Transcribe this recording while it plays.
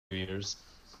years.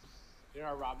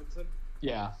 Robinson?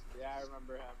 Yeah. Yeah, I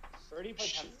remember him. Where did he play,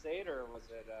 Penn State, or was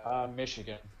it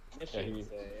Michigan. Michigan Yeah,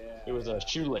 State? Yeah, he was a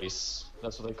shoelace.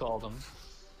 That's what they called him.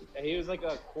 Yeah, he was like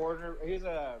a corner. He was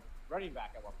a running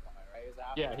back at one point, right? He was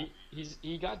Yeah,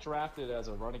 he got drafted as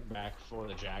a running back for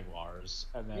the Jaguars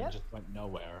and then just went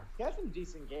nowhere. He had some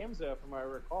decent games though, from what I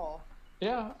recall.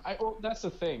 Yeah, well, that's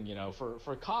the thing,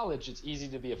 for college, it's easy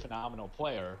to be a phenomenal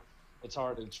player. It's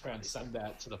hard to transcend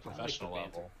that to the professional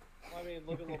level. Well, I mean,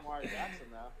 look at Lamar Jackson,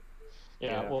 though.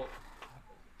 Yeah, well,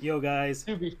 yo, guys.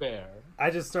 To be fair,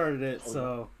 I just started it,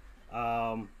 so.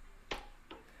 So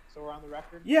we're on the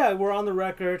record. Yeah, we're on the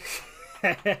record.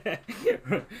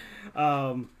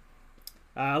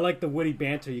 I like the witty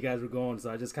banter you guys were going, so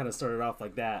I just kind of started off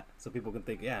like that, so people can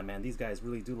think, yeah, man, these guys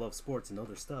really do love sports and know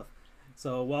their stuff.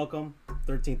 So welcome,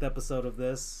 13th episode of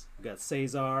this. We got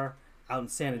Cesar out in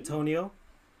San Antonio,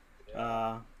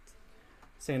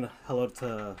 saying hello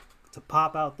to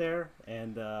Pop out there,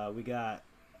 and we got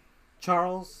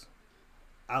Charles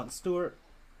out in Stewart.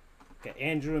 Got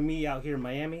Andrew and me out here in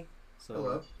Miami.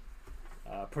 So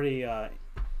pretty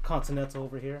continental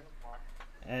over here,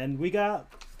 and we got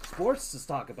sports to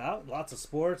talk about. Lots of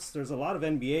sports. There's a lot of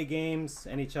NBA games,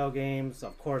 NHL games.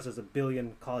 Of course, there's a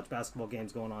billion college basketball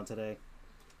games going on today.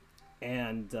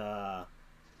 And I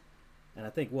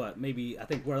think I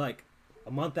think we're like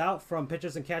a month out from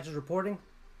pitchers and catchers reporting.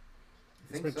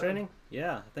 Spring training?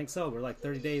 Yeah, I think so. We're like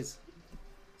 30 days.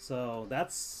 So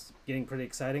that's getting pretty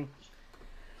exciting.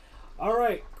 All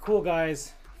right, cool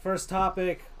guys. First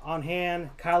topic on hand.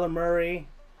 Kyler Murray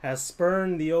has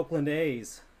spurned the Oakland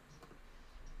A's.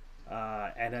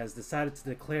 And has decided to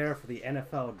declare for the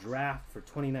NFL draft for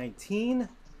 2019.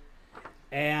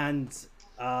 And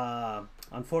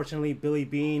unfortunately, Billy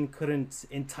Beane couldn't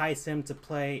entice him to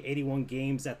play 81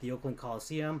 games at the Oakland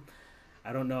Coliseum.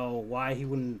 I don't know why he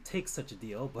wouldn't take such a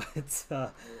deal,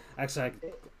 but actually,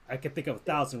 I can think of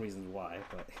 1,000 reasons why.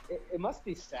 But it must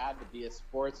be sad to be a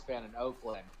sports fan in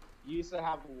Oakland. You used to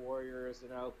have the Warriors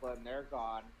in Oakland. They're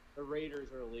gone. The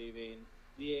Raiders are leaving.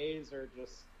 The A's are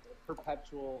just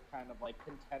perpetual kind of like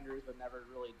contenders but never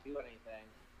really do anything.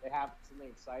 They have something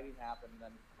exciting happen,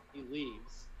 then he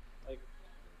leaves. Like,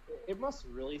 it must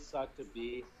really suck to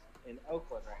be in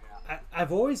Oakland right now.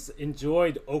 I've always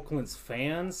enjoyed Oakland's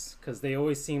fans because they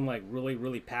always seem like really,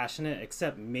 really passionate,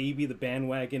 except maybe the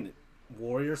bandwagon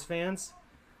Warriors fans.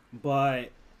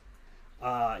 But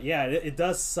yeah, it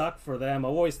does suck for them.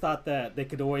 I've always thought that they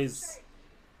could always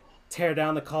tear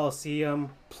down the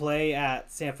Coliseum, play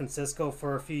at San Francisco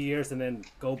for a few years, and then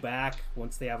go back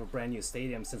once they have a brand new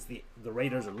stadium, since the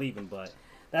Raiders are leaving. But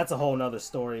that's a whole nother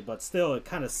story. But still, it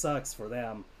kind of sucks for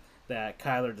them that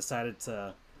Kyler decided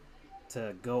to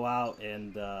go out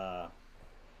and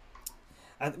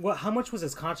how much was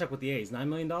his contract with the A's? $9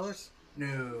 million?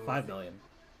 No, $5 million.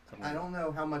 I don't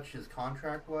know how much his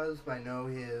contract was, but I know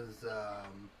his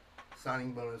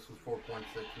signing bonus was $4.6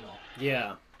 million.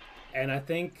 Yeah. And I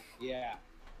think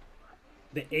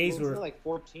the A's were like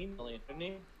 $14 million, didn't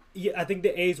he? Yeah, I think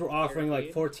the A's were offering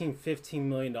like $14-15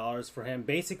 million for him.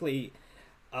 Basically,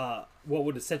 what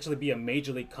would essentially be a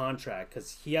major league contract,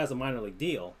 because he has a minor league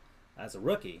deal as a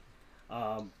rookie.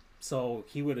 So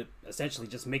he would essentially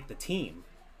just make the team.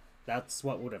 That's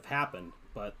what would have happened.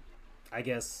 But I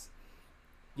guess,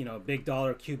 big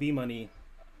dollar QB money.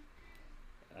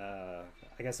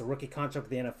 I guess a rookie contract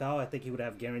with the NFL, I think he would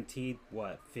have guaranteed,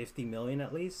 $50 million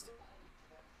at least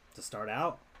to start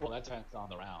out? Well, that depends on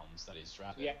the rounds that he's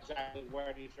drafted. Yeah, exactly.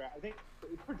 Where he's drafted. I think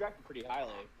he's projected pretty highly,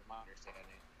 from my understanding.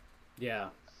 Yeah.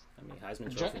 I mean,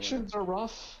 Heisman Trophy projections are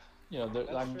rough.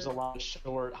 There's true. a lot of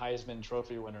short Heisman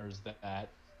Trophy winners that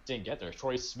didn't get there.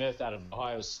 Troy Smith out of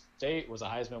Ohio State was a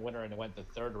Heisman winner and it went the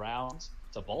third round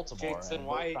to Baltimore. Jason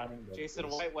White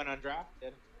went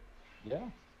undrafted. Yeah.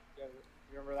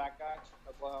 You remember that guy,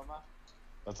 Oklahoma?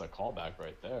 That's a callback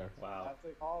right there. Wow. That's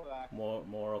a callback.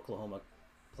 More Oklahoma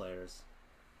players.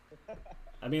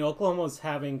 I mean, Oklahoma's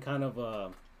having kind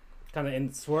of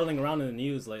swirling around in the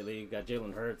news lately. You got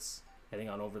Jalen Hurts heading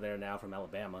on over there now from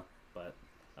Alabama, but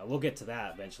we'll get to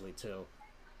that eventually too.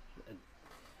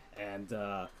 And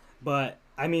but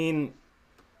I mean,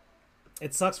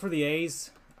 it sucks for the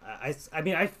A's. I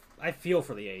feel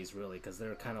for the A's really, because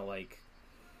they're kind of like.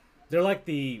 They're like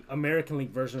the American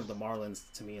League version of the Marlins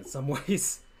to me in some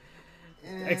ways,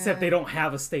 except they don't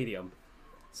have a stadium.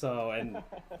 So, and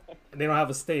they don't have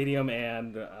a stadium,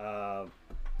 and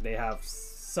they have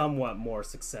somewhat more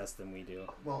success than we do.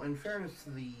 Well, in fairness to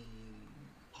the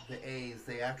A's,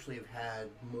 they actually have had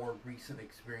more recent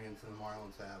experience than the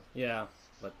Marlins have. Yeah,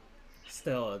 but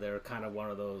still, they're kind of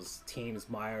one of those teams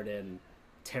mired in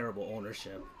terrible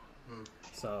ownership.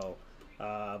 So,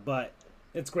 But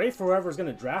it's great for whoever's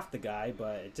going to draft the guy,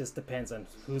 but it just depends on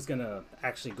who's going to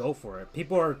actually go for it.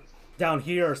 People are down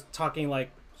here talking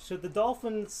like, should the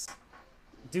Dolphins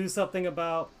do something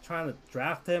about trying to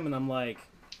draft him? And I'm like,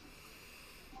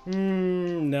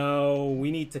 no,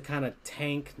 we need to kind of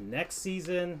tank next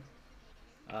season.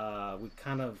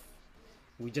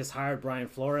 We just hired Brian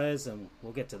Flores, and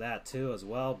we'll get to that too as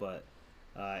well. But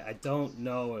I don't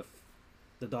know if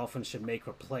the Dolphins should make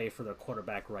a play for their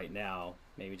quarterback right now.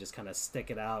 Maybe just kind of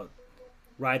stick it out,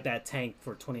 ride that tank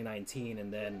for 2019,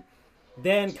 and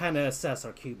then kind of assess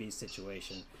our QB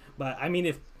situation. But I mean,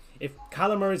 if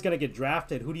Kyler Murray's gonna get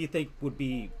drafted, who do you think would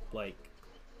be like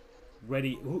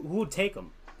ready? Who would take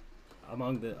him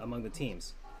among the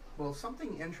teams? Well,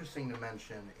 something interesting to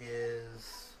mention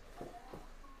is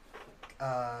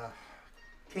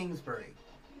Kingsbury,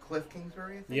 Cliff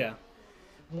Kingsbury, I think. Yeah.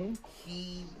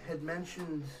 He had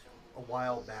mentioned a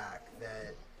while back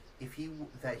that he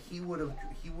would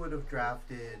have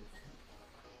drafted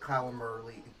Kyler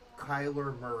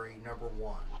Murray number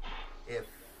 1 if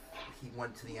he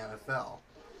went to the NFL.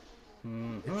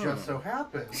 It just so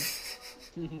happens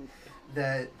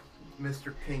that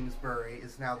Mr. Kingsbury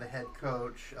is now the head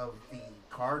coach of the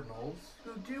Cardinals,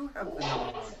 who do have the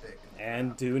number 1 pick.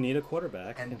 And do need a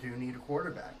quarterback.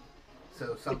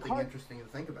 So something interesting to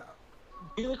think about.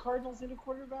 Do the Cardinals need a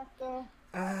quarterback, though?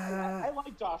 I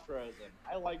like Josh Rosen.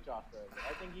 I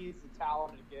think he's a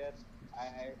talented kid.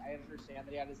 I understand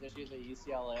that he had his issues at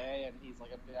UCLA, and he's like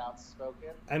a bit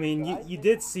outspoken. I mean, you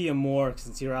did see him more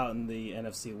since you're out in the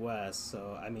NFC West,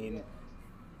 so I mean...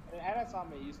 Yeah. And I saw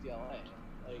him at UCLA.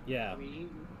 Like, yeah. I mean,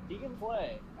 he can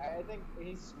play. I think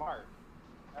he's smart.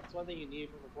 That's one thing you need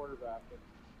from a quarterback. And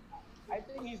I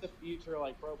think he's the future,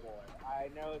 like, Pro Bowler. I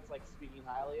know it's, like, speaking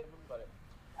highly of him, but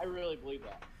I really believe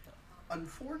that.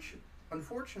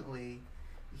 Unfortunately,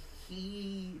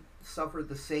 he suffered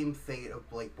the same fate of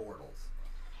Blake Bortles,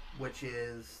 which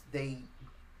is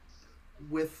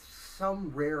with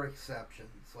some rare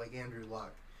exceptions, like Andrew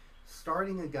Luck,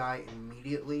 starting a guy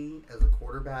immediately as a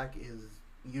quarterback is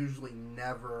usually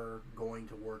never going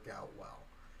to work out well.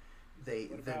 The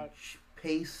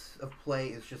pace of play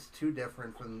is just too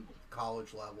different from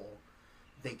college level.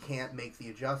 They can't make the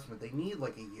adjustment. They need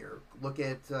like a year. Look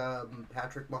at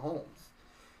Patrick Mahomes.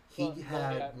 He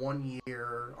had 1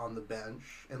 year on the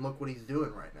bench, and look what he's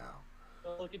doing right now.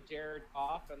 Look at Jared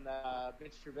Goff and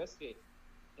Mitch Trubisky,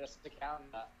 just to count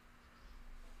that.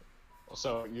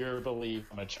 So your belief,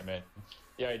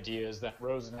 the idea is that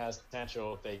Rosen has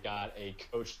potential if they got a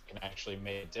coach that can actually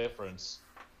make a difference.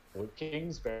 With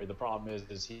Kingsbury, the problem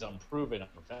is he's unproven at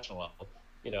a professional level.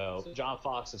 You know, John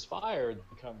Fox is fired,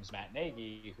 becomes Matt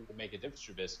Nagy, who can make a difference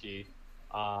to Trubisky.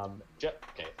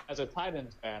 As a tight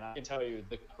end fan, I can tell you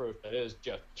the proof that is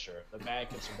Jeff Fisher. The man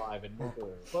can survive in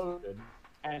nuclear explosion,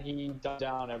 and he dumbed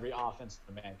down every offense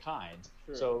to mankind.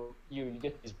 Sure. So you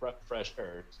get these breath of fresh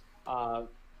air.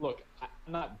 Look,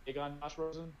 I'm not big on Josh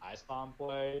Rosen. I saw him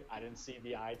play. I didn't see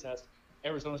the eye test.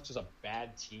 Arizona's just a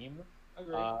bad team.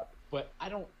 Agreed. But I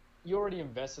don't. You already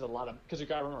invested a lot of, because you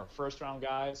got to remember, first-round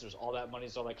guys. There's all that money,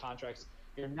 there's all that contracts.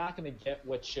 You're not going to get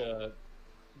what you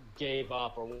gave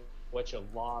up or what you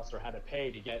lost or had to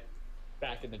pay to get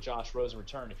back in the Josh Rosen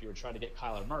return if you were trying to get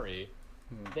Kyler Murray.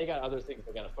 They got other things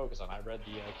they got to focus on. I read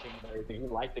the Kingsbury thing. He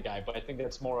liked the guy, but I think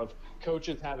that's more of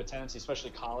coaches have a tendency,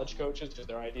 especially college coaches, because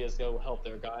their ideas go help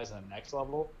their guys on the next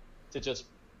level, to just,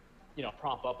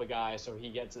 prop up a guy so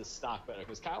he gets his stock better.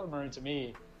 Because Kyler Murray, to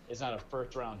me, is not a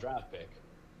first-round draft pick.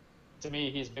 To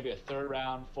me, he's maybe a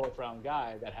third-round, fourth-round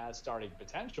guy that has starting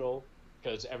potential,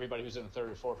 because everybody who's in the third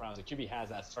or fourth round as a QB has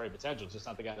that starting potential. It's just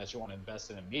not the guy that you want to invest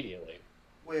in immediately.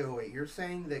 Wait. You're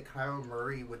saying that Kyler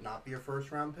Murray would not be a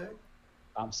first-round pick?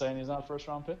 I'm saying he's not a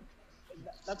first-round pick?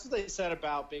 That's what they said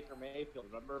about Baker Mayfield.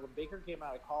 Remember, when Baker came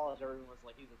out of college, everyone was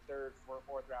like, he's a third,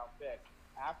 fourth-round pick.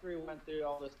 After he went through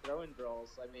all those throwing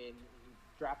drills, he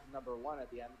drafted number 1 at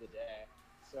the end of the day.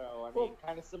 So,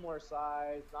 kind of similar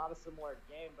size, not a similar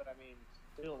game, but,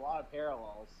 there's a lot of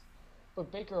parallels. But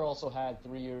Baker also had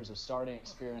 3 years of starting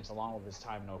experience along with his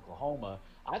time in Oklahoma.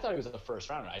 I thought he was a first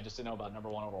rounder. I just didn't know about number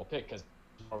 1 overall pick because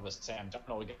he's more of a Sam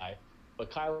Darnold guy.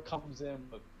 But Kyler comes in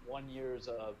with 1 year's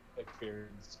of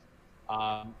experience.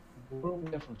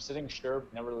 Groomed him from sitting sure,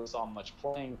 never really saw much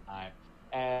playing time.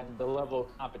 And the level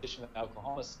of competition that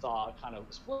Oklahoma saw kind of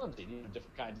was flimsy. These are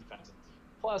different kinds of defenses.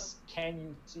 Plus, can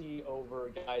you see over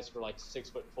guys who are like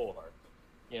 6'4"?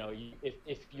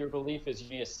 If your belief is you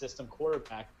need a system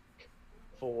quarterback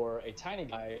for a tiny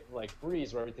guy like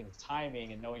Breeze, where everything's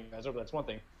timing and knowing you guys over, that's one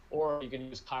thing. Or you can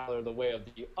use Kyler the way of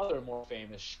the other more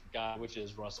famous guy, which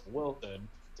is Russell Wilson,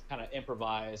 to kind of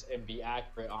improvise and be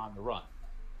accurate on the run.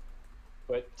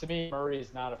 But to me, Murray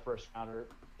is not a first rounder.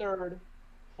 Third,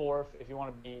 fourth, if you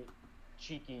want to be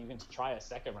cheeky, you can try a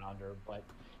second rounder. But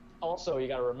also, you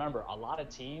got to remember, a lot of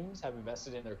teams have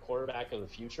invested in their quarterback of the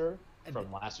future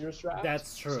from last year's draft.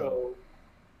 That's true. So,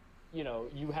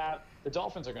 you have the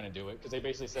Dolphins are going to do it because they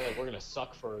basically said we're going to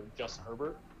suck for Justin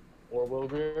Herbert or Will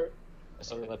Grier,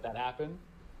 so they let that happen.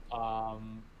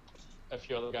 A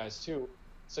few other guys too.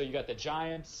 So you got the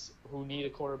Giants who need a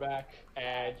quarterback,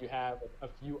 and you have a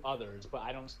few others, but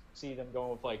I don't see them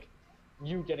going with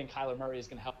you getting Kyler Murray is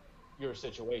going to help your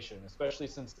situation, especially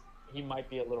since he might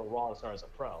be a little raw as far as a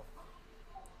pro.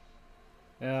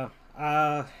 Yeah,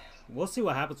 we'll see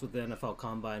what happens with the NFL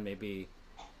Combine. Maybe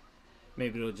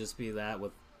it'll just be that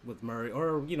with Murray,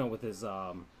 or with his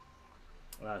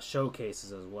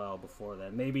showcases as well. Before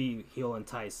that, maybe he'll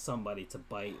entice somebody to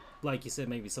bite, like you said,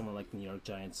 maybe someone like the New York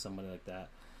Giants, somebody like that.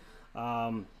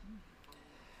 And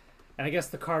I guess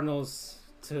the Cardinals,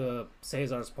 to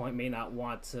Cesar's point, may not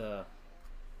want to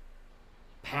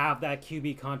have that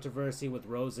QB controversy with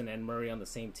Rosen and Murray on the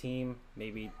same team.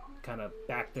 Maybe kind of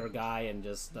back their guy and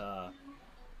just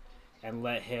and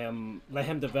let him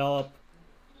develop.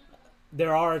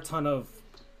 There are a ton of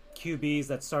QBs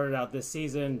that started out this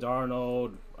season: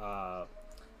 Darnold,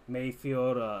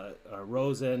 Mayfield,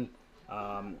 Rosen,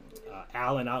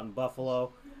 Allen out in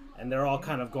Buffalo, and they're all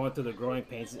kind of going through the growing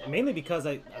pains. Mainly because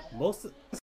most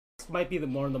might be the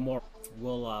more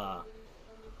we'll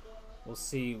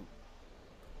see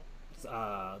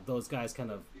those guys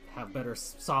kind of have better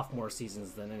sophomore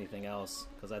seasons than anything else,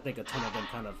 because I think a ton of them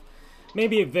kind of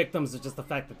maybe victims of just the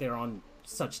fact that they're on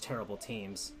such terrible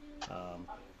teams.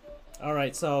 All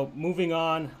right, so moving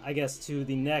on, I guess, to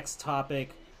the next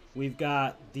topic. We've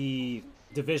got the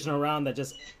divisional round that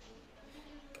just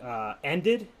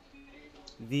ended.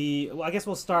 I guess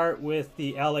we'll start with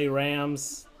the LA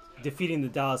Rams defeating the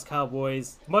Dallas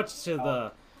Cowboys, much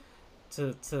to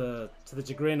the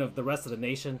chagrin of the rest of the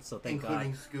nation. So thank God,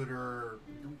 including Scooter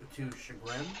to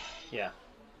chagrin. Yeah.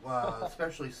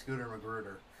 Especially Scooter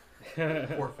Magruder.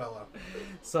 Poor fellow.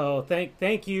 So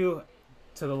thank you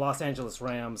to the Los Angeles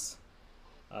Rams.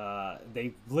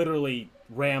 They literally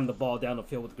rammed the ball down the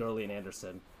field with Gurley and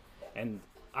Anderson. And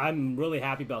I'm really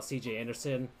happy about CJ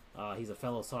Anderson. He's a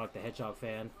fellow Sonic the Hedgehog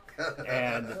fan.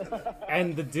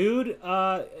 And the dude,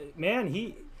 man,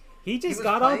 he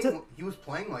was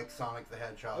playing like Sonic the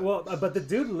Hedgehog. Well, but the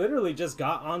dude literally just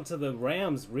got onto the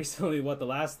Rams recently, the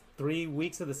last 3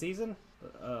 weeks of the season?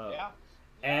 Yeah.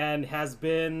 And has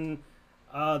been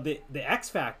the X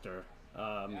Factor.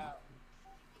 I'm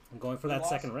going for that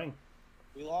second ring.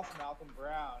 We lost Malcolm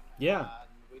Brown. Yeah. And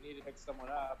we needed to pick someone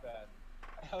up, and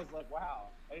I was like, wow,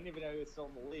 I didn't even know he was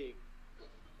still in the league.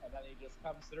 And then he just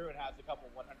comes through and has a couple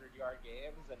 100-yard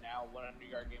games, and now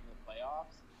 100-yard game in the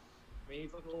playoffs. I mean,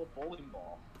 he's like a little bowling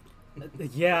ball.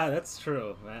 Yeah, that's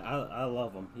true. I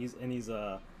love him.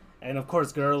 And of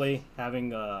course Gurley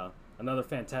having another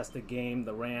fantastic game.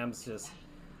 The Rams just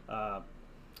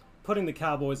putting the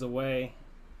Cowboys away,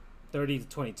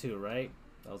 30-22, right?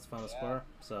 That was the final score.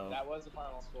 So that was the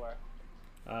final score.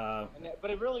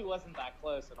 But it really wasn't that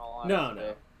close in all honesty.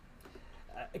 No.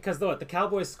 Because the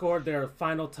Cowboys scored their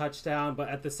final touchdown, but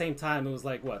at the same time, it was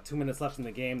 2 minutes left in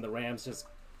the game. The Rams just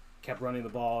kept running the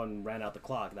ball and ran out the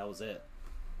clock. That was it.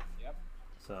 Yep.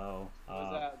 So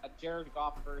that Jared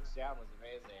Goff first down was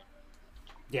amazing.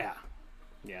 Yeah.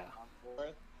 On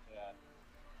fourth. Yeah.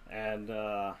 And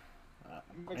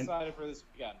I'm excited for this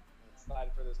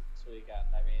weekend.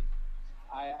 I mean,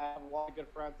 I have a lot of good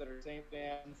friends that are Saints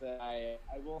fans, and I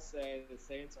will say the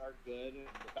Saints are good.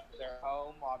 The fact that they're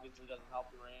home obviously doesn't help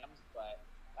the Rams, but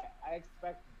I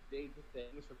expect big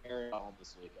things from Aaron Donald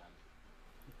this weekend.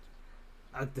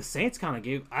 The Saints kind of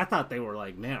gave. I thought they were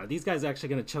like, man, are these guys actually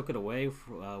going to choke it away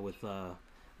with? But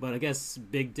I guess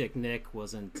Big Dick Nick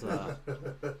wasn't.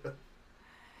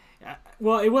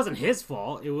 Well, it wasn't his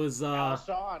fault. It was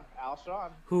Alshon.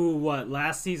 Who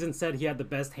last season said he had the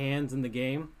best hands in the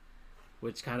game,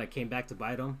 which kind of came back to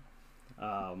bite him.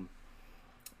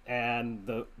 And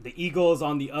the Eagles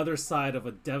on the other side of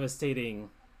a devastating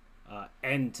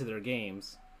end to their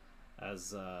games,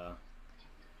 as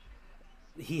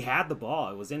he had the ball.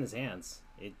 It was in his hands.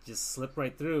 It just slipped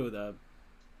right through.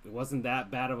 It wasn't that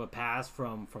bad of a pass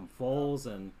from Foles,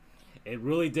 and it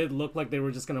really did look like they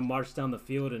were just going to march down the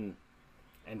field and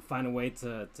find a way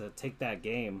to take that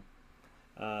game.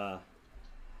 The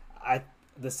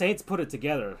Saints put it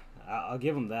together. I'll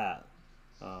give them that.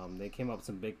 They came up with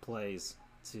some big plays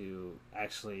to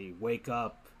actually wake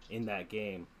up in that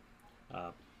game.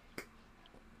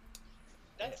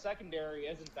 That secondary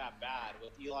isn't that bad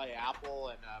with Eli Apple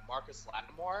and Marcus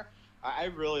Lattimore. I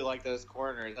really like those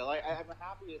corners. I'm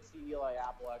happy to see Eli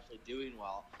Apple actually doing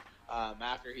well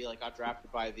after he got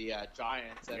drafted by the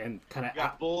Giants and kind of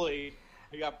got bullied.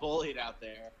 He got bullied out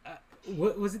there.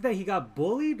 Was it that he got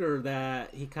bullied or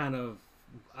that he kind of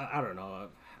I don't know.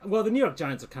 Well, the New York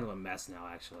Giants are kind of a mess now,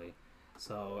 actually.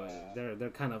 So they're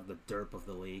kind of the derp of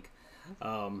the league.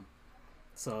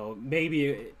 So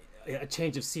maybe a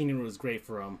change of scenery was great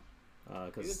for him.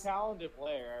 He's a talented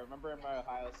player. I remember him at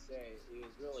Ohio State. He was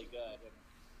really good, and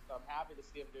so I'm happy to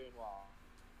see him doing well.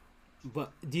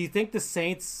 But do you think the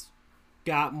Saints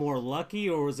got more lucky,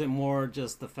 or was it more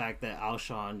just the fact that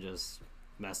Alshon just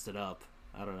messed it up?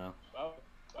 I don't know.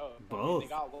 Both. I mean, they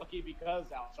got lucky because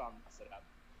Alshon messed it up.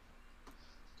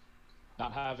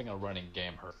 Not having a running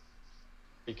game hurt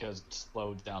because it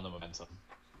slowed down the momentum.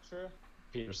 Sure.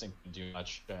 Peterson can do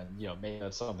much, and maybe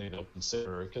that's something they'll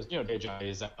consider because KJ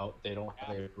is out. They don't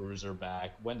have a bruiser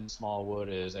back. When Smallwood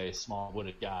is a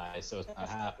small-wooded guy, so it's not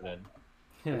happening.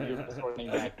 Your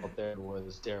running back out there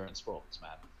was Darren Sproles,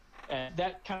 man, and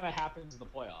that kind of happens in the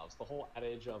playoffs. The whole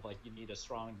adage of you need a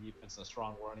strong defense and a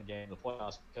strong running game in the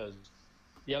playoffs because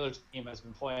the other team has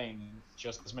been playing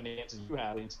just as many games as you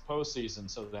have into the postseason,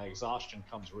 so that exhaustion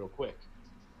comes real quick.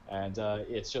 And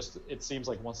it seems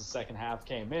like once the second half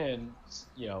came in,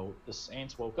 the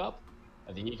Saints woke up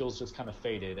and the Eagles just kind of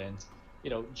faded. And,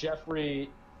 Jeffrey,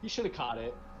 he should have caught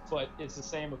it, but it's the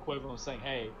same equivalent of saying,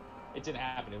 hey, it didn't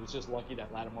happen. It was just lucky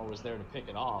that Lattimore was there to pick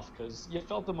it off because you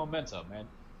felt the momentum. And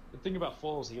the thing about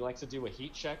Foles, he likes to do a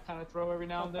heat check kind of throw every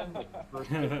now and then. Like the first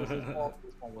pick was his fault,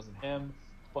 this one wasn't him.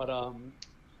 But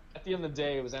at the end of the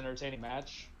day, it was an entertaining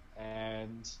match.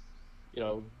 And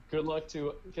good luck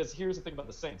because here's the thing about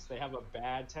the Saints. They have a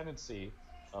bad tendency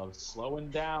of slowing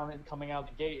down and coming out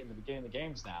the gate in the beginning of the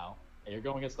games now. And you're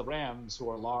going against the Rams, who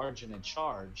are large and in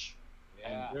charge.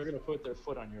 Yeah. And they're going to put their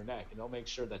foot on your neck, and they'll make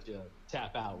sure that you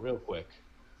tap out real quick.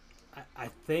 I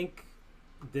think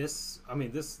the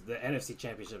NFC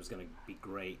Championship is going to be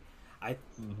great.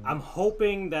 I'm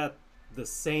hoping that the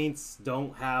Saints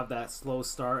don't have that slow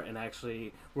start, and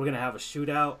actually we're going to have a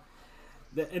shootout.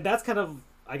 And that's kind of,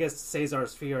 I guess,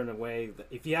 Cesar's fear in a way.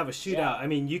 If you have a shootout,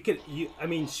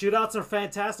 shootouts are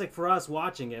fantastic for us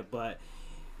watching it, but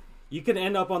you can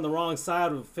end up on the wrong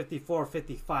side of a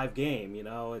 54-55 game.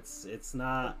 It's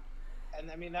not. And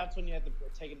that's when you have to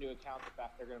take into account the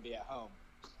fact they're going to be at home.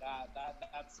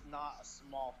 That's not a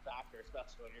small factor,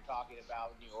 especially when you're talking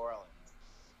about New Orleans.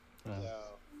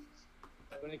 So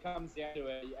when it comes down to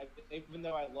it, even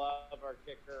though I love our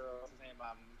kicker, what's his name,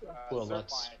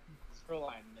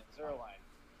 Zerline.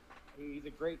 He's a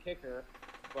great kicker,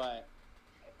 but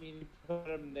you put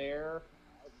him there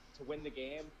to win the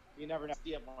game. You never know.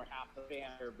 See him or half the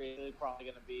fans are basically probably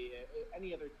going to be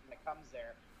any other team that comes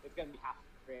there. It's going to be half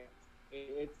the fans.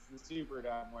 It's the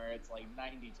Superdome where it's like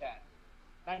 90-10,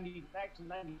 90 back to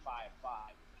 95-5.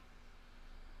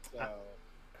 So.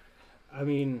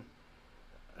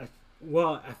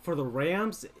 For the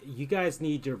Rams, you guys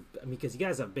need because you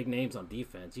guys have big names on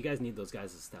defense. You guys need those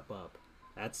guys to step up.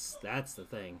 That's the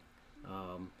thing.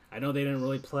 I know they didn't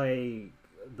really play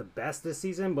the best this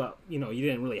season, but you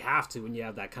didn't really have to when you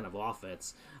have that kind of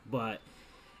offense. But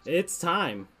it's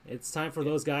time. It's time for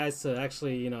those guys to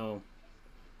actually,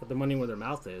 put the money where their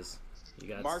mouth is.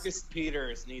 Marcus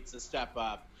Peters needs to step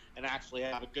up and actually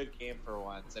have a good game for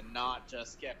once and not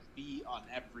just get beat on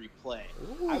every play.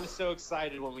 Ooh. I was so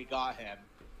excited when we got him,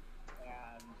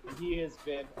 and he has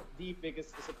been the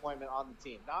biggest disappointment on the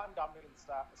team. Not in Dominican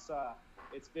stuff.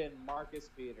 It's been Marcus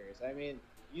Peters.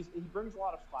 He brings a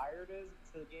lot of fire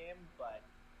to the game, but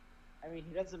he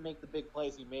doesn't make the big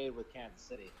plays he made with Kansas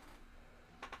City.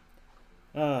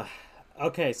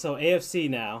 Okay, so AFC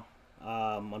now.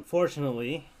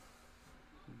 Unfortunately,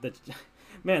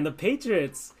 the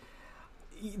Patriots.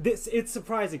 It's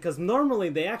surprising because normally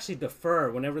they actually defer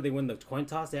whenever they win the coin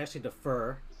toss. They actually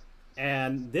defer,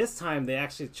 and this time they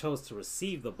actually chose to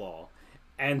receive the ball.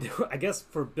 And I guess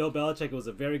for Bill Belichick, it was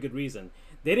a very good reason.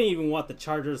 They didn't even want the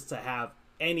Chargers to have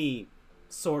any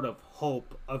sort of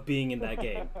hope of being in that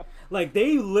game.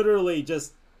 They literally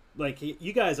just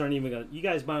you guys aren't even gonna. You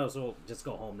guys might as well just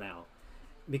go home now,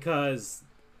 because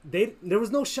there was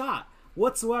no shot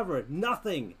whatsoever.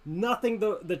 Nothing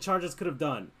the Chargers could have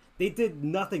done. They did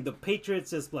nothing. The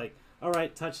Patriots just all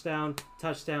right, touchdown.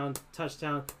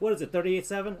 What is it,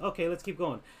 38-7? Okay, let's keep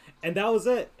going. And that was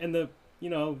it. And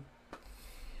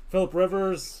Phillip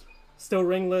Rivers still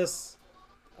ringless.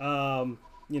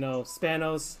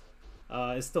 Spanos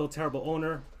is still a terrible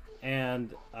owner.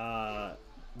 And the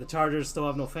Chargers still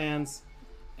have no fans.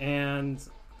 And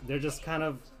they're just kind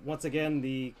of, once again,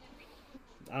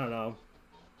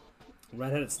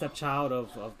 redheaded stepchild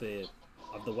of the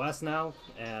of the West now,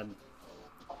 and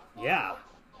yeah,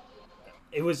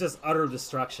 it was just utter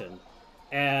destruction.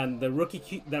 And the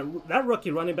that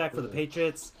rookie running back for the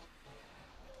Patriots,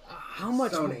 how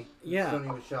much? Sony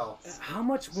Michel. How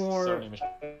much more? Sony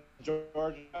Michel.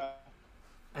 Georgia.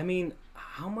 I mean,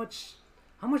 how much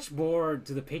more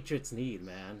do the Patriots need,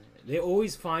 man? They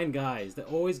always find guys. They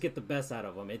always get the best out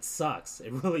of them. It sucks.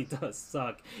 It really does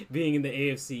suck being in the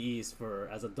AFC East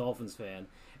as a Dolphins fan,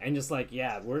 and just like,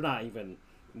 yeah, we're not even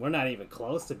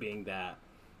close to being that.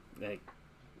 Like,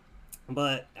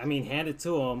 but I mean, hand it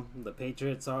to them. The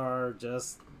Patriots are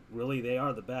just really, they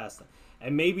are the best,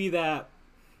 and maybe that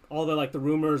all the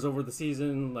rumors over the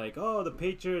season, like, oh, the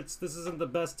Patriots, this isn't the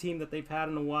best team that they've had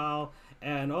in a while,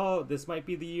 and oh, this might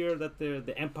be the year that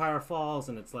the empire falls,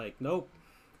 and it's like, nope.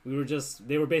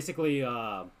 They were basically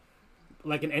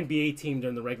like an NBA team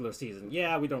during the regular season.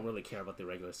 Yeah, we don't really care about the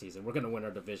regular season. We're going to win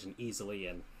our division easily,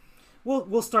 and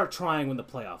we'll start trying when the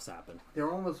playoffs happen.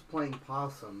 They're almost playing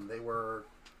possum. They were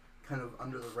kind of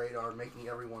under the radar, making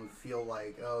everyone feel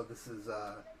like, oh, this is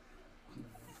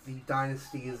the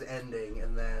dynasty is ending,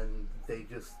 and then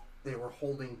they were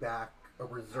holding back a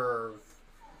reserve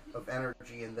of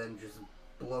energy and then just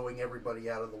blowing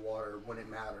everybody out of the water when it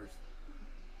matters.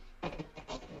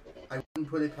 I wouldn't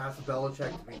put it past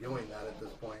Belichick to be doing that at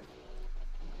this point.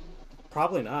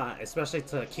 Probably not, especially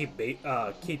to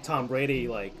keep Tom Brady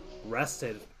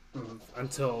rested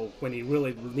until when he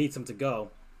really needs him to go.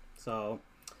 So,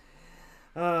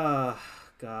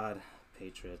 God,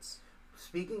 Patriots.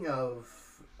 Speaking of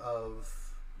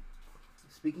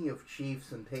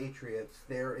Chiefs and Patriots,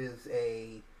 there is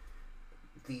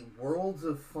the Worlds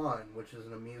of Fun, which is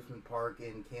an amusement park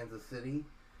in Kansas City.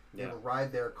 They have a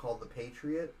ride there called the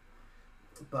Patriot,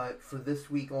 but for this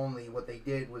week only, what they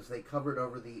did was they covered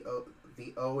over the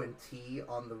O and T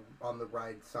on the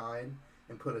ride sign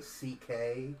and put a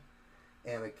CK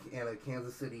and a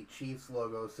Kansas City Chiefs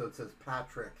logo, so it says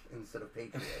Patrick instead of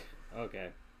Patriot.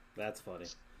 Okay, that's funny.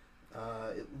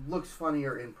 It looks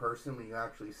funnier in person when you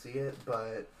actually see it,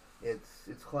 but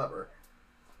it's clever.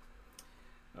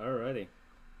 Alrighty,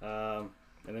 and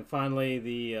then finally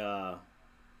the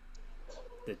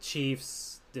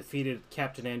Chiefs defeated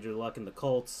Captain Andrew Luck and the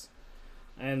Colts,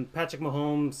 and Patrick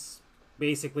Mahomes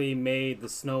basically made the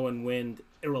snow and wind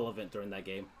irrelevant during that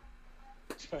game.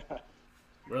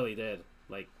 Really did,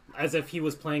 as if he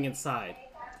was playing inside.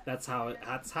 That's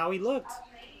how he looked.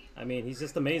 I mean, he's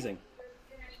just amazing.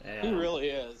 And he really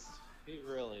is. He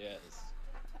really is.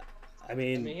 I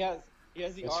mean, he has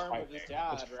the arm of his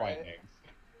dad, right?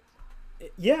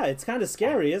 Yeah, it's kind of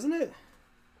scary, isn't it?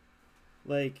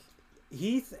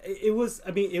 It was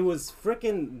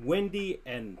freaking windy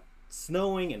and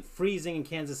snowing and freezing in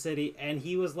Kansas City, and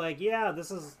he was like, yeah,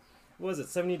 this is, what is it,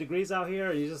 70 degrees out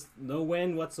here, and he's just no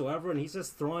wind whatsoever, and he's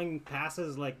just throwing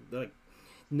passes like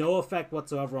no effect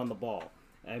whatsoever on the ball.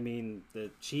 I mean, the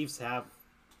Chiefs have,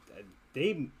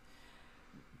 the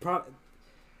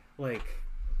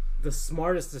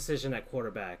smartest decision at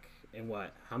quarterback in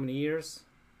how many years?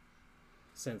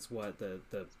 Since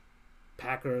the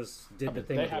Packers did the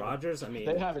thing with Rodgers. I mean,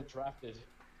 they haven't drafted.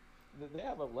 They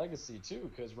have a legacy too,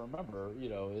 because remember,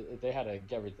 they had to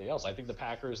get everything else. I think the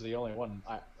Packers are the only one.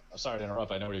 I'm sorry to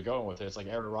interrupt. I know where you're going with it. It's like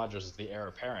Aaron Rodgers is the heir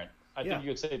apparent. I think you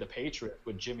could say the Patriots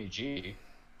with Jimmy G,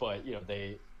 but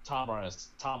Tom wanted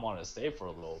to stay for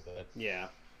a little bit. Yeah,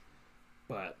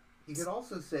 but you could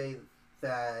also say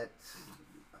that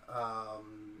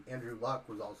Andrew Luck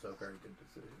was also a very good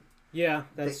decision. Yeah,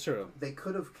 that's true. They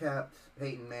could have kept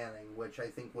Peyton Manning, which I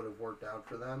think would have worked out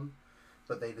for them,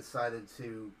 but they decided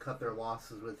to cut their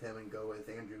losses with him and go with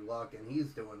Andrew Luck, and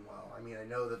he's doing well. I mean, I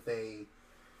know that they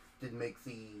didn't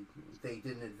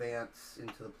advance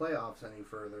into the playoffs any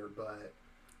further, but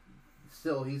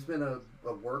still, he's been a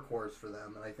workhorse for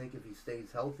them, and I think if he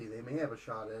stays healthy, they may have a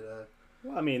shot at a...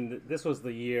 Well, I mean, this was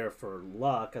the year for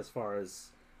Luck as far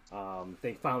as...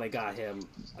 they finally got him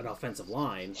an offensive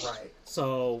line. Right.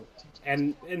 So,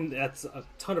 and that's a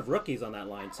ton of rookies on that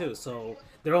line, too. So,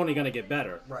 they're only going to get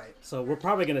better. Right. So, we're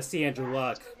probably going to see Andrew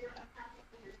Luck,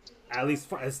 at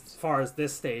least as far as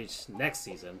this stage, next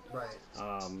season. Right.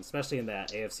 Especially in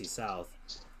that AFC South.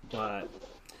 But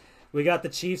we got the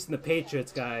Chiefs and the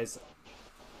Patriots, guys.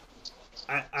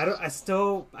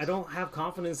 I don't have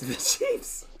confidence in the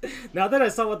Chiefs. Now that I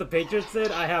saw what the Patriots did,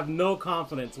 I have no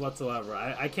confidence whatsoever.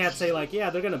 I can't say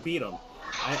they're gonna beat them.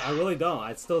 I really don't.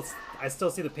 I still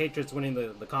see the Patriots winning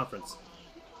the conference.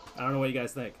 I don't know what you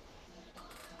guys think.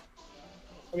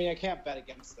 I mean, I can't bet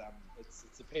against them. It's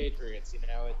the Patriots,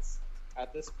 It's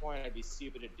at this point, I'd be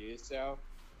stupid to do so.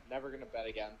 Never gonna bet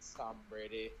against Tom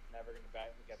Brady. Never gonna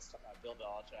bet against Bill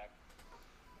Belichick.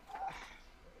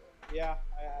 Yeah,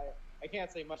 I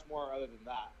can't say much more other than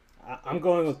that. I'm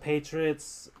going with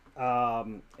Patriots,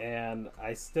 and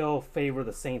I still favor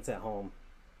the Saints at home.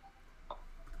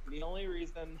 The only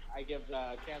reason I give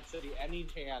Kansas City any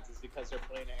chance is because they're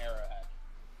playing at Arrowhead.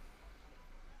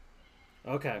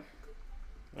 Okay.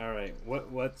 All right.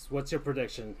 What's your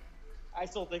prediction? I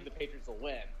still think the Patriots will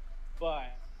win,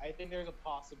 but I think there's a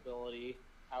possibility,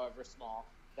 however small,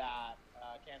 that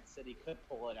Kansas City could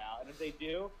pull it out. And if they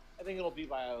do, I think it'll be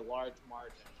by a large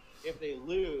margin. If they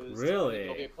lose, Really?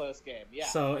 it'll be a close game. Yeah.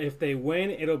 So if they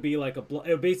win, it'll be like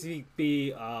it'll basically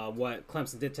be what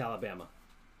Clemson did to Alabama.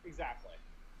 Exactly.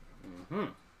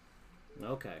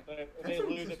 Okay. But if they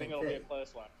lose, I think it'll be a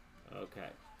close one. Okay.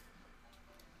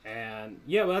 And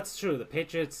yeah, well, that's true. The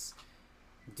Patriots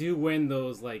do win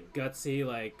those like gutsy,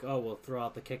 like, oh, we'll throw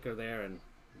out the kicker there and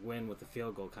win with the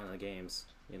field goal kind of games,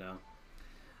 you know.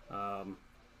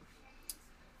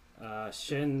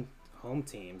 Shin home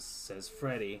teams, says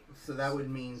Freddie. So that would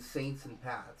mean Saints and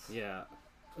Pats. Yeah.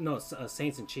 No,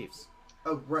 Saints and Chiefs.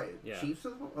 Oh, right. Yeah. Chiefs?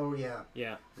 Oh, yeah.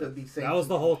 Yeah. So it'd be Saints. That was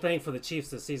the whole thing for the Chiefs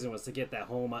this season, was to get that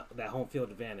home field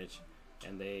advantage,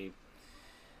 and they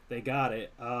got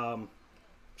it.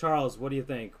 Charles, what do you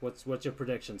think? What's your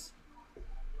predictions?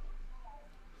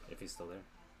 If he's still there,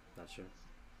 not sure.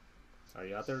 Are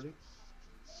you out there, dude?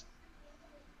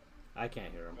 I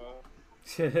can't hear him.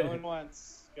 Going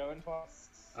once, going twice.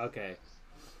 Okay.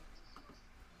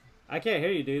 I can't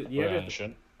hear you, dude.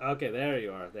 Okay, there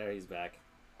you are. There, he's back.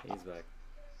 He's back.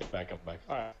 I'm back.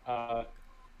 All right.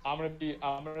 I'm gonna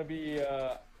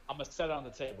set it on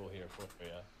the table here for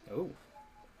you. Oh.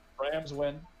 Rams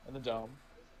win in the Dome,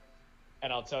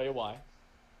 and I'll tell you why.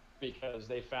 Because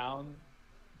they found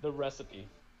the recipe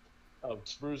of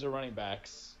bruiser running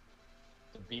backs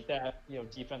to beat that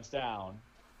defense down,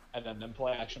 and then them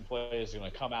play action plays are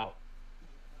going to come out.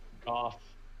 Goff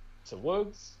to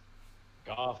Woods,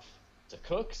 Goff to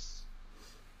Cooks,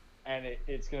 and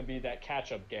it's going to be that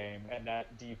catch-up game, and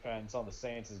that defense on the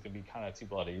Saints is going to be kind of too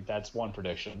bloody. That's one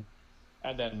prediction.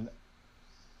 And then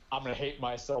I'm going to hate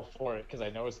myself for it because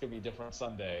I know it's going to be different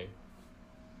Sunday,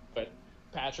 but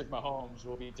Patrick Mahomes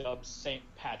will be dubbed St.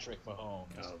 Patrick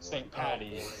Mahomes. St.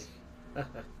 Patty.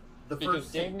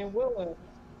 Because Damian Williams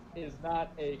is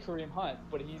not a Kareem Hunt,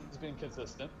 but he's been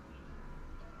consistent.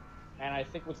 And I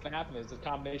think what's going to happen is a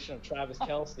combination of Travis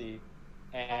Kelce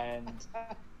and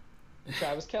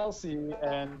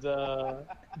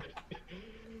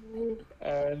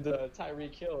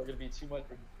Tyreek Hill are going to be too much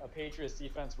a Patriots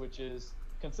defense, which is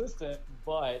consistent,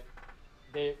 but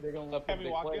they're going to let them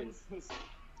big plays.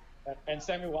 And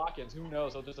Sammy Watkins, who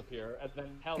knows, he'll disappear. And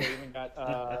then hell, they even got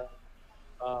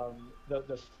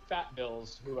the Fat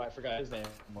Bills, who I forgot his name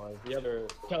was, the other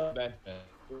Kelvin Benjamin.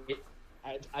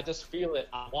 I just feel it.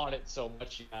 I want it so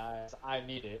much, you guys. I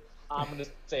need it. I'm going to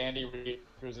say Andy Reid,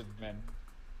 who's a man,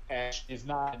 and he's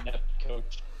not a net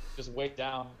coach. Just wait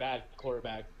down, bad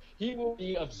quarterback. He will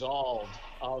be absolved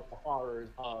of the horrors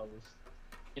of,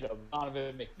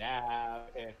 Donovan McNabb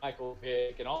and Michael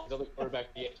Vick and all these other quarterbacks.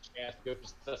 He had a chance to go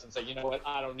to us and say, you know what?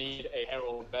 I don't need a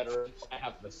Herald veteran. I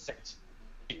have the Saints.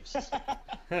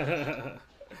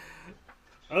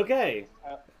 Okay.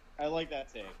 I like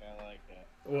that take. I like that.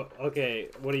 Well, okay.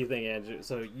 What do you think, Andrew?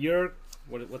 So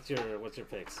what's your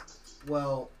picks?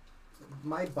 Well,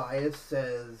 my bias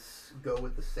says go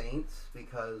with the Saints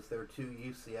because there are two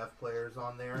UCF players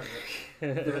on there,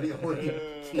 and they're the only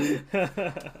team.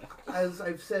 As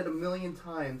I've said a million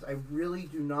times, I really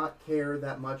do not care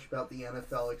that much about the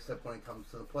NFL except when it comes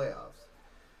to the playoffs.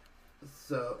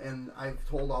 So, and I've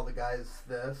told all the guys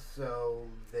this, so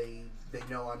they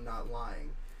know I'm not lying.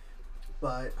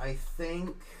 But I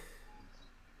think,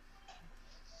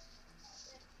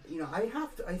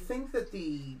 I think that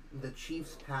the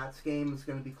Chiefs-Pats game is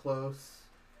going to be close.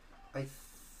 I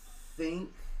think,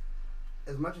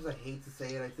 as much as I hate to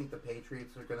say it, I think the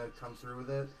Patriots are going to come through with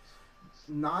it.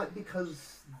 Not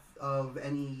because of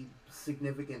any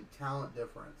significant talent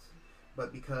difference,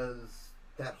 but because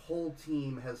that whole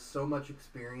team has so much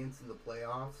experience in the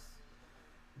playoffs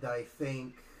that I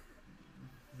think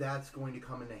that's going to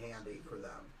come into handy for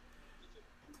them.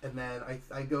 And then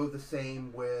I go the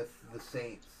same with the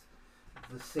Saints.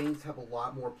 The Saints have a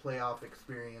lot more playoff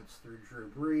experience through Drew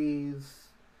Brees,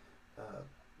 a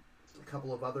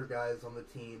couple of other guys on the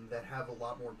team that have a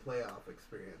lot more playoff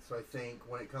experience. So I think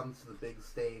when it comes to the big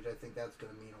stage, I think that's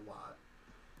going to mean a lot.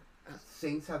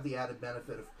 Saints have the added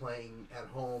benefit of playing at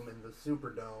home in the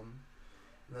Superdome.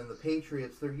 And then the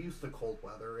Patriots, they're used to cold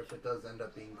weather if it does end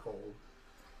up being cold.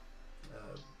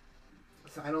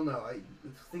 So I don't know. I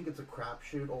think it's a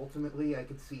crapshoot ultimately. I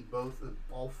could see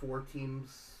all four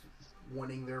teams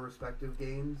winning their respective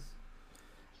games.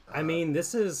 I mean,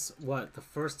 this is what the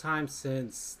first time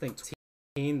since I think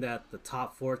 2018 that the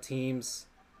top 4 teams.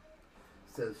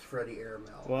 Says Freddie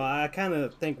Airmail. Well, I kind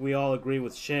of think we all agree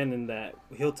with Shin in that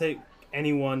he'll take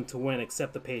anyone to win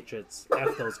except the Patriots.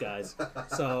 F those guys.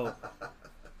 So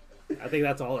I think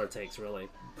that's all our takes, really.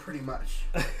 Pretty much.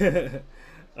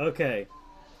 Okay.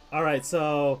 All right.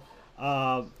 So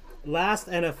last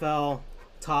NFL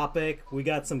topic, we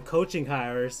got some coaching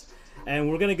hires, and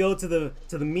we're gonna go to the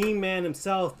meme man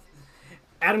himself,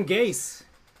 Adam Gase.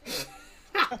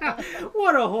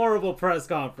 What a horrible press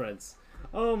conference.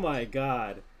 Oh my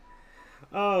God.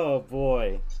 Oh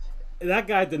boy. That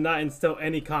guy did not instill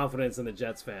any confidence in the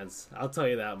Jets fans. I'll tell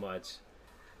you that much.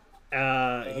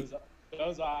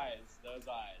 Those eyes.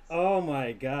 Oh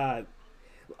my God.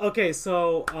 Okay,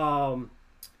 so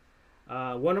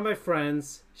one of my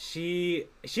friends, she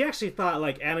actually thought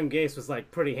like Adam Gase was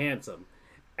like pretty handsome.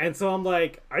 And so I'm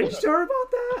like, are you sure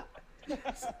about that?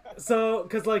 So,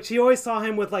 because like she always saw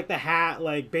him with like the hat,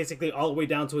 like basically all the way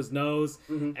down to his nose,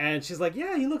 and she's like,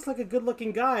 "Yeah, he looks like a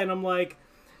good-looking guy." And I'm like,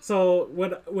 so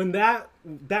when that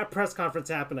press conference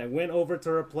happened, I went over to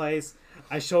her place.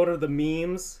 I showed her the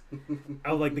memes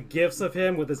of like the gifs of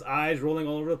him with his eyes rolling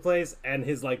all over the place and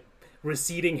his like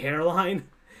receding hairline,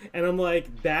 and I'm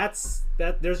like, "There's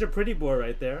your pretty boy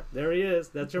right there. There he is.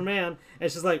 That's your man."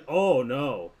 And she's like, "Oh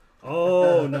no."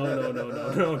 Oh,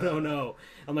 no.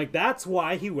 I'm like, that's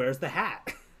why he wears the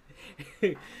hat.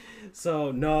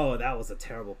 So, no, that was a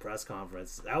terrible press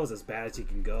conference. That was as bad as you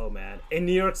can go, man. In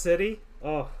New York City,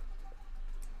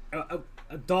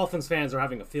 Dolphins fans are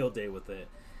having a field day with it.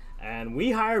 And we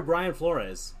hired Brian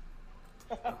Flores,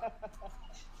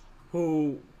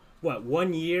 who,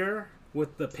 1 year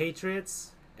with the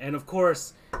Patriots? And, of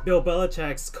course, Bill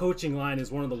Belichick's coaching line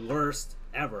is one of the worst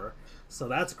ever. So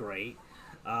that's great.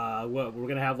 We're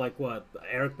gonna have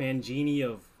Eric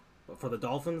Mangini for the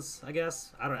Dolphins, I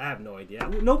guess. I have no idea.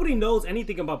 Nobody knows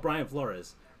anything about Brian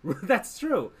Flores. That's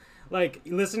true. Like,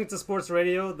 listening to sports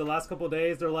radio the last couple of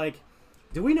days, they're like,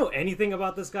 do we know anything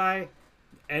about this guy?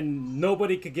 And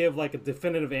nobody could give like a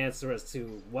definitive answer as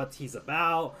to what he's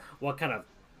about, what kind of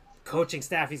coaching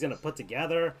staff he's gonna put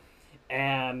together.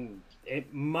 And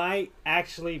it might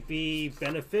actually be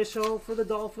beneficial for the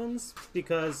Dolphins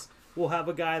because we'll have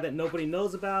a guy that nobody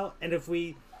knows about, and if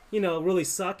we, really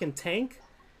suck and tank,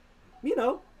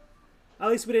 at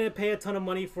least we didn't pay a ton of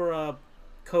money for a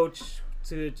coach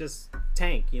to just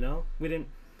tank. We didn't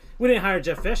hire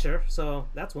Jeff Fisher, so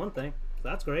that's one thing.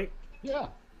 That's great. Yeah.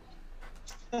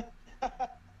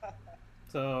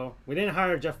 So we didn't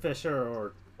hire Jeff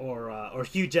Fisher or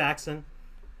Hugh Jackson,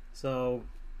 so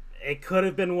it could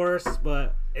have been worse.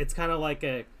 But it's kind of like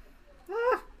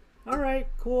all right,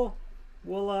 cool.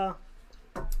 Well,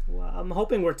 I'm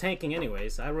hoping we're tanking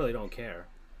anyways. I really don't care.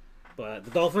 But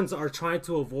the Dolphins are trying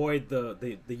to avoid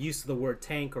the use of the word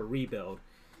tank or rebuild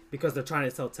because they're trying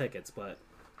to sell tickets, but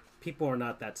people are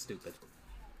not that stupid.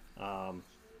 All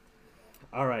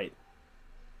right.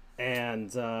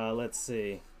 And let's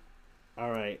see.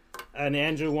 All right. And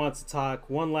Andrew wants to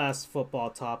talk one last football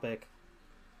topic.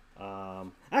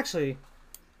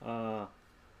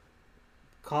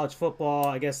 College football,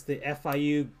 I guess the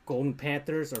FIU Golden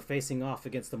Panthers are facing off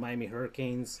against the Miami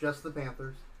Hurricanes. Just the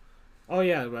Panthers. Oh,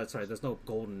 yeah, that's right. There's no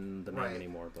Golden in the name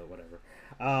anymore, but whatever.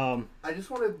 I just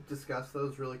want to discuss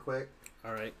those really quick.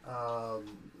 All right.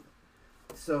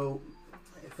 So,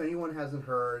 if anyone hasn't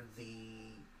heard,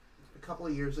 a couple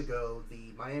of years ago,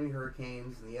 the Miami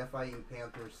Hurricanes and the FIU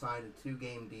Panthers signed a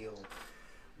 2-game deal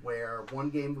where one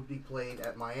game would be played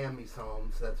at Miami's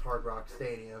home, so that's Hard Rock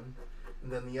Stadium,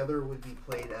 and then the other would be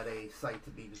played at a site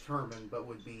to be determined, but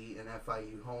would be an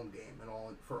FIU home game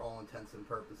for all intents and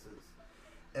purposes.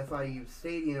 FIU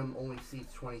Stadium only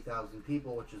seats 20,000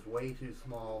 people, which is way too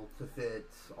small to fit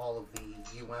all of the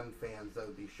fans that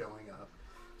would be showing up.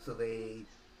 So Gase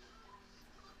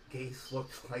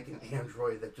looks like an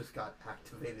android that just got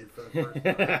activated for the first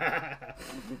time.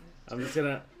 I'm just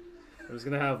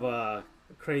gonna have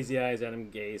crazy eyes Adam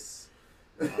Gase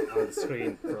on the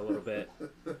screen for a little bit.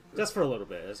 Just for a little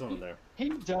bit. There's one there. He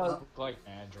does look like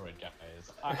an android,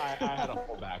 guys. I had to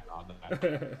hold back on that.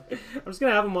 I'm just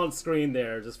going to have him on screen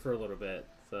there just for a little bit.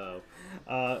 So,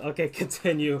 okay,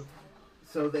 continue.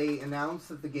 So they announced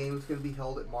that the game is going to be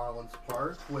held at Marlins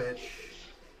Park, which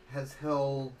has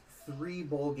held 3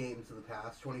 bowl games in the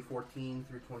past, 2014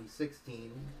 through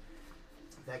 2016.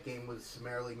 That game was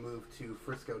summarily moved to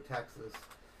Frisco, Texas.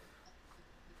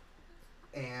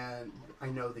 And I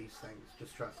know these things,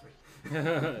 just trust me.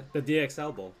 The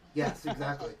DXL Bowl. Yes,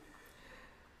 exactly.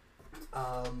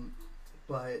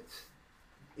 But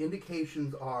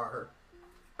indications are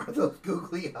those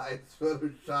googly eyes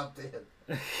photoshopped in?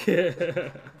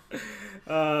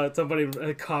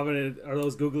 Somebody commented, "Are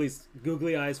those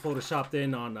googly eyes photoshopped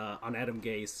in on Adam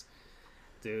Gase?"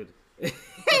 Dude,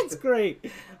 it's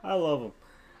great. I love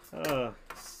him.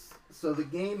 So the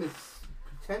game is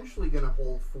potentially going to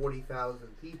hold 40,000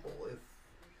 people if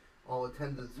all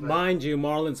attendance. Mind you,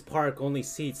 Marlins Park only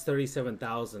seats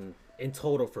 37,000 in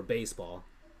total for baseball.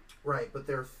 Right, but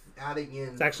they're adding in.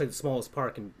 It's actually the smallest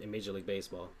park in Major League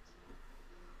Baseball.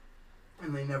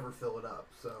 And they never fill it up,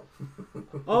 so.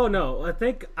 Oh no! I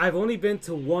think I've only been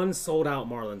to one sold-out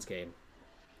Marlins game,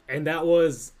 and that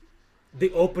was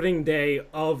the opening day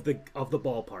of the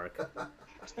ballpark.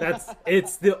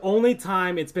 It's the only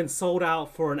time it's been sold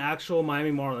out for an actual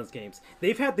Miami Marlins games.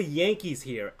 They've had the Yankees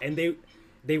here, and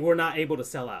they were not able to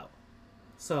sell out.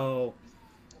 So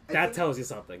that tells you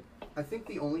something. I think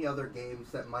the only other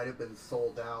games that might have been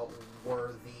sold out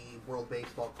were the World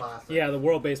Baseball Classic. Yeah, the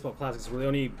World Baseball Classics were the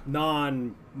only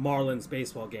non-Marlins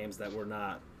baseball games that were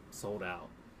not sold out.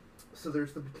 So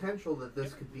there's the potential that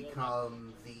this could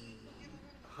become the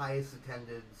highest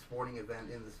attended sporting event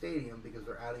in the stadium because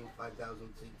they're adding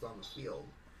 5,000 seats on the field.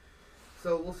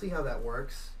 So we'll see how that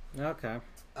works. Okay.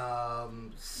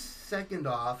 Second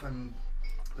off, I'm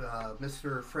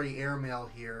Mr. Freddie Airmail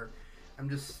here. I'm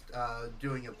just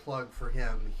doing a plug for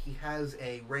him. He has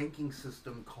a ranking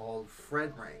system called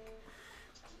Fred Rank.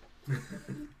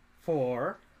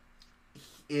 For?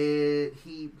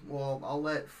 Well, I'll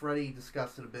let Freddie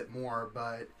discuss it a bit more,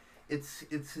 but it's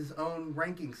his own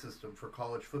ranking system for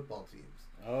college football teams.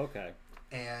 Okay.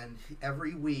 And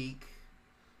every week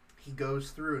he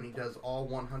goes through and he does all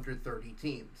 130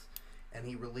 teams. And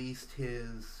he released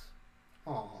his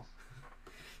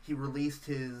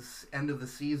end of the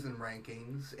season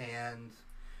rankings, and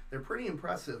they're pretty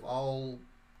impressive. All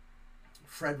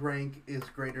Fred rank is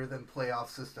greater than playoff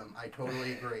system. I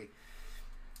totally agree.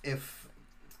 If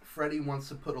Freddie wants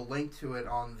to put a link to it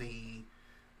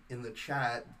in the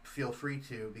chat, feel free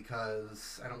to,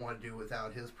 because I don't want to do it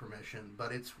without his permission.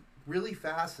 But it's really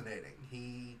fascinating.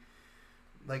 He,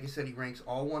 like I said, he ranks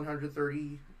all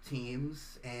 130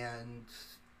 teams, and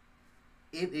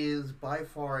it is by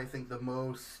far, I think, the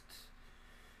most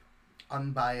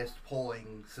unbiased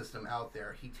polling system out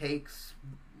there. He takes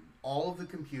all of the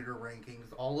computer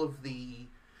rankings, all of the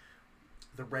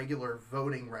regular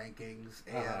voting rankings,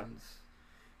 and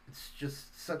it's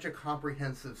just such a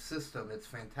comprehensive system. It's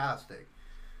fantastic.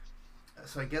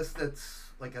 So I guess that's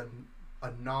like a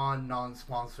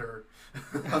non-sponsor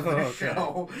of the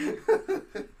show.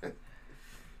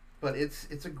 But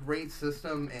it's a great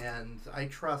system, and I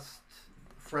trust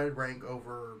Fred Rank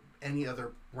over any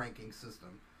other ranking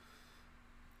system.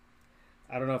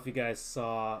 I don't know if you guys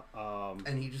saw...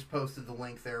 and he just posted the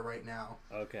link there right now.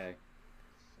 Okay.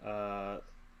 I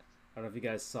don't know if you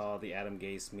guys saw the Adam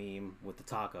Gase meme with the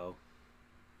taco.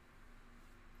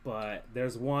 But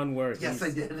there's one where Yes, I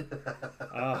did.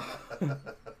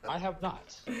 I have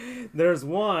not. There's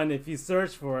one, if you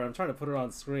search for it, I'm trying to put it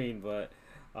on screen, but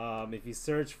if you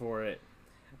search for it,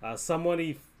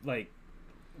 somebody like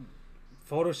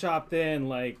photoshopped in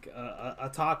like a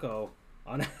taco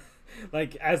on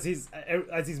like as he's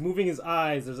moving his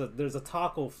eyes, there's a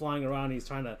taco flying around. He's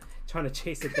trying to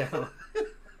chase it down.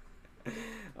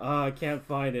 I can't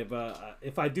find it, but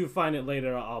if I do find it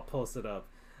later, I'll post it up.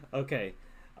 Okay.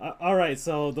 All right,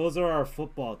 so those are our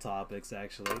football topics,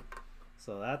 actually.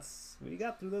 So we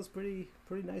got through those pretty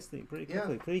nicely, pretty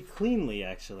quickly, pretty cleanly,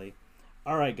 actually.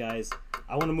 All right, guys,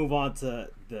 I want to move on to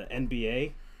the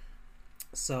NBA.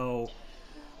 So,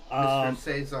 Mr.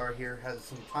 Cesar here has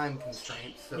some time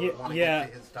constraints, so I want to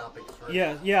get to his topics first.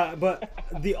 Yeah, but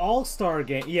the All-Star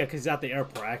game, because he's at the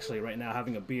airport, actually, right now,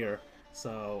 having a beer.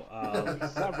 So,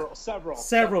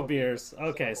 several beers.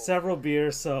 Okay, several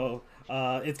beers, so...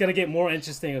 it's going to get more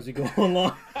interesting as we go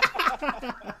along.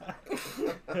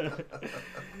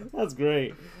 That's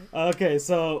great. Okay,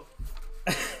 so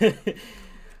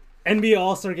NBA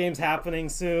All-Star Game's happening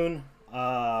soon,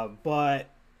 but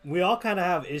we all kind of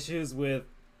have issues with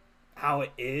how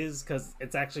it is because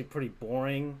it's actually pretty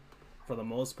boring for the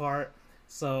most part.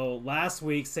 So last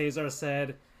week, Cesar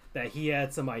said that he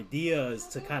had some ideas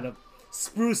to kind of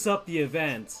spruce up the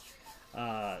event.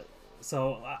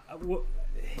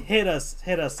 Hit us,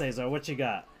 Cesar. What you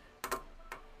got?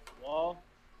 Well,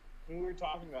 we were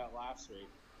talking about last week.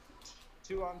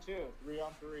 2-on-2,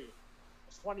 3-on-3.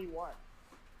 It's 21.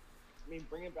 I mean,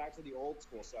 bring it back to the old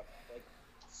school stuff, like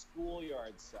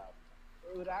schoolyard stuff.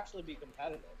 It would actually be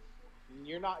competitive.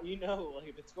 You're not, like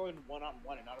if it's going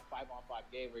 1-on-1 and not a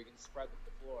 5-on-5 game where you can spread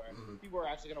the floor, people are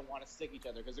actually going to want to stick each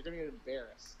other because they're going to get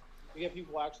embarrassed. You get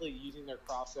people actually using their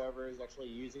crossovers, actually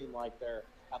using like their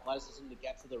athleticism to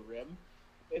get to the rim.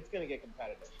 it's gonna get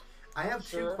competitive. I have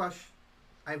Sure. two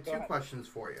questions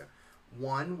for you.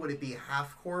 One, would it be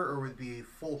half court or would it be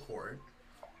full court?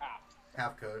 Half.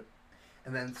 Half court.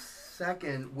 And then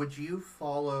second, would you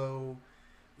follow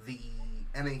the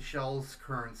NHL's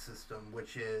current system,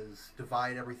 which is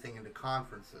divide everything into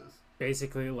conferences?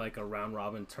 Basically like a round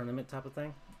robin tournament type of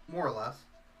thing? More or less.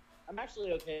 I'm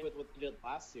actually okay with what they did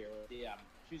last year with the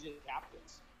choosing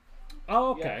captains.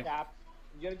 Oh, okay.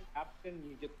 You get a captain,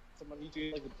 you get someone, you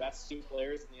do like the best two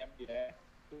players in the NBA.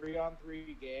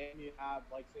 3-on-3 game, you have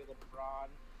like say LeBron,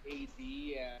 AD,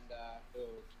 and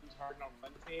James Harden on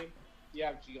one team. You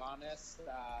have Giannis,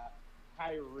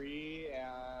 Kyrie,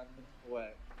 and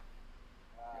what?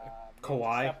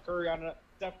 Kawhi. Steph Curry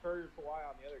or Kawhi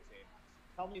on the other team.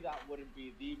 Tell me that wouldn't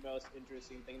be the most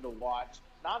interesting thing to watch,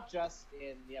 not just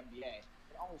in the NBA,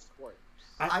 but all sports.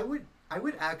 I would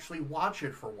actually watch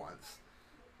it for once.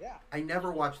 Yeah. I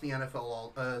never watched the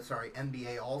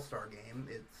NBA All-Star game.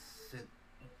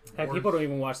 Heck, people don't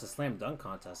even watch the slam dunk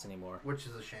contest anymore. Which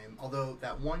is a shame. Although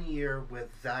that one year with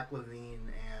Zach LaVine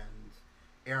and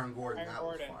Aaron Gordon,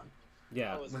 was fun.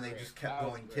 Yeah. When they just kept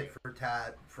going tit for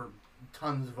tat for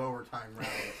tons of overtime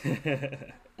rounds.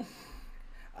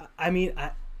 I mean,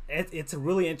 it's a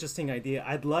really interesting idea.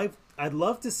 I'd love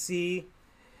to see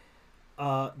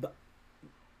the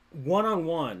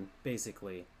one-on-one,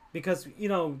 basically. Because, you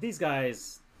know, these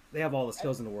guys, they have all the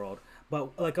skills in the world.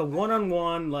 But, like, a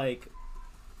one-on-one, like...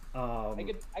 I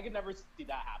could never see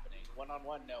that happening.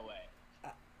 One-on-one, no way.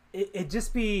 It'd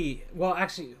just be... Well,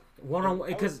 actually, one-on-one...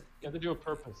 Because you have to do it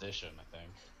per position, I think.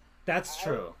 That's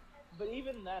true. But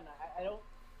even then, I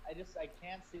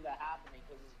can't see that happening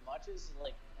because as much as,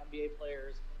 like, NBA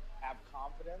players have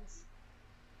confidence,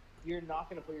 you're not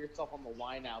going to put yourself on the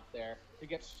line out there to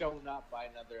get shown up by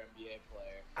another NBA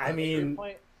player. I mean...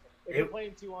 If you're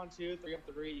playing 2-on-2,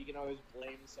 3-on-3, you can always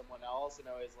blame someone else and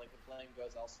always, like, the blame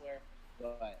goes elsewhere.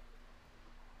 But,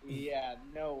 yeah,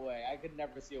 no way. I could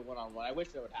never see a one-on-one. I wish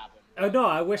that would happen. Oh, no,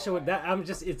 I wish it would.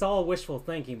 It's all wishful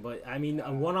thinking. But, I mean,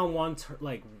 a one-on-one,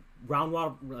 round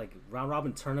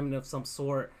robin tournament of some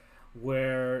sort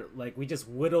where, like, we just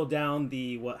whittle down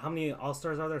how many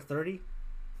All-Stars are there? 30? I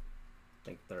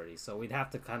think 30. So we'd have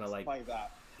to kind of, like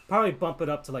that. Probably bump it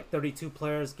up to, like, 32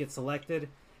 players get selected.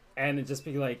 And it'd just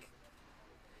be, like,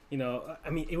 you know,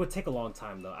 I mean, it would take a long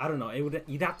time, though. I don't know.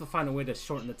 You'd have to find a way to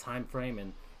shorten the time frame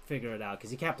and figure it out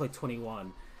because you can't play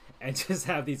 21 and just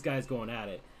have these guys going at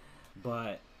it.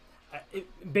 But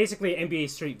basically, NBA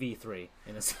Street V3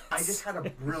 in a sense. I just had a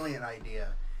brilliant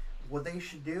idea. What they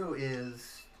should do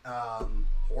is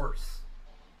horse.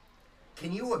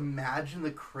 Can you imagine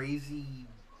the crazy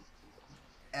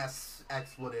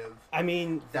expletive? I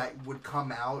mean, that would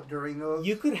come out during those.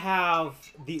 You could have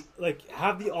the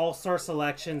All-Star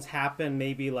selections happen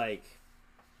maybe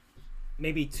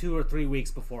 2 or 3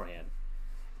 weeks beforehand,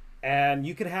 and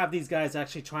you could have these guys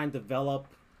actually try and develop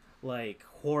like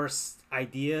horse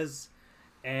ideas,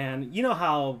 and you know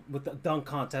how with the dunk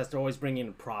contest they're always bringing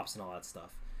in props and all that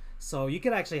stuff. So you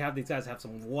could actually have these guys have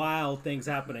some wild things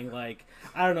happening, like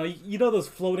I don't know, you know those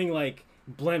floating like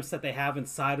blimps that they have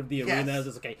inside of the arenas.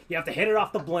 It's okay, you have to hit it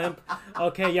off the blimp.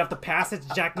 Okay, you have to pass it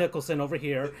to Jack Nicholson over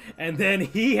here, and then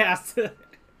he has to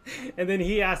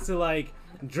like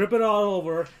drip it all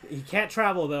over. He can't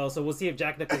travel though, so we'll see if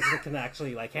Jack Nicholson can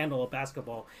actually like handle a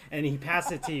basketball, and he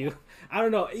passes it to you. I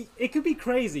don't know. It could be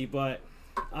crazy, but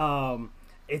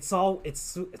it's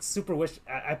super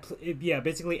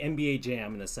basically NBA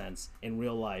Jam in a sense in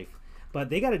real life. But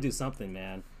they got to do something,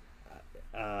 man.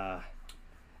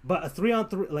 But a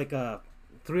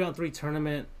 3-on-3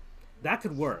 tournament, that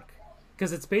could work.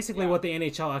 Because it's basically what the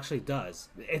NHL actually does.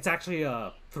 It's actually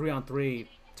a 3-on-3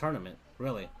 tournament,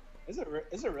 really. Is it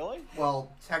really?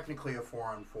 Well, technically a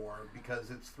 4-on-4 because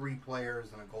it's 3 players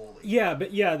and a goalie. Yeah, but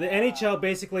the NHL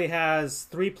basically has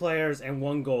 3 players and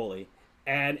 1 goalie.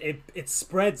 And it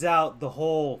spreads out the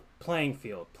whole playing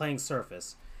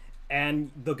surface.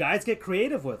 And the guys get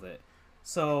creative with it.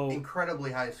 So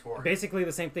incredibly high score. Basically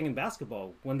the same thing in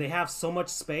basketball. When they have so much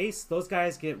space, those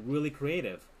guys get really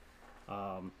creative.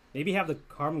 Maybe have the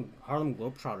Harlem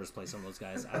Globetrotters play some of those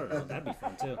guys. I don't know. That'd be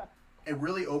fun too. It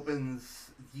really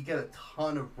opens. You get a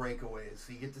ton of breakaways,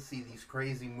 so you get to see these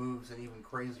crazy moves and even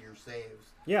crazier saves.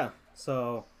 Yeah.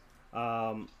 So.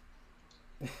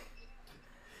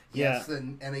 Yes, the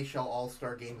NHL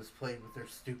All-Star game is played with their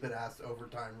stupid ass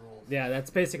overtime rules. Yeah, that's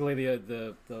basically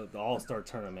the All-Star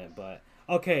tournament. But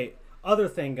okay, other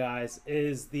thing, guys,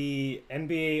 is the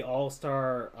NBA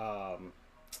All-Star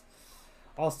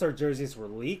jerseys were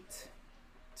leaked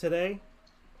today,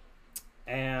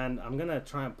 and I'm gonna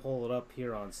try and pull it up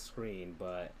here on screen,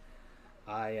 but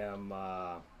I am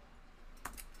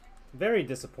Very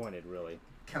disappointed, really.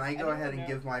 Can I go ahead and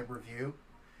give my review?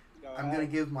 I'm going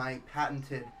to give my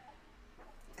patented...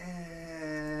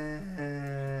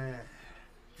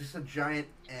 just a giant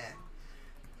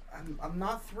I'm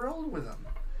not thrilled with them.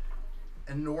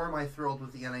 And nor am I thrilled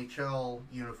with the NHL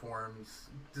uniforms.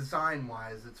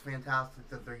 Design-wise, it's fantastic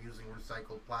that they're using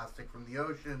recycled plastic from the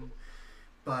ocean.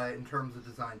 But in terms of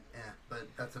design, but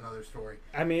that's another story.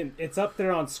 I mean, it's up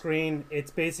there on screen. It's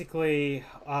basically,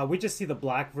 we just see the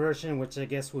black version, which I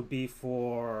guess would be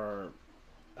for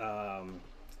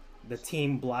the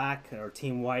team black or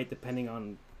team white, depending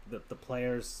on the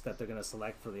players that they're going to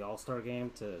select for the All-Star game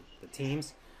to the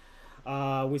teams.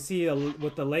 We see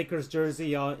with the Lakers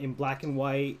jersey in black and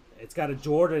white. It's got a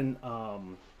Jordan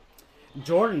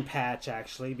patch,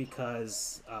 actually,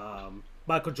 because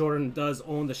Michael Jordan does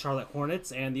own the Charlotte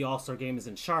Hornets, and the All-Star game is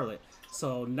in Charlotte.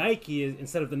 So Nike,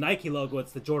 instead of the Nike logo,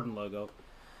 it's the Jordan logo.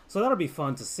 So that'll be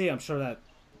fun to see. I'm sure that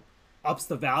ups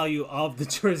the value of the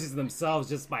jerseys themselves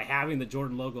just by having the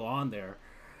Jordan logo on there.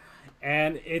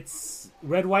 And it's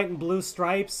red, white, and blue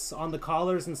stripes on the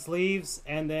collars and sleeves.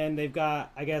 And then they've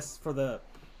got, I guess, for the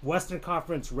Western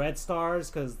Conference, red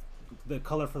stars, because the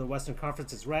color for the Western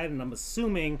Conference is red. And I'm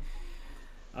assuming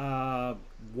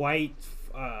white...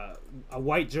 a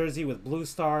white jersey with blue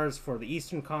stars for the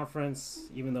Eastern Conference,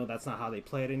 even though that's not how they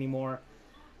play it anymore.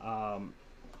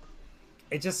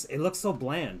 It looks so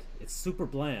bland. It's super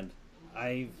bland.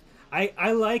 I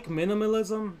like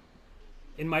minimalism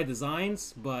in my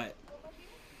designs, but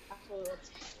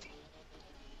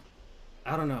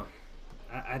I don't know.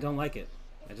 I don't like it.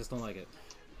 I just don't like it.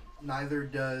 Neither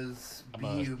does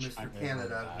BU Mr.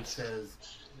 Canada, who says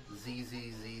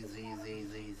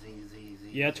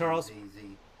Yeah, Charles?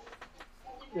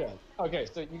 Yeah. Okay,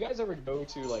 so you guys ever go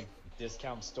to, like,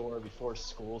 discount store before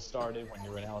school started when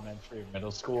you were in elementary or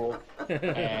middle school,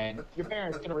 and your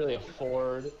parents couldn't really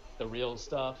afford the real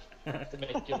stuff to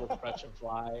make it look fresh and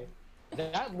fly?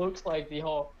 That looks like the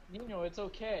whole, it's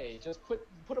okay. Just put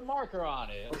a marker on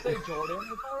it. It'll say Jordan.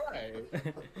 It's all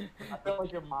right. I feel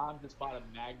like your mom just bought a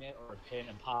magnet or a pin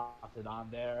and popped it on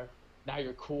there. Now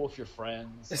you're cool with your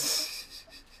friends.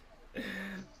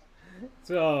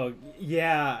 So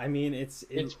yeah, I mean it's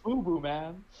boo boo,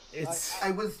 man.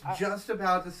 I was just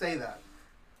about to say that.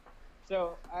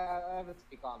 So I have a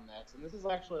take on this, and this is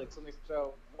actually like something.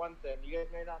 So one thing you guys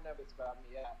may not know this about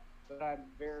me yet, but I'm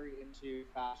very into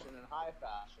fashion and high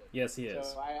fashion. Yes, he is.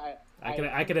 So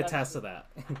I could attest to that.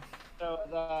 So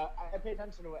I pay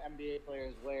attention to what NBA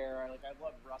players wear. I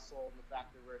love Russell and the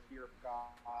fact that we're a fear of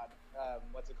God.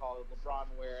 What's it called? LeBron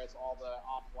wears all the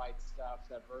off-white stuff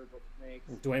that Virgil makes.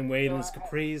 Dwayne Wade and his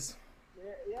capris.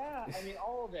 Yeah, I mean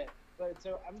all of it. But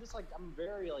so I'm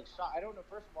very shocked. I don't know.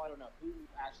 First of all, I don't know who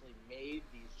actually made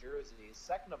these jerseys.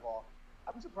 Second of all,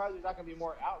 I'm surprised there's not going to be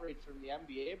more outrage from the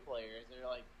NBA players. They're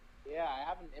like, yeah, I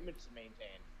have an image to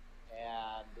maintain.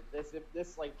 And this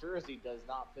jersey does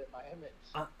not fit my image.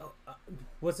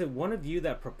 Was it one of you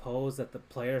that proposed that the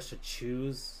players should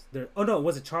choose their? Oh no,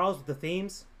 was it Charles with the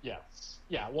themes? Yes.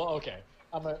 Yeah. Well, okay.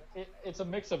 It's a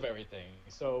mix of everything.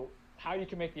 So how you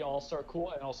can make the All-Star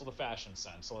cool and also the fashion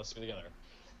sense. So let's do it together.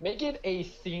 Make it a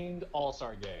themed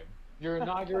All-Star game. Your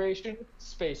inauguration,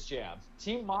 Space Jam.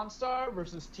 Team Monstar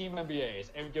versus Team NBAs,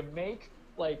 and you can make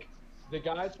the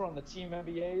guys who are on the Team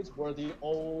NBAs wear the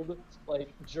old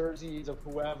jerseys of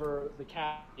whoever the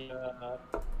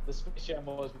Space Jam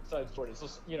was besides Jordan. So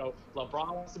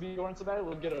LeBron wants to be Jordan somebody.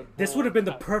 We'll get a. This would have been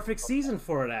the perfect season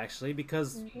for it actually,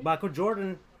 because Michael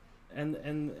Jordan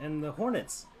and the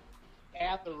Hornets.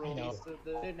 At the release,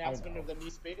 the announcement of the new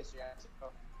Space Jam.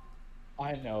 So.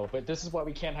 I know, but this is why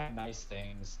we can't have nice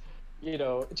things.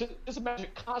 Just imagine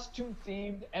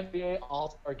costume-themed NBA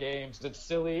All-Star games. It's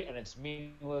silly and it's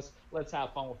meaningless. Let's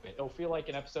have fun with it. It'll feel like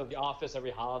an episode of The Office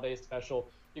every holiday special.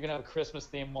 You can have a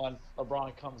Christmas-themed one.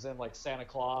 LeBron comes in like Santa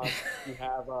Claus. You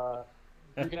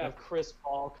can have Chris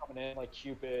Paul coming in like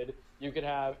Cupid. You could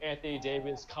have Anthony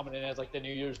Davis coming in as the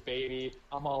New Year's baby.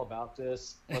 I'm all about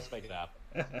this. Let's make it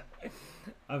happen.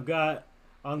 I've got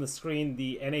on the screen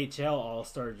the NHL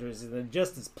All-Star jerseys. They're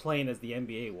just as plain as the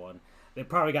NBA one. They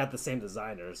probably got the same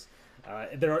designers.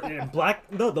 They're in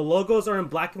black. No, the logos are in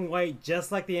black and white,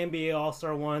 just like the NBA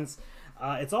All-Star ones.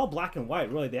 It's all black and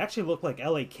white, really. They actually look like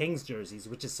LA Kings jerseys,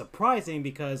 which is surprising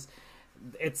because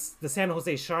it's the San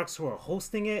Jose Sharks who are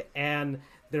hosting it, and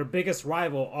their biggest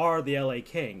rival are the LA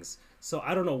Kings. So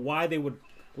I don't know why they would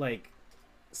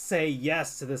say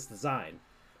yes to this design.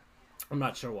 I'm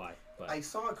not sure why. But I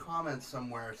saw a comment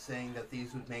somewhere saying that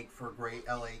these would make for great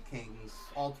LA Kings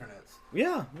alternates.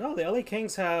 Yeah, no, the LA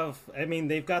Kings have,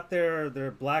 they've got their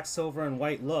black, silver, and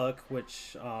white look,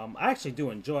 which I actually do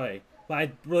enjoy. But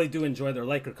I really do enjoy their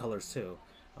Laker colors too.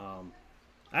 I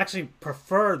actually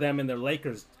prefer them in their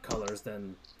Lakers colors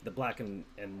than the black and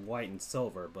white and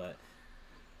silver. But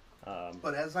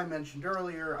as I mentioned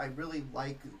earlier, I really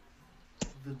like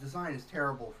the design is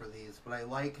terrible for these, but I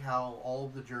like how all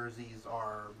of the jerseys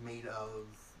are made of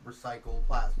recycled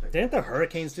plastic. Didn't the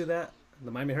Hurricanes do that?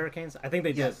 The Miami Hurricanes? I think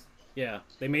they did. Yes. Yeah,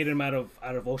 they made them out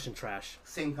of ocean trash.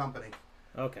 Same company.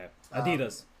 Okay,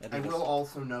 Adidas. I will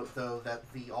also note though that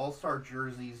the All-Star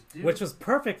jerseys do, which was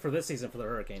perfect for this season for the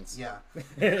Hurricanes. Yeah.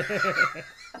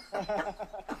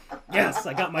 Yes,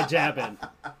 I got my jab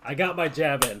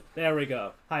in. There we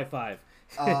go. High five.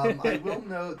 I will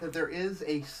note that there is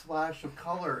a splash of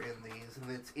color in these,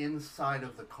 and it's inside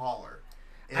of the collar.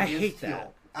 I hate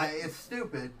that. It's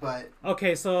stupid, but...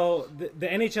 Okay, so the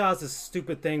NHL has this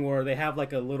stupid thing where they have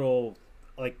like a little,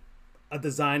 like, a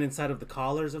design inside of the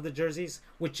collars of the jerseys,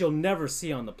 which you'll never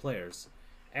see on the players.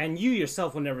 And you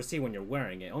yourself will never see when you're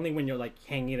wearing it, only when you're like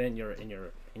hanging it in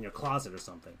your closet or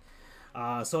something.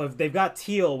 So if they've got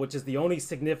teal, which is the only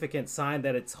significant sign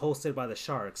that it's hosted by the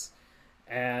Sharks,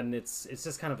 and it's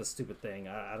just kind of a stupid thing.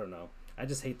 I don't know. I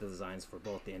just hate the designs for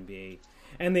both the NBA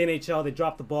and the NHL. They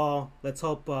dropped the ball. Let's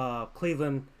hope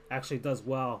Cleveland actually does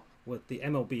well with the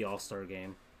MLB All-Star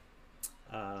game.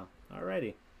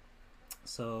 Alrighty.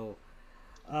 So,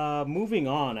 moving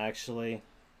on, actually,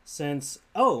 since...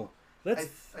 let's...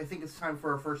 I think it's time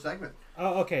for our first segment.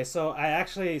 Oh, okay. So I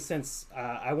actually, since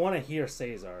I want to hear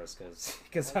Cesar's,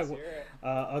 because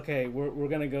okay, we're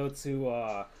gonna go to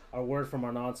our word from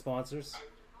our non-sponsors.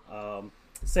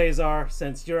 Cesar,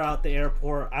 since you're out the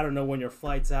airport, I don't know when your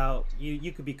flight's out.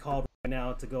 You could be called right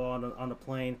now to go on a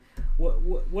plane.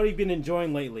 What have you been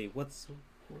enjoying lately? What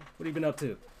have you been up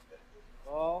to?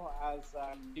 Well, as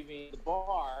I'm leaving the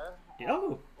bar,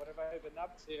 what have I been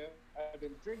up to? I've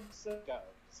been drinking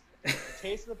Pacificos.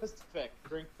 Taste of the Pacific,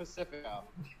 drink Pacifico.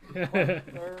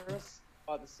 Thirst,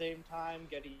 at the same time,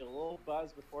 getting a little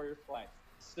buzz before your flight.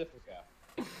 Pacifico.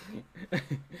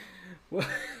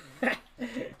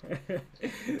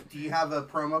 Do you have a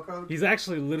promo code? He's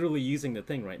actually literally using the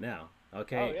thing right now.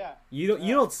 Okay. Oh yeah. You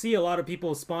don't see a lot of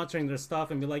people sponsoring their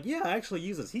stuff and be like, yeah, I actually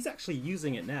use this. He's actually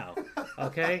using it now.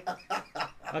 Okay.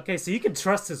 Okay, so you can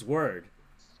trust his word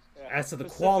as to the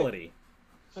quality.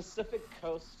 Pacific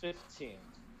Coast 15.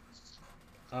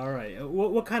 All right.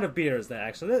 What kind of beer is that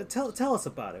actually? Tell us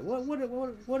about it.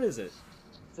 What is it?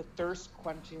 It's a thirst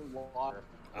quenching water.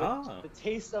 The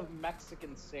taste of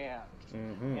Mexican sand,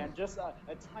 and just a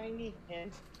tiny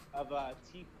hint of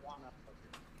Tijuana.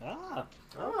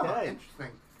 Okay.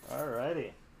 Interesting.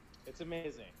 Alrighty. It's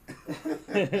amazing.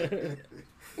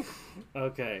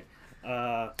 Okay.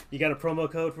 You got a promo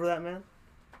code for that, man?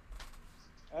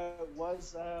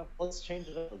 Let's change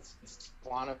it up. It's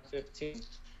Tijuana 15.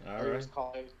 All right. Just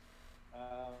call it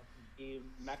the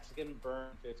Mexican Burn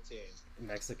 15.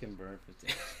 Mexican Burn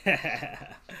 15.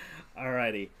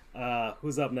 Alrighty.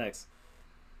 Who's up next?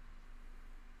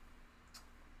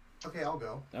 Okay, I'll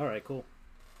go. Alright, cool.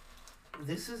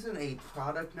 This isn't a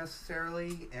product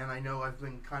necessarily, and I know I've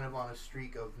been kind of on a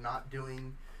streak of not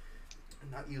using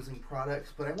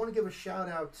products, but I want to give a shout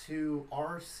out to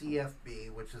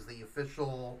RCFB, which is the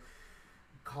official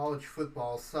college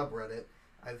football subreddit.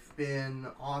 I've been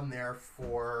on there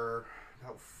for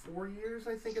about 4 years,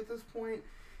 I think, at this point,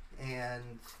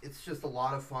 and it's just a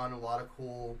lot of fun, a lot of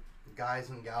cool guys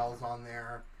and gals on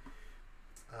there.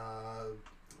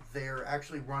 They're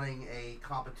actually running a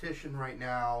competition right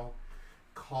now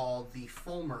called the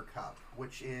Fulmer Cup,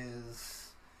 which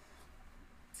is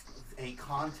a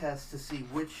contest to see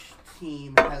which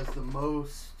team has the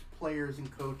most players and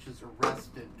coaches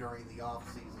arrested during the off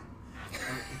season.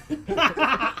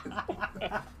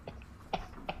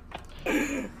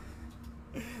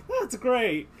 That's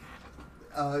great.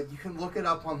 You can look it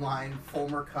up online,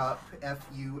 Fulmer Cup,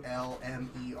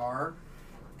 Fulmer,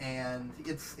 and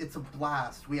it's a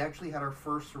blast. We actually had our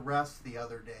first arrest the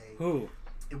other day. Who?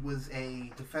 It was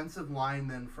a defensive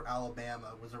lineman for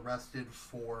Alabama was arrested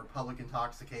for public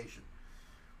intoxication,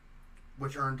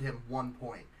 which earned him 1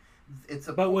 point.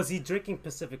 But was he drinking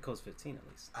Pacific Coast 15 at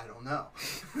least? I don't know.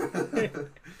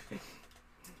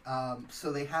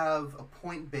 So they have a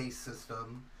point-based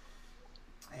system,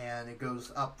 and it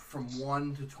goes up from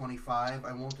 1 to 25.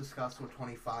 I won't discuss what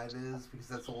 25 is because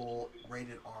that's a little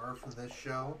rated R for this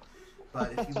show.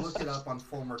 But if you look it up on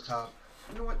Fulmer Cup,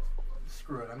 you know what?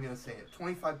 Screw it. I'm going to say it.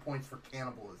 25 points for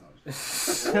cannibalism.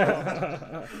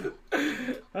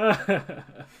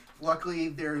 Luckily,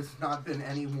 there's not been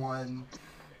anyone...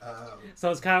 so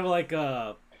it's kind of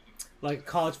like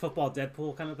college football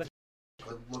Deadpool kind of thing?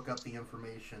 Look up the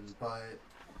information, but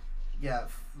yeah.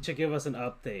 Should give us an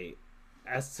update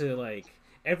as to like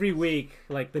every week,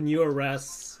 like the new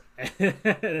arrests and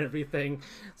everything,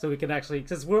 so we can actually,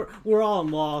 because we're all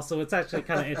in law, so it's actually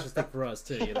kind of interesting for us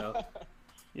too, you know.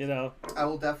 You know. I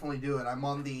will definitely do it. I'm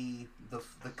on the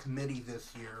committee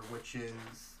this year, which is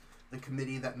the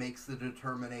committee that makes the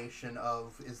determination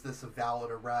of is this a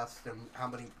valid arrest and how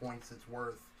many points it's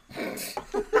worth.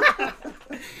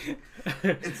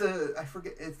 It's I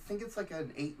think it's like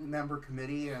an 8-member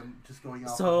committee. I'm just going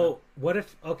off. So what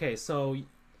if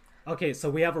so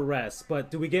we have arrests, but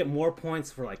do we get more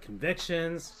points for like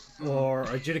convictions or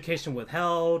adjudication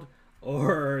withheld,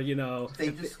 or you know?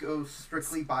 They just go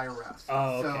strictly by arrest.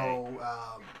 Oh, okay. So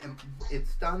and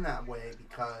it's done that way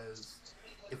because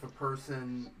if a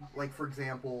person, like for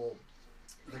example,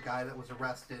 the guy that was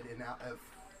arrested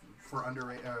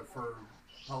for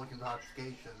public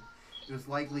intoxication, it was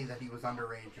likely that he was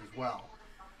underage as well.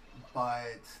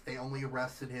 But they only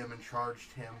arrested him and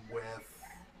charged him with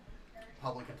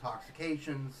public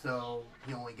intoxication, so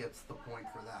he only gets the point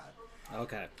for that.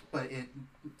 Okay. But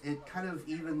it kind of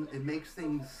it makes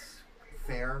things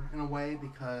fair in a way,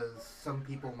 because some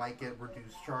people might get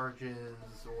reduced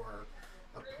charges or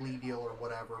a plea deal or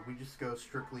whatever. We just go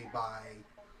strictly by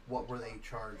what were they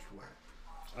charged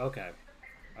with. Okay.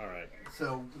 All right.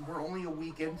 So we're only a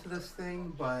week into this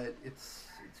thing, but it's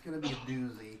going to be a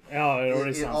doozy. Oh, it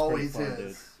already sounds always pretty fun,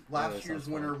 is. dude. Last year's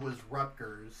winner was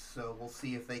Rutgers, so we'll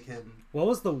see if they can. What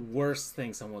was the worst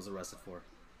thing someone was arrested for,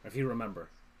 if you remember?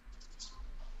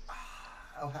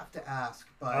 I'll have to ask,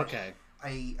 but okay.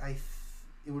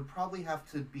 It would probably have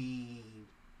to be.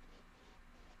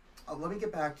 Let me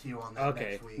get back to you on that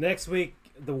next week. Next week,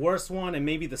 the worst one and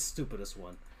maybe the stupidest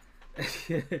one.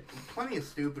 Plenty of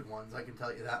stupid ones, I can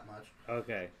tell you that much.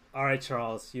 Okay. All right,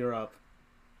 Charles, you're up.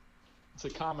 It's a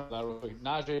comment that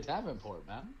Najee Davenport,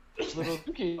 man. Little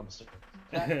dookie dumpster.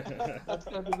 That's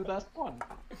gonna be the best one.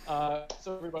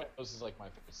 So everybody knows this is like my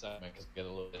favorite segment because we get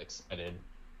a little bit excited.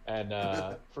 And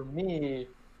for me,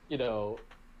 you know,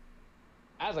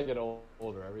 as I get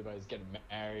older, everybody's getting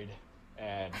married,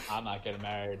 and I'm not getting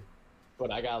married,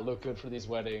 but I gotta look good for these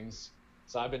weddings.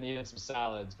 So I've been eating some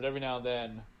salads, but every now and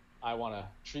then I want to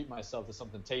treat myself to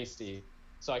something tasty,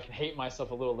 so I can hate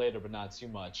myself a little later, but not too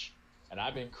much. And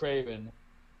I've been craving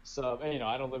some. And, you know,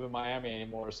 I don't live in Miami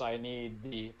anymore, so I need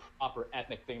the proper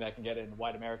ethnic thing that I can get in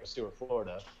White America, Stuart,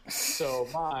 Florida. So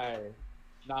my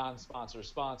non-sponsor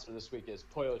sponsor this week is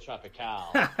Pollo Tropical.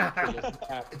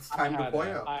 It's time to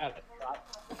pollo.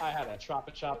 I had a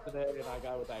Tropa Chop today, and I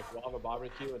got it with that guava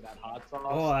barbecue and that hot sauce.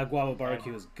 Oh, that guava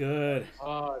barbecue is good.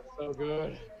 Oh, it's so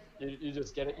good. You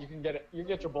just get it. You can get it. You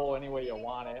get your bowl any way you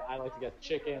want it. I like to get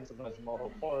chicken, sometimes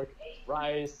mulled pork,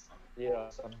 rice, you know,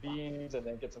 some beans, and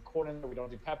then get some corn in there. We don't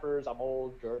do peppers. I'm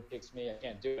old. Gerd kicks me. I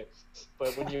can't do it.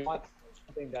 But when you want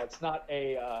something that's not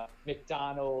a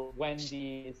McDonald's,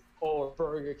 Wendy's, or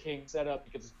Burger King setup,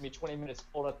 because it's gonna be 20 minutes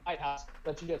cold at the White House,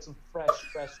 let you get some fresh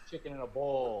chicken in a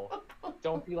bowl.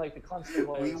 Don't be like the Clemson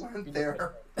boys. We went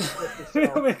there.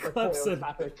 Clemson.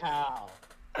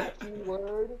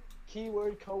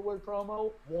 Keyword, code word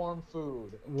promo, warm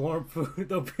food. Warm food.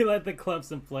 Don't be like the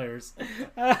Clemson players.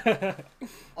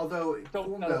 Although,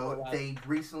 cool note, they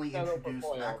recently introduced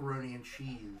macaroni and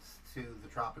cheese to the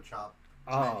Tropa Chop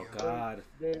Oh, menu. God.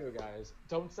 There you go, guys.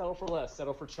 Don't settle for less.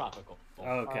 Settle for tropical.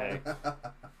 Okay.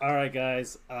 All right,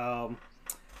 guys.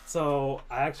 So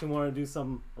I actually want to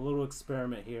do a little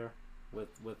experiment here with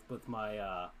my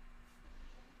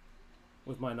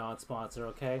non-sponsor.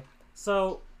 Okay.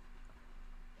 So,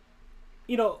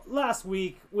 you know, last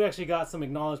week we actually got some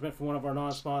acknowledgement from one of our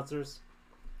non-sponsors.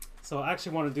 So I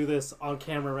actually want to do this on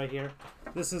camera right here.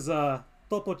 This is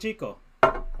Topo Chico.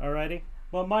 Alrighty.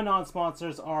 Well, my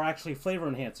non-sponsors are actually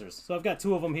flavor enhancers. So I've got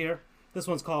 2 of them here. This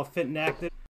one's called Fit and Active.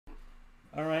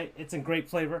 Alright, it's in grape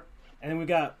flavor. And then we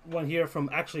got one here from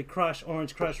actually Crush,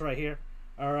 Orange Crush right here.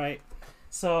 Alright.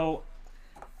 So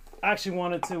I actually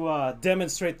wanted to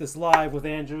demonstrate this live with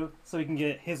Andrew so he can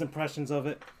get his impressions of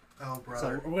it. Oh,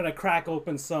 brother. So we're going to crack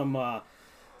open some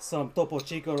Topo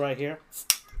Chico right here.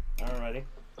 Alrighty.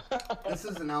 This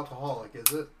is an alcoholic,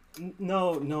 is it?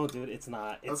 No, dude, it's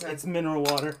not. It's mineral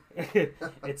water.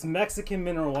 It's Mexican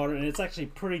mineral water, and it's actually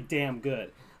pretty damn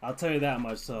good. I'll tell you that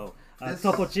much. So,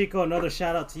 Topo Chico, another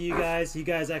shout out to you guys. You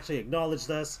guys actually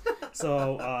acknowledged us.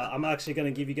 So, I'm actually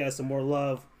going to give you guys some more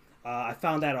love. I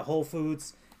found that at Whole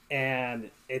Foods,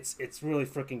 and it's really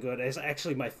freaking good. It's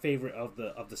actually my favorite of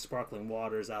the sparkling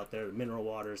waters out there, the mineral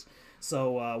waters.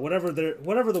 So whatever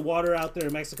the water out there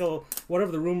in Mexico,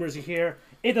 whatever the rumors you hear,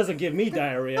 it doesn't give me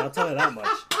diarrhea. I'll tell you that much.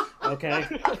 Okay.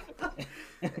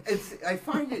 I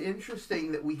find it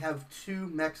interesting that we have two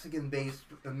Mexican-based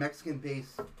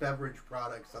beverage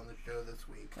products on the show this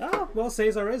week. Oh, well,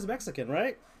 Cesar is Mexican,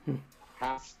 right?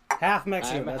 Half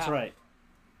Mexican, that's right.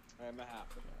 I am a half.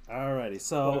 Alrighty,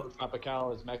 so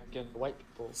Tropical is Mexican white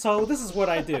people. So this is what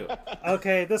I do.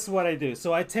 Okay, this is what I do.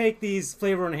 So I take these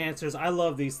flavor enhancers. I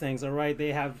love these things. All right,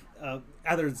 they have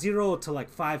either 0 to like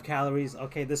 5 calories.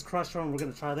 Okay, this Crush one, we're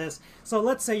gonna try this. So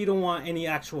let's say you don't want any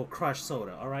actual Crush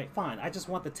soda. All right, fine. I just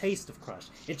want the taste of Crush.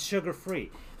 It's sugar free.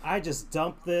 I just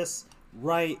dump this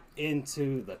right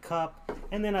into the cup,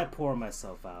 and then I pour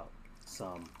myself out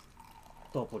some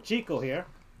Topo Chico here.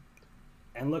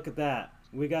 And look at that.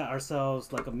 We got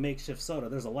ourselves like a makeshift soda.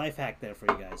 There's a life hack there for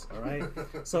you guys, all right?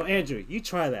 So, Andrew, you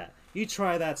try that. You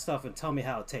try that stuff and tell me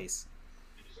how it tastes.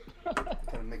 Kind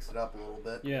of mix it up a little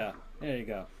bit. Yeah, there you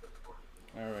go.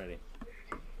 Alrighty.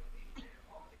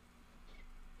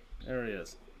 There he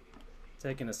is.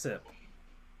 Taking a sip.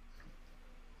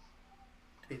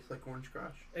 Tastes like Orange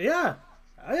Crush. Yeah.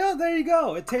 Yeah, there you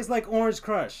go. It tastes like Orange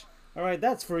Crush. All right,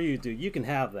 that's for you, dude. You can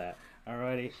have that.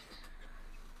 Alrighty.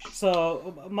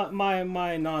 So my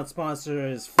non-sponsor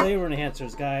is flavor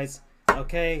enhancers, guys.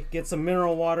 Okay, get some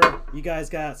mineral water. You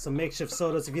guys got some makeshift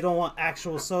sodas. If you don't want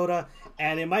actual soda,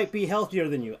 and it might be healthier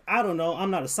than you. I don't know. I'm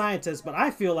not a scientist, but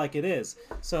I feel like it is.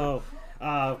 So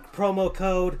promo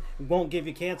code won't give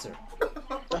you cancer.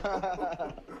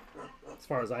 As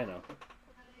far as I know.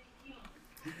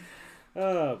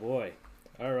 Oh boy.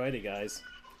 Alrighty, guys.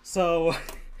 So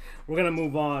we're gonna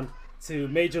move on to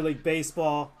Major League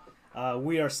Baseball.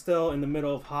 We are still in the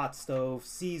middle of hot stove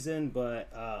season, but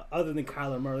other than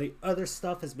Kyler Murray, other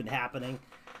stuff has been happening.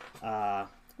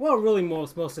 Well, really,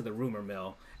 most of the rumor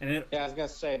mill, and I was gonna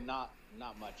say not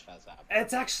much has happened.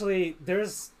 It's actually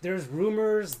there's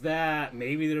rumors that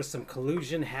maybe there's some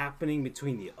collusion happening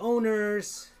between the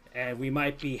owners, and we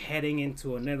might be heading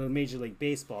into another Major League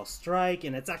Baseball strike.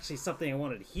 And it's actually something I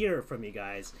wanted to hear from you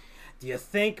guys. Do you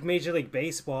think Major League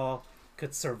Baseball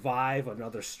could survive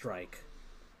another strike?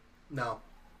 No.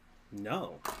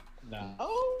 No.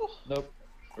 Oh, Nope.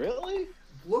 really?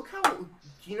 Look how. Do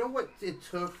you know what it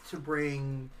took to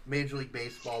bring Major League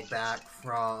Baseball back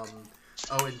from?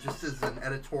 Oh, and just as an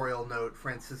editorial note,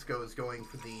 Francisco is going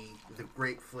for the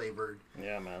grape flavored.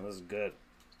 Yeah, man, this is good.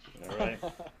 All right,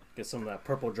 get some of that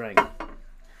purple drink.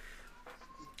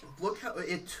 Look how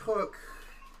it took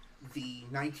the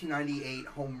 1998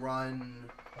 home run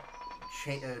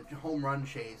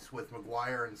chase with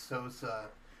McGuire and Sosa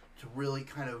to really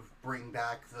kind of bring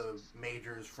back the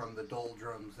majors from the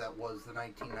doldrums that was the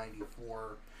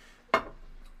 1994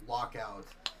 lockout.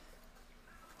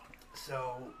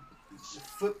 So,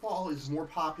 football is more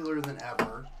popular than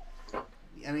ever.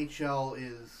 The NHL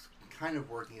is kind of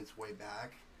working its way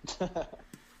back.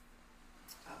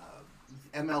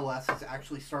 MLS is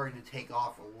actually starting to take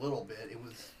off a little bit. It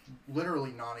was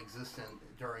literally non-existent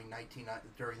during the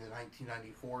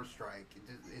 1994 strike.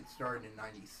 It started in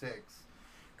 '96.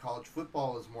 College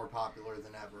football is more popular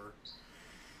than ever.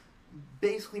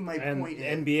 Basically, my point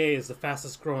is... NBA is the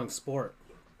fastest growing sport.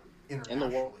 Internationally.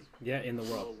 In the world. Yeah, in the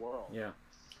world. In the world. Yeah.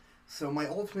 So my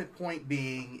ultimate point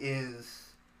being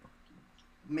is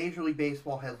Major League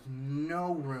Baseball has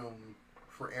no room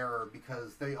for error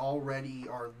because they already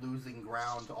are losing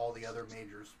ground to all the other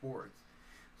major sports.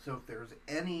 So if there's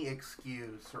any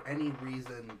excuse or any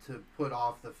reason to put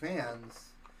off the fans,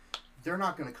 they're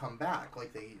not going to come back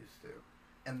like they used to.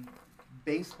 And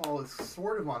baseball is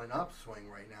sort of on an upswing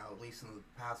right now, at least in the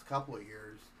past couple of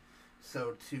years.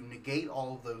 So to negate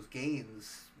all of those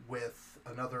gains with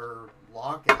another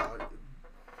lockout,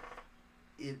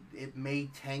 it may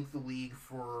tank the league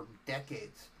for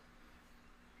decades,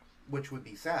 which would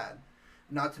be sad.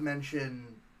 Not to mention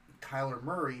Kyler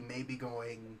Murray may be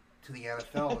going to the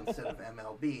NFL instead of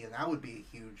MLB, and that would be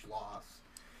a huge loss.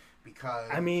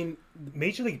 Because I mean,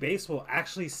 Major League Baseball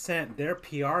actually sent their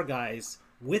PR guys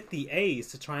with the A's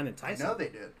to try and entice them. I know they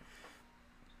did.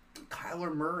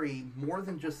 Kyler Murray, more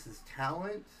than just his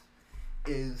talent,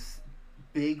 is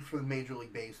big for the Major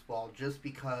League Baseball just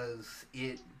because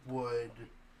it would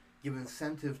give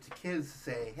incentive to kids to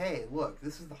say, hey, look,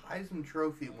 this is the Heisman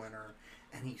Trophy winner,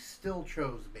 and he still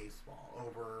chose baseball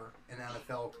over an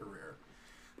NFL career.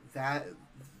 That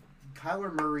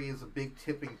Kyler Murray is a big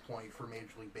tipping point for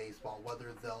Major League Baseball,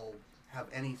 whether they'll have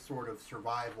any sort of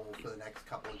survival for the next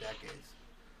couple of decades.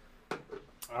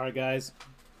 All right, guys.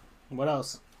 What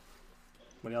else?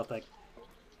 What do y'all think?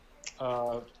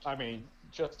 I mean,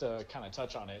 just to kind of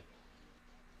touch on it,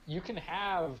 you can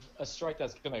have a strike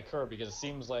that's going to occur because it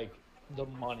seems like the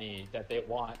money that they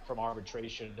want from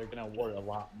arbitration, they're going to award a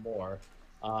lot more.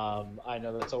 I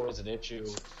know that's always an issue.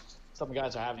 Some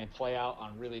guys are having to play out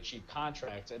on really cheap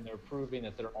contracts, and they're proving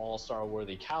that they're all-star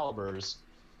worthy calibers,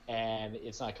 and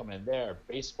it's not coming in there.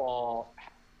 Baseball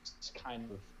has kind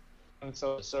of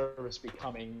so the service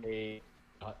becoming a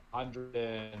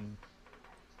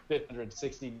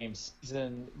 160 game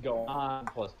season going on,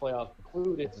 plus playoffs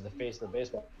included, is the face of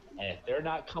baseball. And if they're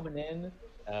not coming in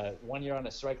 1 year on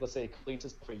a strike, let's say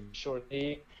cleats for a short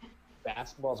league,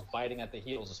 basketball's biting at the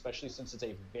heels, especially since it's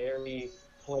a very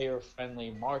player-friendly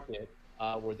market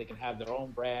where they can have their own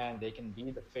brand, they can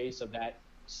be the face of that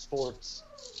sports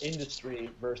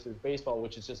industry versus baseball,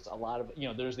 which is just a lot of,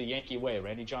 there's the Yankee way.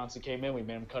 Randy Johnson came in, we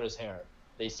made him cut his hair.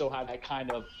 They still have that kind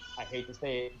of, I hate to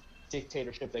say it,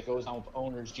 dictatorship that goes on with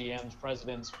owners, GMs,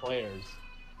 presidents, players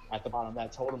at the bottom of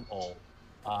that totem pole.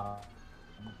 And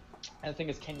the thing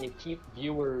is, can you keep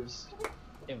viewers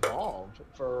involved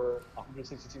for a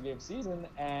 162-game season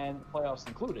and playoffs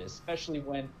included, especially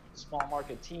when small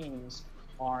market teams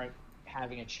aren't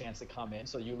having a chance to come in,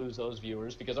 so you lose those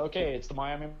viewers because, okay, it's the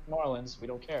Miami Marlins, we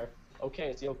don't care. Okay,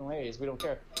 it's the Oakland A's, we don't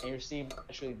care. And you're seeing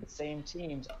actually the same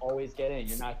teams always get in.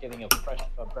 You're not getting a breath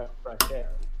of fresh air.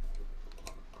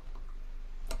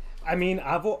 I mean,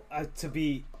 I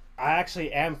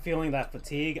actually am feeling that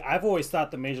fatigue. I've always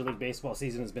thought the Major League Baseball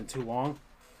season has been too long.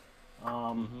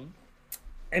 And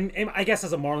I guess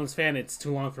as a Marlins fan, it's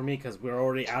too long for me because we're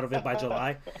already out of it by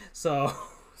July. So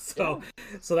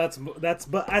that's.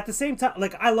 But at the same time,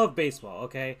 like, I love baseball.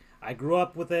 Okay, I grew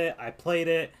up with it. I played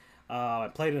it. I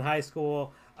played in high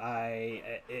school. I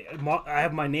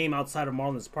have my name outside of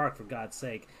Marlins Park, for God's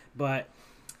sake. But,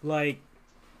 like,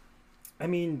 I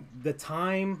mean, the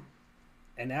time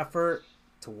and effort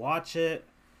to watch it.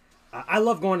 I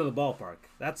love going to the ballpark.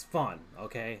 That's fun.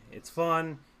 Okay, it's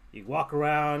fun. You walk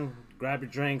around, grab your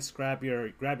drinks, grab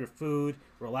your food,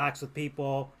 relax with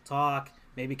people, talk,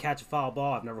 maybe catch a foul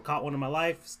ball. I've never caught one in my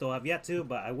life, still have yet to,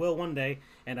 but I will one day,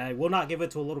 and I will not give it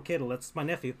to a little kid unless it's my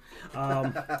nephew.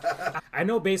 I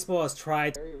know baseball has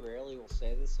tried. Very rarely will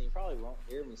say this, and you probably won't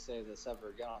hear me say this ever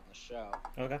again on the show.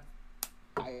 Okay.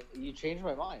 You changed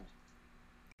my mind.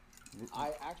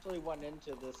 I actually went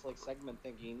into this segment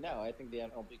thinking, no, I think the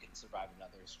MLB can survive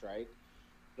another strike.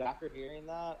 But after hearing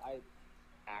that, I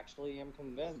actually am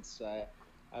convinced. I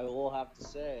will have to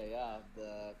say,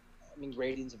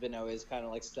 ratings have been always kind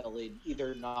of steadily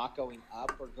either not going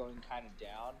up or going kind of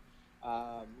down.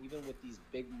 Even with these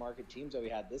big market teams that we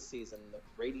had this season, the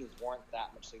ratings weren't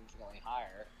that much significantly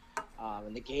higher,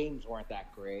 and the games weren't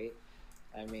that great.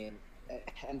 I mean,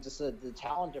 and just the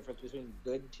talent difference between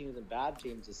good teams and bad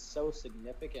teams is so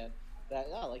significant that,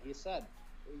 like you said,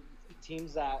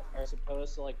 teams that are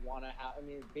supposed to want to have. I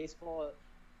mean, baseball,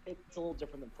 it's a little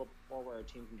different than football, where a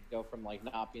team can go from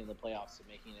not being in the playoffs to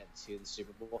making it to the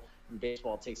Super Bowl. In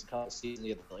baseball, it takes a couple of seasons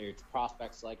to get your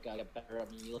prospects get better. I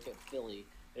mean, you look at Philly;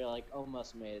 they're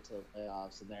almost made it to the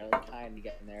playoffs, and they're kind of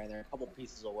getting there, and they're a couple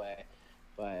pieces away.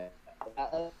 But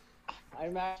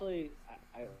I'm actually,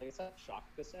 like I said,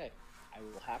 shocked to say. I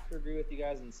will have to agree with you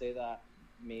guys and say that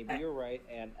maybe you're right,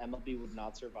 and MLB would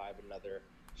not survive another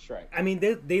strike. I mean,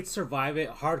 they'd survive it.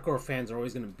 Hardcore fans are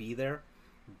always going to be there,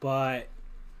 but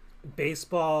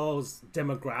baseball's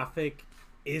demographic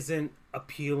isn't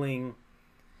appealing.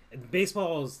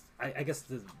 Baseball's, I guess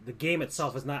the game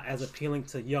itself is not as appealing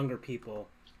to younger people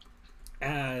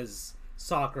as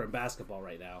soccer and basketball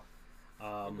right now.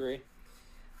 Agree.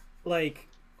 Like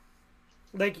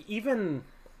even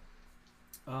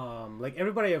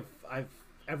everybody I've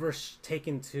ever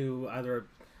taken to, either,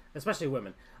 especially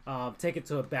women, taken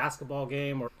to a basketball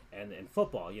game and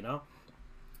football,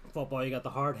 Football, you got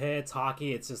the hard hits.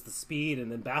 Hockey, it's just the speed, and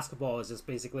then basketball is just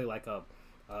basically like a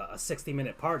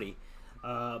 60-minute party.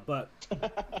 But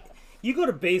you go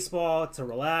to baseball to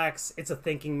relax. It's a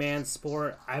thinking man's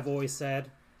sport. I've always said.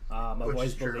 I've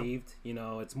always believed.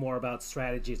 It's more about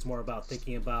strategy. It's more about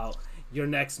thinking about your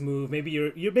next move. Maybe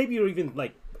you're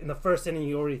even in the first inning,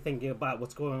 you're already thinking about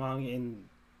what's going on in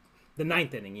the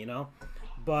ninth inning.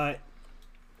 But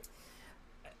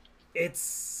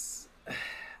it's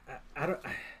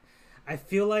I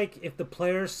feel like if the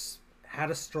players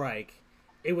had a strike,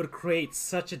 it would create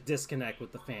such a disconnect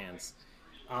with the fans.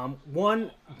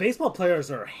 One, baseball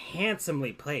players are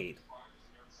handsomely paid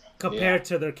compared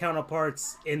to their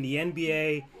counterparts in the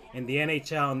NBA, in the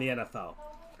NHL, and the NFL.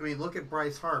 I mean, look at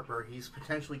Bryce Harper. He's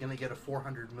potentially going to get a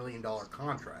 $400 million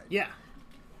contract. Yeah.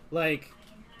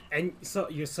 And so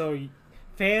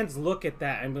fans look at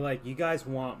that and be like, you guys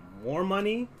want more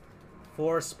money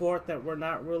for a sport that we're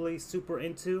not really super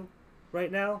into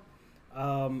right now?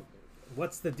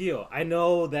 What's the deal? I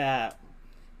know that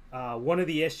one of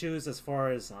the issues, as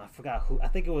far as I forgot who, I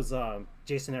think it was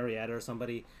Jason Arrieta or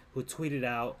somebody who tweeted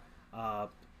out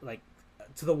like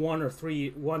to the 1 to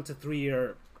 3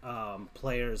 year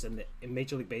players in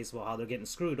Major League Baseball, how they're getting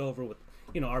screwed over with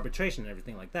arbitration and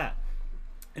everything like that,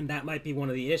 and that might be one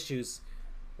of the issues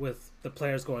with the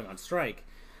players going on strike.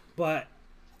 But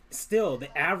still,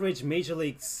 the average Major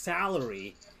League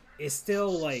salary is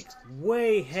still like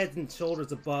way head and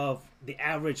shoulders above the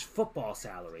average football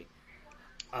salary.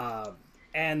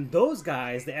 And those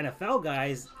guys, the NFL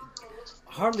guys,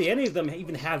 hardly any of them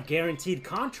even have guaranteed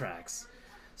contracts.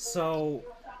 So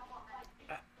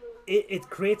it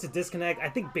creates a disconnect. I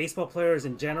think baseball players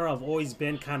in general have always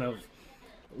been kind of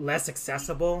less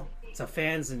accessible to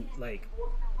fans, and like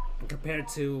compared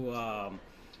to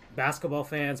basketball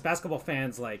fans. Basketball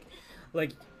fans like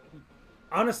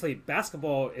honestly,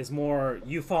 basketball is more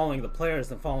you following the players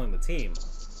than following the team.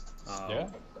 Yeah.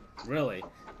 Really.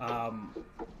 My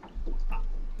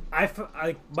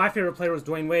favorite player was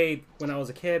Dwayne Wade when I was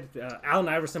a kid. Allen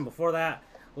Iverson before that.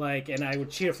 And I would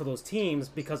cheer for those teams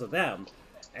because of them.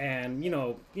 And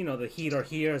the Heat are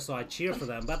here, so I cheer for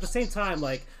them. But at the same time,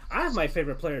 I have my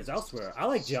favorite players elsewhere. I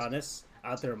like Giannis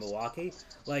out there in Milwaukee.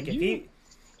 If he,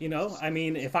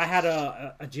 if I had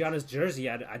a Giannis jersey,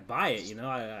 I'd buy it.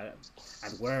 I'd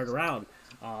wear it around.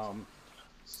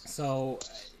 So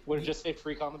would it just say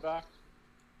 "freak" on the back?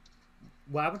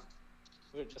 What happened?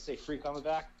 Would it just say "freak" on the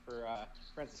back for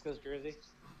Francisco's jersey?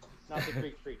 Not the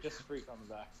freak, just "freak" on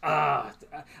the back.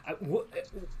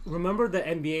 Remember the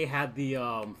NBA had the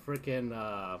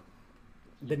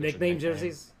the nickname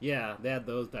jerseys? Yeah, they had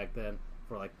those back then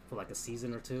for a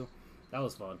season or two. That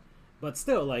was fun. But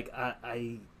still,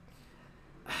 I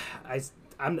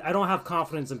don't have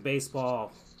confidence in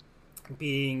baseball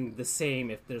being the same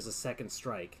if there's a second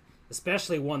strike,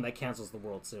 especially one that cancels the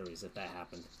World Series if that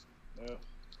happened. Yeah.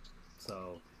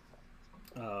 So.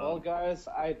 Well, guys,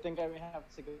 I think I may have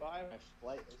to say goodbye. My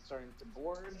flight is starting to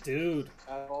board. Dude.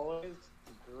 As always,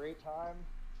 a great time,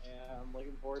 and I'm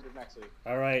looking forward to next week.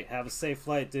 All right, have a safe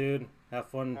flight, dude. Have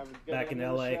fun back in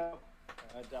LA.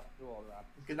 Definitely will, Rob.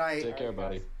 Good night. Take care,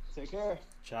 buddy. Guys. Take care.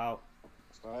 Ciao.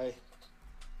 Bye.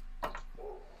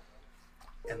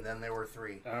 And then there were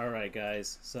 3. All right,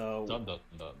 guys. So. Dun, dun,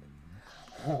 dun.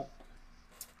 All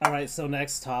right. So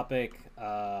next topic.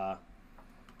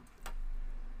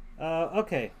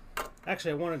 Okay.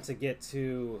 Actually, I wanted to get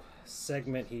to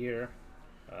segment here,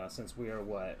 since we are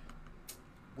what?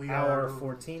 We hour are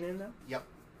 14 in now? Yep.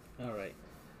 All right.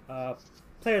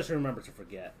 Players who remember to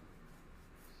forget.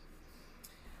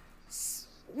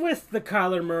 With the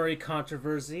Kyler Murray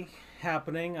controversy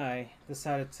happening, I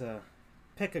decided to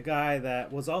pick a guy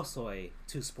that was also a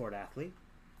two-sport athlete.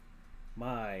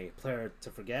 My player to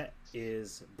forget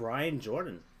is Brian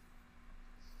Jordan.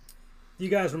 Do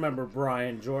you guys remember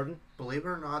Brian Jordan? Believe it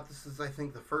or not, this is, I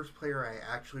think, the first player I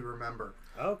actually remember.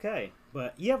 Okay,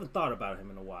 but you haven't thought about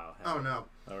him in a while, have you? No.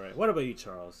 All right. What about you,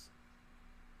 Charles?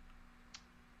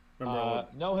 Know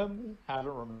him,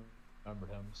 haven't remembered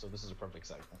him, so this is a perfect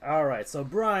segment. All right, so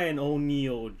Brian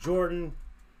O'Neal Jordan,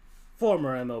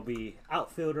 former MLB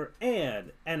outfielder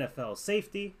and NFL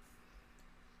safety.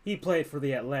 He played for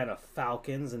the Atlanta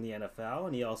Falcons in the NFL,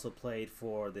 and he also played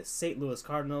for the St. Louis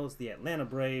Cardinals, the Atlanta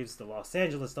Braves, the Los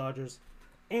Angeles Dodgers,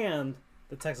 and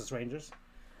the Texas Rangers.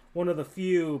 One of the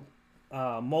few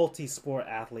multi-sport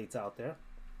athletes out there,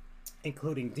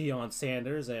 including Deion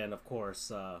Sanders and, of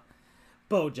course,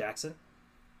 Bo Jackson.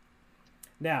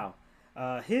 Now,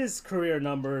 his career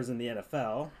numbers in the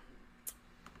NFL,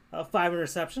 5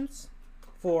 interceptions,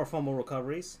 4 fumble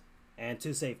recoveries, and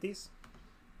 2 safeties.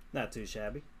 Not too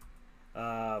shabby.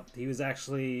 He was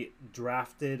actually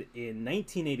drafted in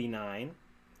 1989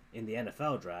 in the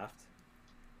NFL draft.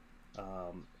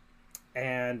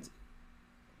 And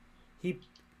he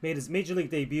made his Major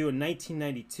League debut in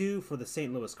 1992 for the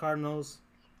St. Louis Cardinals.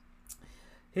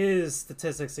 His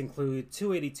statistics include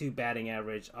 282 batting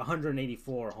average,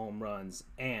 184 home runs,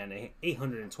 and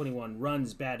 821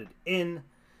 runs batted in.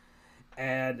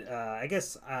 And I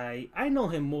guess I know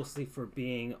him mostly for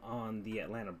being on the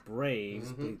Atlanta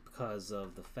Braves because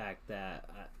of the fact that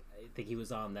I think he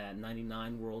was on that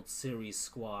 99 World Series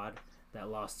squad that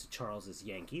lost to Charles's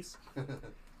Yankees.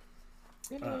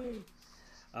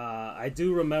 I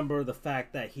do remember the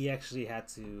fact that he actually had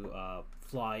to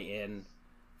fly in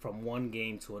from one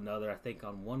game to another, I think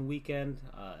on one weekend,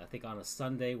 I think on a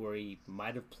Sunday where he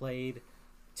might have played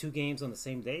 2 games on the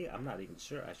same day. I'm not even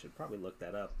sure. I should probably look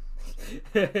that up.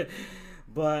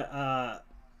 But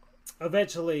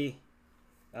eventually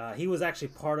he was actually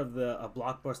part of a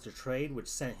blockbuster trade which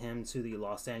sent him to the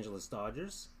Los Angeles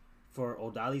Dodgers for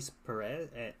Odalis Perez,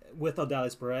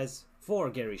 for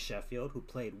Gary Sheffield, who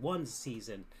played one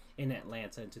season in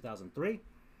Atlanta in 2003.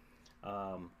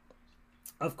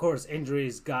 Of course,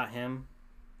 injuries got him.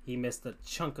 He missed a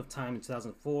chunk of time in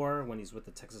 2004 when he's with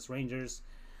the Texas Rangers.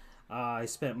 He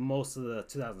spent most of the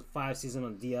 2005 season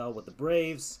on DL with the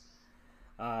Braves.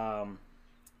 And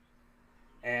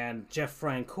Jeff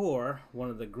Francoeur, one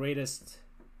of the greatest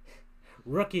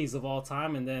rookies of all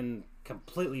time, and then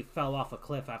completely fell off a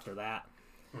cliff after that.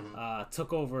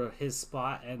 Took over his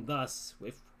spot, and thus,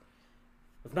 if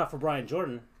not for Brian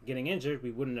Jordan getting injured,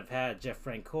 we wouldn't have had Jeff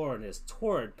Francoeur in his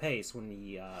torrid pace when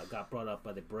he got brought up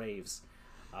by the Braves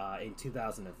in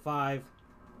 2005.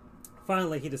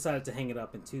 Finally, he decided to hang it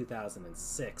up in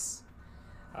 2006.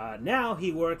 Now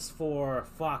he works for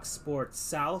Fox Sports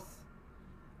South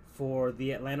for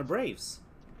the Atlanta Braves,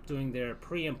 doing their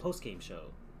pre- and post-game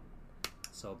show.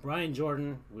 So, Brian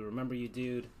Jordan, we remember you,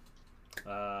 dude.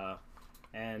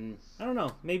 And, I don't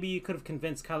know, maybe you could have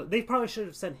convinced Kyler. They probably should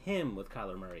have sent him with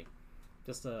Kyler Murray.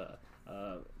 Just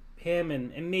him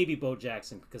and maybe Bo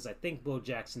Jackson, because I think Bo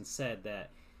Jackson said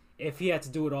that if he had to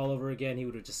do it all over again, he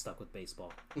would have just stuck with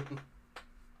baseball.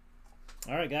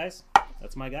 All right, guys.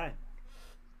 That's my guy.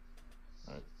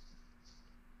 All right.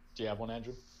 Do you have one,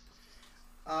 Andrew?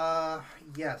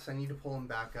 Yes, I need to pull him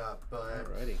back up, but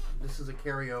Alrighty. This is a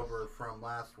carryover from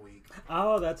last week.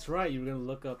 Oh, that's right. You were going to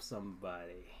look up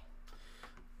somebody.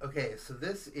 Okay, so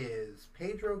this is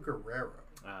Pedro Guerrero.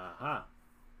 Aha.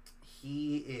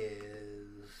 He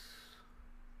is...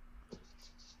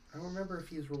 I don't remember if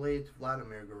he's related to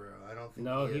Vladimir Guerrero. I don't think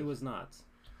No, he he was not.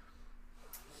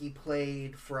 He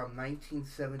played from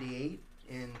 1978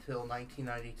 until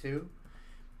 1992.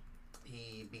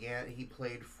 He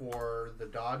played for the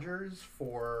Dodgers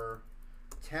for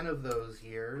 10 of those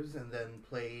years, and then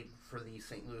played for the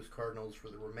St. Louis Cardinals for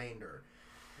the remainder.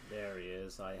 There he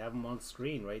is. I have him on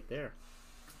screen right there.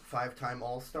 5-time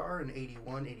All-Star in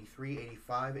 81, 83,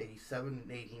 85, 87,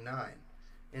 and 89.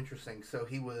 Interesting. So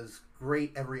he was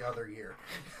great every other year.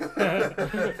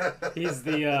 He's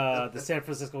the San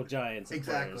Francisco Giants.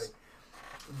 Exactly. Players.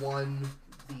 Won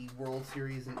the World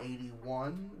Series in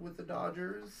 81 with the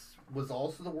Dodgers. Was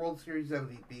also the World Series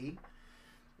MVP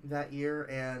that year,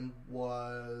 and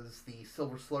was the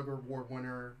Silver Slugger Award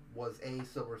winner. Was a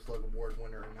Silver Slugger Award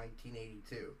winner in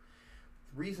 1982.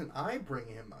 The reason I bring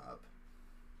him up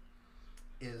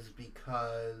is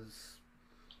because,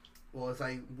 well,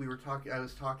 I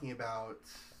was talking about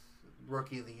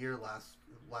Rookie of the Year last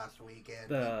week, and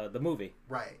the movie,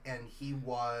 right, and he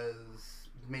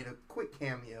made a quick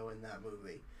cameo in that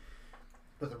movie.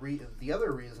 But the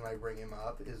other reason I bring him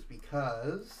up is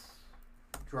because,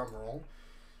 drumroll,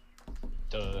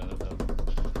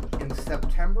 in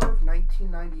September of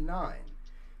 1999,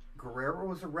 Guerrero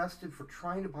was arrested for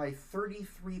trying to buy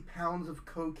 33 pounds of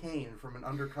cocaine from an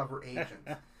undercover agent.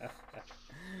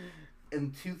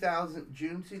 In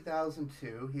June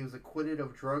 2002, he was acquitted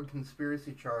of drug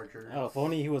conspiracy charges. Oh, if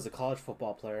only he was a college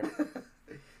football player.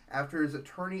 After his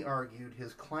attorney argued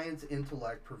his client's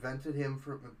intellect prevented him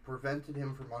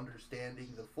from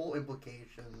understanding the full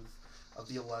implications of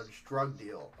the alleged drug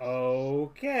deal.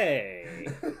 Okay.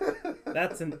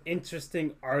 That's an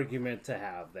interesting argument to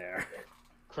have there.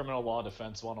 Criminal law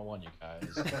defense 101, you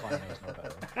guys. The client knows no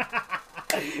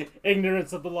better.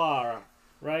 Ignorance of the law.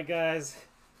 Right, guys?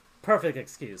 Perfect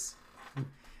excuse.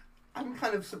 I'm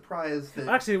kind of surprised that...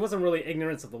 Actually, it wasn't really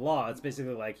ignorance of the law. It's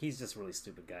basically like, he's just really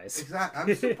stupid, guys. Exactly.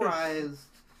 I'm surprised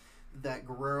that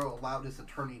Guerrero allowed his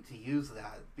attorney to use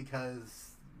that,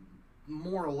 because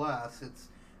more or less, it's,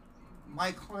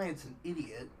 my client's an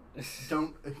idiot.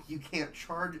 You can't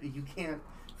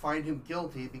find him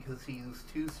guilty because he's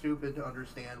too stupid to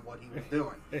understand what he was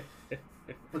doing.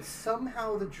 But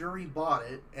somehow the jury bought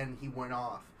it, and he went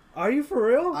off. Are you for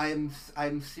real? I'm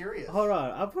serious. Hold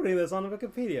on, I'm putting this on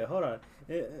Wikipedia. Hold on.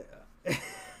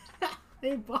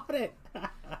 They bought it.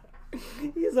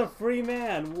 He's a free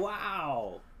man.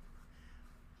 Wow.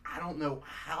 I don't know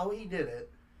how he did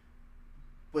it,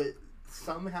 but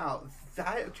somehow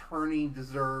that attorney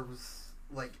deserves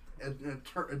like a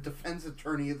defense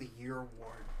attorney of the year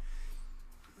award.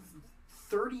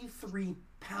 33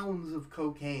 pounds of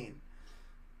cocaine.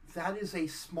 That is a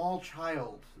small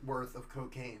child worth of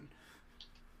cocaine.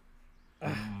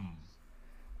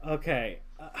 Okay.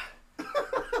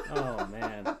 Oh,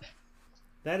 man.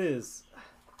 That is...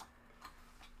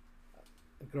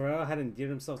 Guerrero had endeared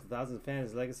himself to thousands of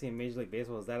fans. His legacy in Major League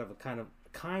Baseball is that of a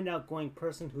kind outgoing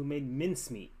person who made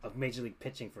mincemeat of Major League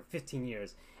pitching for 15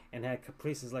 years and had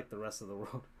caprices like the rest of the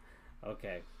world.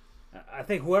 Okay. I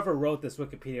think whoever wrote this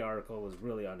Wikipedia article was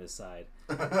really on his side,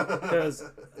 because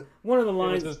one of the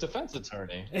lines. It was his defense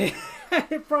attorney.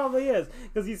 It probably is,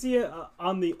 because you see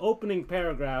on the opening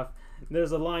paragraph,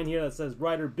 there's a line here that says,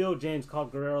 writer Bill James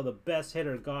called Guerrero the best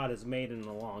hitter God has made in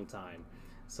a long time.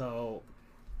 So,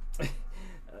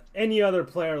 any other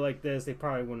player like this, they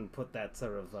probably wouldn't put that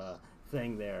sort of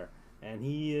thing there. And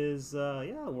he is,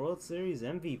 World Series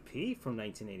MVP from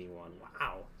 1981.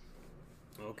 Wow.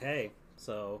 Okay,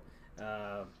 so,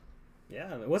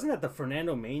 wasn't that the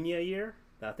Fernando Mania year?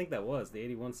 I think that was the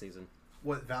 81 season.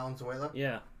 What, Valenzuela?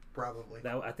 Yeah. Probably.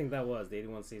 I think that was the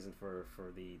 81 season for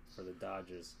the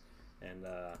Dodgers. And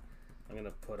I'm going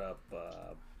to put up...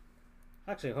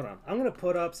 actually, hold on. I'm going to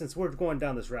put up, since we're going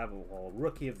down this rabbit hole,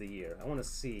 Rookie of the Year. I want to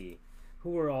see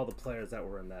who were all the players that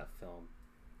were in that film.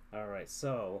 All right,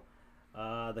 so...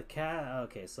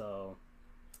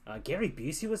 Gary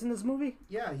Busey was in this movie?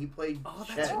 Yeah, he played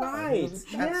that's Chet. right. Chet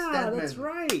Steadman. That's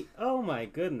right. Oh, my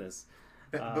goodness.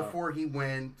 Before he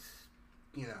went,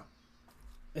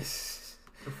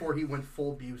 before he went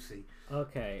full Busey.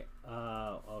 Okay.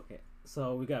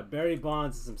 So we got Barry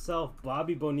Bonds as himself,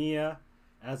 Bobby Bonilla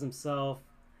as himself,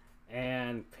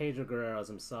 and Pedro Guerrero as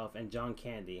himself, and John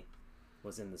Candy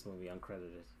was in this movie,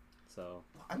 uncredited. So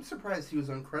I'm surprised he was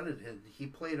uncredited. He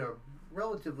played a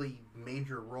relatively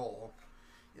major role.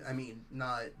 I mean,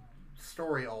 not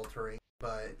story altering,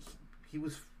 but he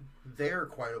was there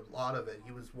quite a lot of it.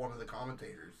 He was one of the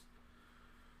commentators.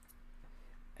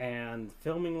 And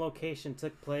filming location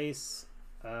took place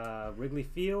Wrigley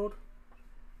Field.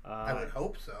 I would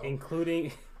hope so.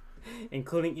 Including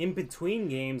in between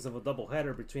games of a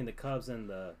doubleheader between the Cubs and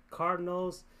the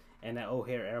Cardinals, and at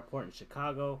O'Hare Airport in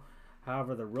Chicago.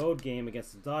 However, the road game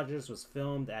against the Dodgers was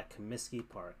filmed at Comiskey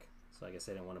Park. So I guess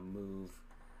they didn't want to move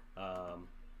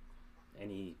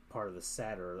any part of the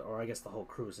set, or I guess the whole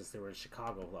crew, since they were in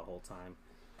Chicago the whole time.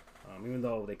 Even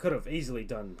though they could have easily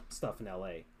done stuff in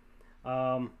L.A.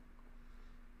 All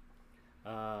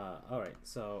right,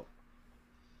 so...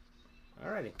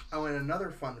 Alrighty. Oh, and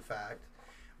another fun fact,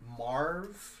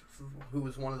 Marv, who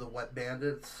was one of the Wet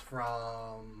Bandits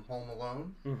from Home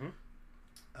Alone,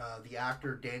 the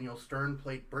actor Daniel Stern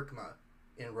played Brickma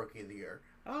in Rookie of the Year.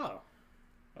 Oh,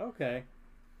 okay.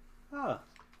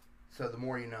 So the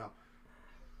more you know.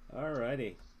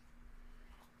 Alrighty.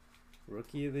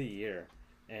 Rookie of the Year.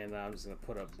 And I'm just going to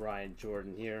put up Brian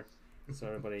Jordan here so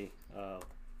everybody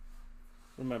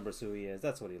remembers who he is.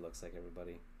 That's what he looks like,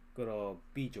 everybody. Good old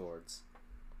B. Jords.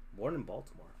 Born in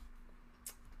Baltimore.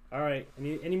 Alright,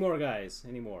 any more, guys?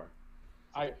 Any more?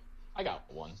 I got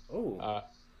one. Oh.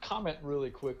 Comment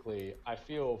really quickly. I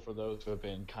feel for those who have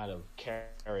been kind of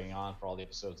carrying on for all the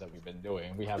episodes that we've been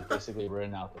doing. We have basically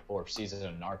written out the 4th season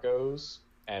of Narcos,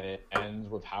 and it ends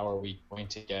with how are we going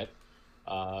to get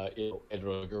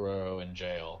Pedro Guerrero in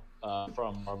jail.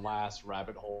 From our last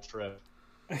rabbit hole trip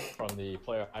from the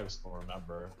player, I still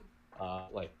remember,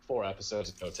 like 4 episodes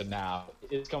ago to now,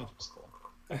 it's come full circle.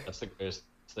 That's the greatest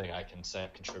thing I can say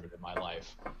contributed in my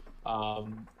life.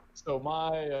 So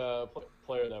my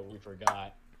player that we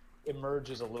forgot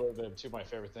emerges a little bit to my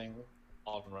favorite thing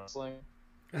all in wrestling,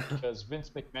 because Vince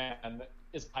McMahon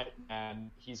is a hype man.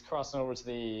 He's crossing over to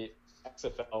the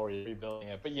XFL or rebuilding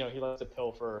it, but he likes to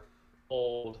pilfer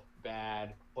old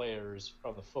bad players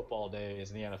from the football days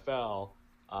in the NFL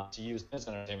to use his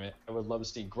entertainment. I would love to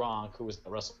see Gronk, who was at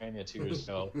WrestleMania 2 years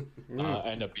ago,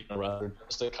 end up being a wrestler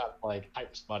just to kind of like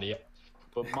hype somebody up.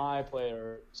 But my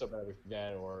player, so bad we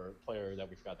forget, or player that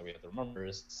we forgot that we have to remember,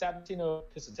 is Sabatino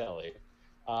Piscitelli.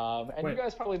 And Wait. you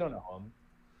guys probably don't know him.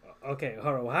 Okay,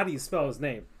 hold on. How do you spell his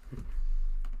name?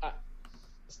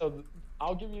 So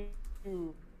I'll give you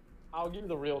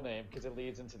the real name because it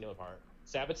leads into the other part.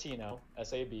 Sabatino,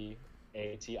 Sabatino,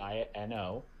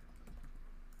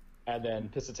 and then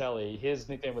Piscitelli. His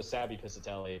nickname was Sabby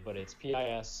Piscitelli, but it's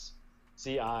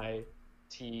Piscitelli.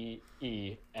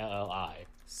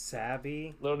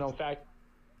 Savvy? Little known fact,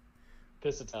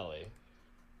 Piscitelli.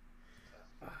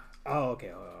 Oh,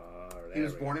 okay. He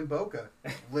was born in Boca,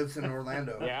 lives in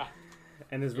Orlando. Yeah.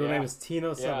 And his real name is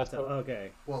Tino Sabatino. So,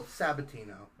 okay. Well,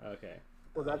 Sabatino. Okay.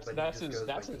 Well, that's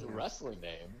his Tino. wrestling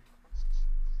name.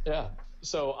 Yeah.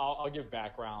 So I'll give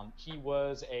background. He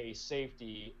was a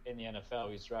safety in the NFL.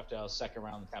 He was drafted out of 2nd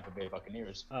round in the Tampa Bay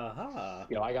Buccaneers. Uh-huh.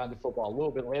 I got into football a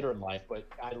little bit later in life, but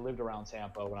I lived around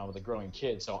Tampa when I was a growing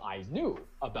kid, so I knew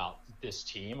about this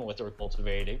team and what they were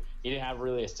cultivating. He didn't have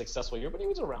really a successful year, but he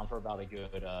was around for about a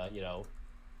good,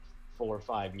 4 or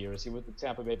 5 years. He was with the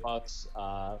Tampa Bay Bucks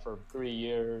for 3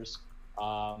 years.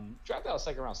 Drafted out of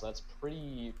 2nd round, so that's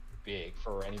pretty big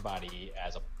for anybody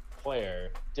as a player.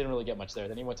 Didn't really get much there.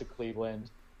 Then he went to Cleveland,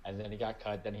 and then he got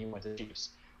cut. Then he went to the Chiefs.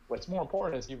 What's more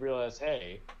important is you realize,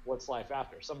 hey, what's life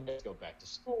after? Some guys go back to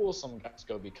school, some guys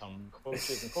go become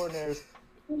coaches and coordinators.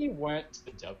 He went to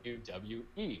the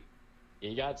WWE.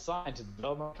 He got signed to the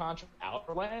development contract out of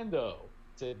Orlando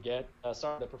to get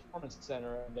started the Performance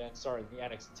Center and then started the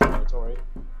NXT territory.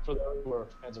 For those who are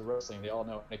fans of wrestling, they all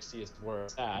know NXT is where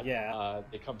it's at. Yeah.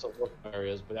 They come to local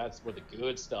areas, but that's where the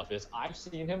good stuff is. I've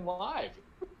seen him live.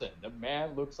 The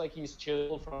man looks like he's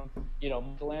chiseled from,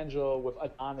 Michelangelo with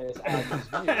Adonis as his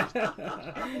views.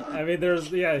 I mean,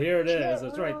 here it is. Yeah,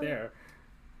 It's right there.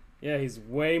 Yeah, he's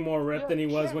way more ripped than he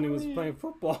was when he was playing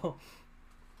football.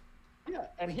 Yeah,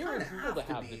 and here it's cool to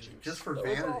have the juice. Just for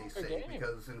vanity's sake,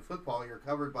 because in football you're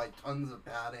covered by tons of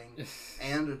padding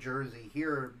and a jersey.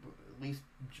 Here, at least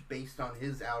based on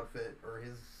his outfit or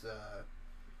his,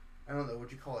 I don't know,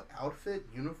 would you call it outfit,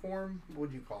 uniform? What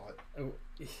would you call it?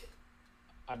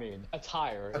 I mean,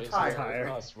 attire. Attire.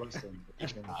 Us wrestling.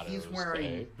 He's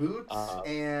wearing boots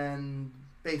and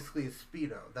basically a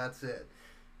Speedo. That's it.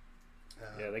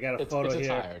 Yeah, they got a photo it's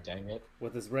here attire, dang it.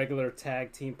 with his regular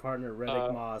tag team partner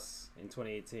Riddick Moss in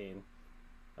 2018.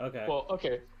 Okay. Well,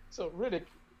 okay. So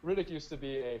Riddick used to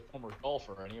be a former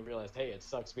golfer, and he realized, hey, it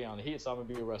sucks being on the heat, so I'm gonna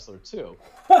be a wrestler too.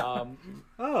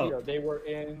 They were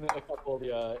in a couple of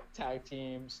the tag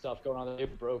team stuff going on. They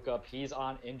broke up. He's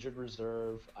on injured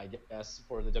reserve, I guess,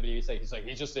 for the WWE sake. He's like,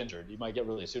 he's just injured. He might get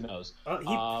released. Who knows?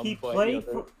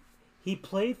 He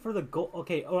played for the goal.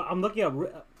 Okay, I'm looking at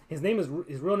his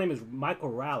real name is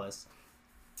Michael Rallis.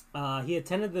 He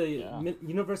attended the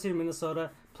University of Minnesota,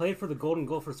 played for the Golden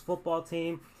Gophers football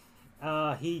team.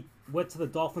 He went to the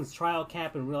Dolphins tryout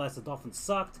camp and realized the Dolphins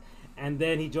sucked, and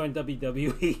then he joined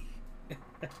WWE.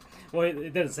 Well,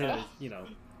 it doesn't say that,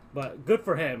 but good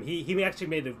for him. He actually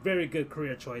made a very good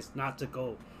career choice not to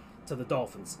go to the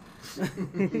Dolphins.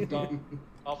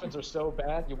 Dolphins are so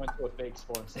bad, you went to a fake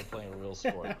sport instead of playing a real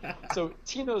sport. So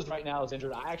Tino's right now is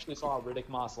injured. I actually saw Riddick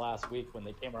Moss last week when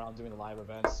they came around doing the live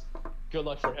events. Good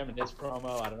luck for him and his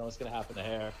promo. I don't know what's going to happen to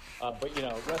hair. But,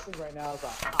 wrestling right now is a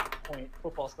hot point.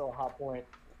 Football's still a hot point.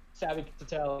 Savvy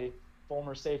Catatelli,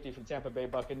 former safety from Tampa Bay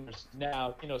Buccaneers.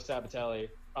 Now, Sabatelli,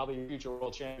 probably a future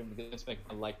world champion because Vince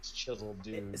McMahon likes chiseled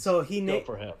dudes. So he Go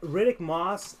for him. Riddick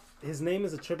Moss, his name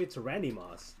is a tribute to Randy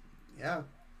Moss. Yeah.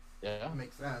 Yeah. That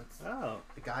makes sense. Oh.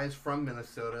 The guy's from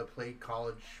Minnesota, played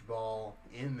college ball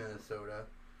in Minnesota.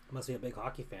 Must be a big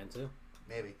hockey fan, too.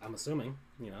 Maybe. I'm assuming.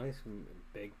 He's from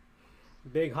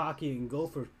big hockey and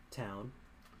Gopher town.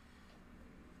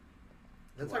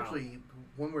 That's actually,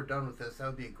 when we're done with this, that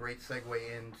would be a great segue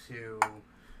into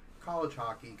college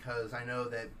hockey, because I know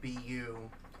that BU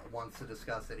wants to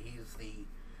discuss it. He's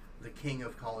the king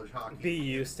of college hockey.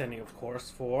 BU standing, of course,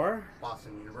 for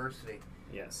Boston University.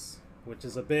 Yes, which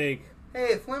is a big...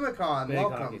 Hey, Flimicon, big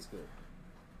welcome. Hockey school.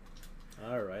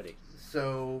 Alrighty.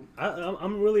 So...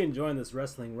 I'm really enjoying this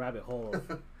wrestling rabbit hole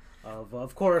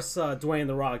of course, Dwayne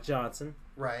 "The Rock" Johnson.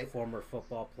 Right. Former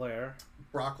football player.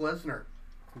 Brock Lesnar.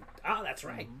 Oh, that's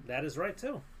right. That is right,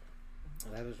 too.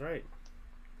 That is right.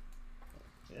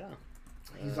 Yeah.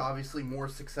 He's obviously more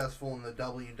successful in the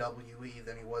WWE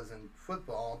than he was in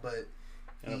football, but...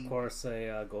 And, of course,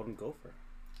 a Golden Gopher.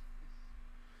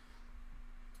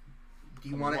 Do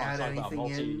you want to add anything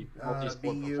in,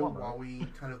 BU, while we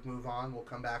kind of move on? We'll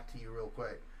come back to you real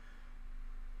quick.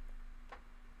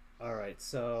 All right,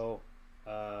 so...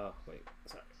 wait,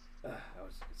 sorry.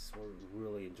 We're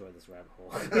really enjoying this rabbit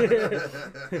hole.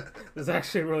 It's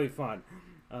actually really fun.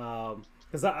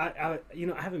 Because I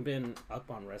haven't been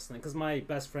up on wrestling. Because my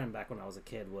best friend back when I was a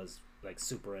kid was like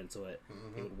super into it.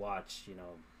 Mm-hmm. He would watch,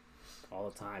 all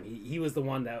the time. He was the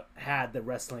one that had the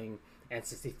wrestling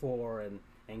N64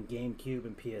 and GameCube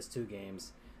and PS2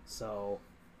 games. So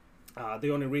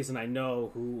the only reason I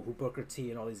know who Booker T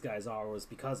and all these guys are was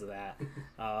because of that.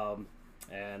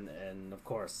 And of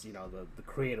course, the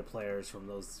creative players from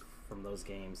those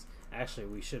games. Actually,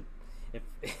 we should,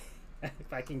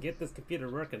 if I can get this computer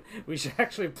working, we should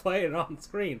actually play it on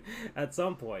screen at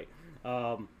some point.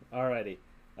 Alrighty.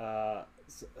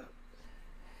 So,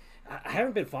 I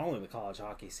haven't been following the college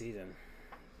hockey season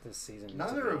this season.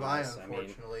 Neither have I,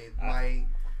 unfortunately.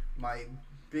 My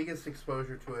biggest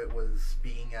exposure to it was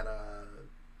being at a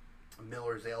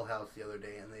Miller's Ale House the other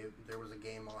day, and there was a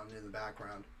game on in the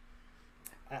background.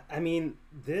 I mean,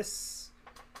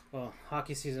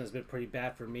 hockey season has been pretty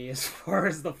bad for me as far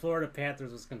as the Florida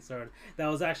Panthers was concerned. That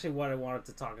was actually what I wanted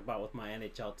to talk about with my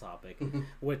NHL topic,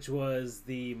 which was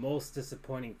the most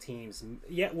disappointing teams.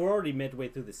 Yeah, we're already midway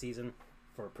through the season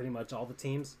for pretty much all the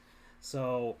teams.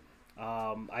 So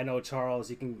I know,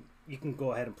 Charles, you can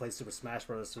go ahead and play Super Smash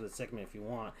Bros. Through the segment if you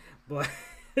want, but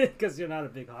because you're not a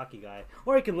big hockey guy,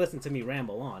 or you can listen to me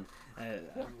ramble on,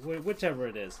 whichever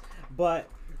it is. But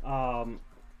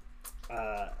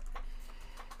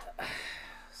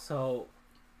so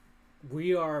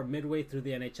we are midway through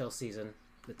the NHL season.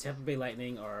 The Tampa Bay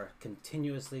Lightning are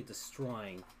continuously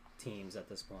destroying teams at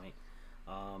this point.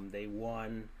 They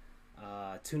won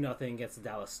 2-0 against the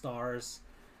Dallas Stars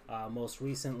most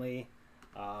recently.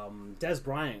 Des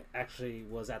Bryant actually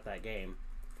was at that game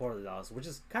for the Dallas, which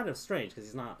is kind of strange because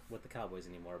he's not with the Cowboys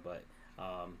anymore. But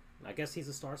I guess he's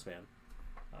a Stars fan,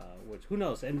 which who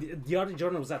knows? And DeAndre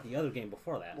Jordan was at the other game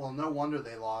before that. Well, no wonder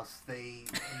they lost. The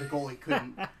goalie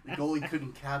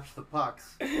couldn't catch the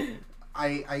pucks.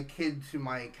 I kid to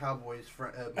my Cowboys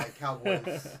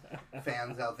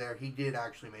fans out there. He did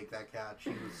actually make that catch. He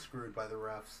was screwed by the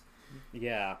refs.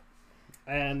 Yeah,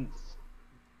 and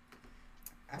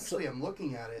actually, I'm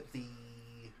looking at it. The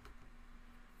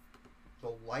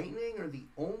Lightning are the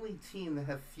only team that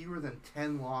have fewer than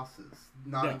 10 losses,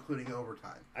 not including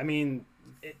overtime. I mean,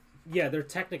 they're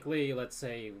technically, let's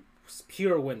say,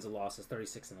 pure wins and losses,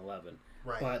 36-11.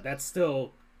 Right. But that's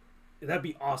still, that'd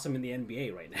be awesome in the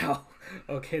NBA right now.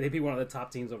 Okay, they'd be one of the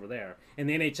top teams over there. In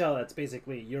the NHL, that's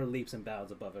basically your leaps and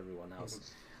bounds above everyone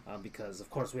else. Because,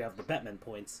 of course, we have the Bettman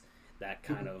points that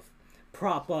kind of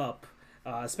prop up,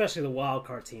 especially the wild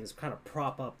card teams, kind of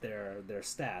prop up their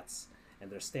stats and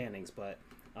their standings. But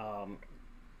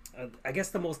I guess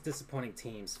the most disappointing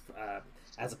teams,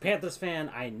 as a Panthers fan,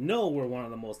 I know we're one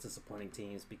of the most disappointing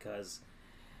teams because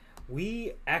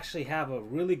we actually have a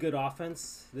really good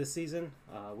offense this season.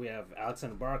 We have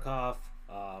Alexander Barkov.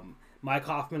 Mike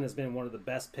Hoffman has been one of the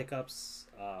best pickups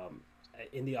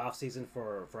in the offseason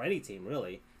for any team,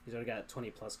 really. He's already got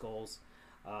 20-plus goals.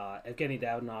 Evgeny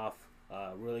Davinov,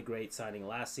 really great signing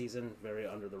last season, very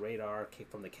under the radar,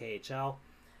 from the KHL.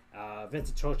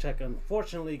 Vincent Trocheck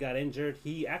unfortunately got injured.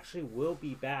 He actually will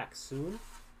be back soon,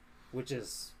 which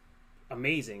is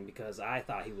amazing because I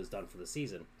thought he was done for the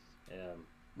season.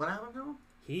 What happened to him?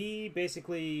 He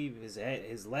basically,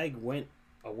 his leg went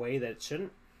a way that it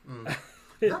shouldn't.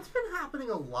 That's been happening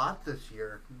a lot this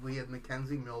year. We had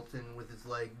Mackenzie Milton with his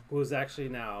leg, who's actually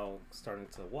now starting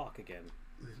to walk again.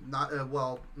 Not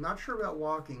sure about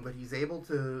walking, but he's able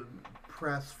to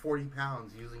press 40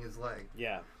 pounds using his leg.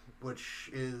 Yeah. Which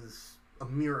is a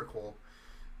miracle,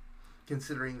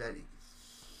 considering that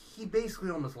he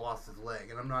basically almost lost his leg,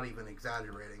 and I'm not even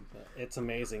exaggerating. It's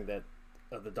amazing that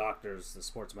the doctors, the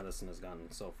sports medicine has gone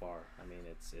so far. I mean,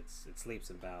 it's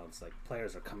leaps and bounds. Like,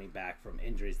 players are coming back from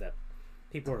injuries that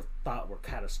people thought were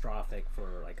catastrophic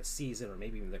for like a season or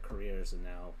maybe even their careers, and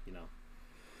now, you know.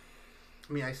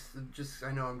 I mean,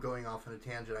 I know I'm going off on a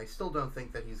tangent. I still don't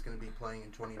think that he's going to be playing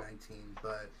in 2019,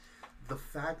 but the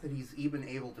fact that he's even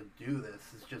able to do this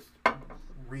is just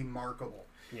remarkable.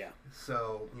 Yeah.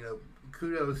 So,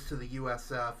 kudos to the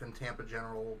USF and Tampa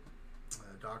General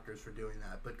doctors for doing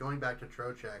that. But going back to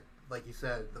Trocheck, like you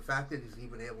said, the fact that he's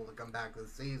even able to come back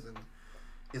this season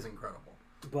is incredible.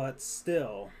 But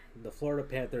still, the Florida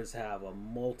Panthers have a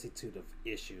multitude of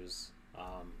issues.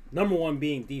 Number one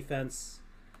being defense.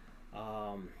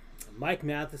 Mike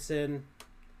Matheson,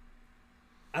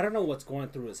 I don't know what's going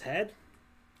through his head,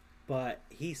 but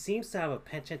he seems to have a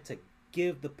penchant to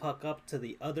give the puck up to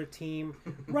the other team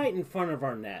right in front of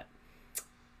our net,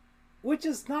 which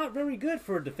is not very good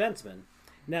for a defenseman.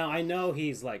 Now, I know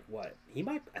he's like,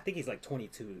 I think he's like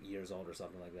 22 years old or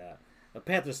something like that. The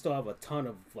Panthers still have a ton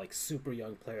of like super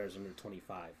young players under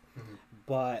 25.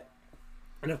 But,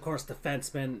 and of course,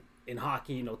 defensemen in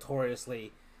hockey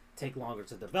notoriously take longer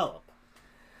to develop.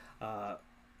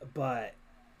 But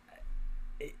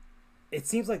it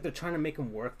seems like they're trying to make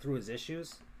him work through his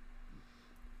issues.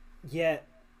 Yet,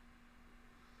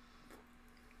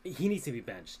 he needs to be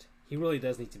benched. He really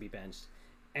does need to be benched.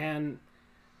 And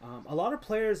a lot of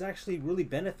players actually really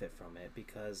benefit from it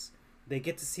because they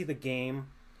get to see the game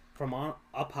from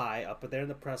up high, up there in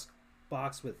the press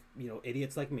box with,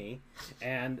 idiots like me.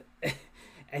 And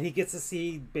and he gets to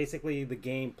see basically the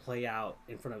game play out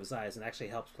in front of his eyes, and actually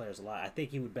helps players a lot. I think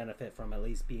he would benefit from at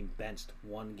least being benched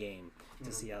one game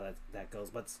to see how that goes.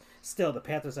 But still, the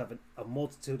Panthers have a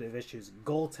multitude of issues.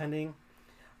 Goaltending.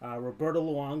 Roberto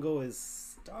Luongo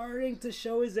is starting to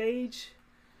show his age,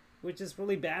 which is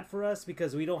really bad for us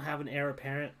because we don't have an heir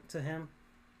apparent to him.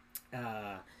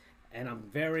 And I'm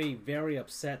very, very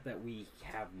upset that we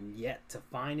have yet to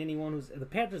find anyone the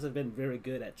Panthers have been very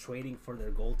good at trading for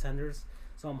their goaltenders.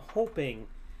 So I'm hoping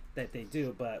that they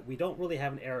do, but we don't really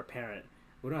have an heir apparent.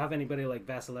 We don't have anybody like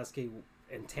Vasilevsky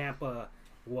in Tampa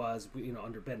was,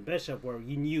 under Ben Bishop, where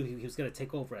you knew he was going to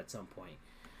take over at some point.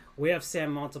 We have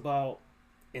Sam Montalban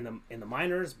in the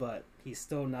minors, but he's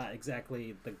still not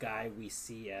exactly the guy we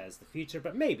see as the future.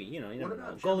 But maybe, you never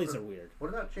know. Goalies are weird. What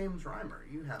about James Reimer?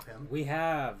 You have him. We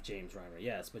have James Reimer,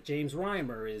 yes, but James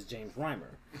Reimer is James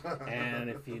Reimer, and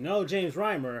if you know James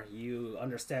Reimer, you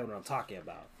understand what I'm talking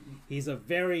about. He's a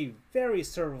very, very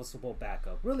serviceable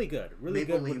backup. Really good, really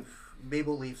good.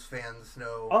 Maple Leafs fans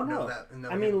know. Oh know no, that. Know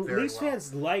I mean very Leafs well.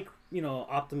 fans like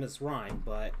Optimus Rhyme,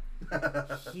 but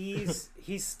he's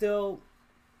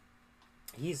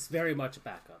very much a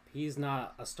backup. He's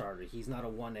not a starter. He's not a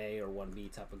 1A or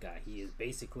 1B type of guy. He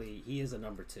is a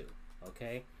number 2.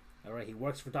 Okay? All right. He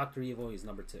works for Dr. Evil. He's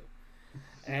number 2.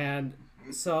 And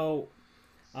so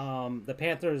the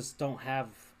Panthers don't have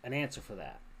an answer for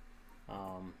that.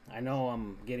 I know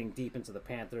I'm getting deep into the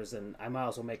Panthers, and I might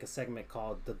as well make a segment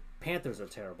called "The Panthers Are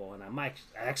Terrible," and I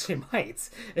actually might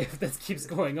if this keeps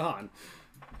going on.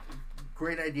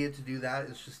 Great idea to do that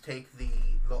is just take the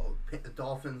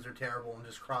Dolphins are terrible and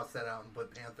just cross that out and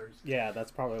put Panthers. Yeah,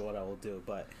 that's probably what I will do.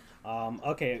 But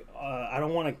okay, I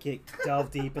don't want to delve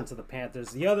deep into the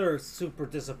Panthers. The other super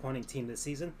disappointing team this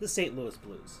season, the St. Louis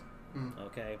Blues.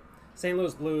 Okay, St.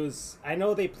 Louis Blues. I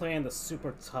know they play in the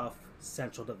super tough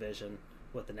Central Division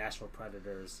with the Nashville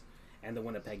Predators and the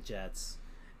Winnipeg Jets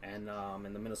and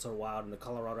the Minnesota Wild and the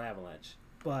Colorado Avalanche.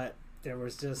 But there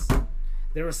was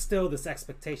still this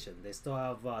expectation. They still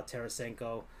have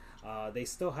Tarasenko. They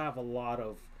still have a lot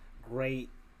of great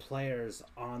players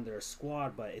on their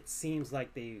squad, but it seems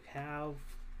like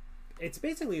it's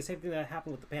basically the same thing that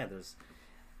happened with the Panthers.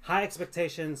 High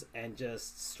expectations and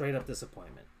just straight up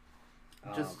disappointment.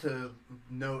 Just to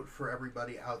note for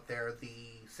everybody out there, the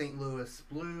St. Louis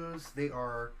Blues, they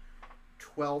are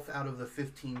 12th out of the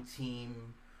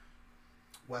 15-team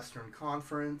Western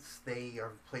Conference. They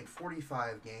have played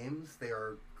 45 games. They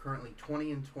are currently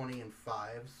 20-20-5,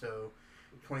 so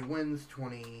 20 wins,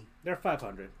 20. They're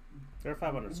 500. They're a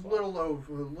 500 squad. A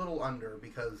little under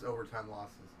because overtime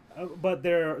losses. But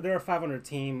they're a 500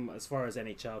 team as far as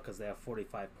NHL because they have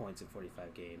 45 points in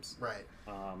 45 games. Right.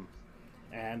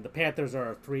 And the Panthers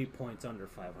are 3 points under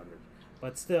 500,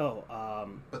 but still.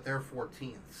 But they're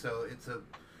 14th, so it's a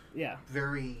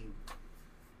very.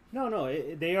 No,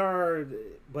 they are,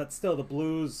 but still the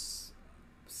Blues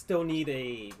still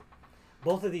need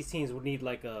both of these teams would need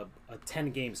like a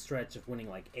 10-game stretch of winning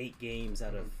like 8 games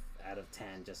out of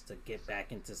 10 just to get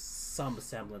back into some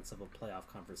semblance of a playoff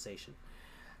conversation.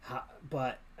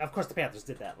 But of course the Panthers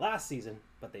did that last season,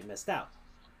 but they missed out.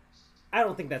 I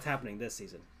don't think that's happening this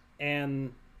season.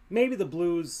 And maybe the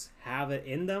Blues have it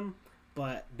in them,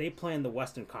 but they play in the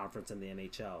Western Conference in the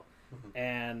NHL.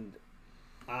 And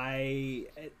I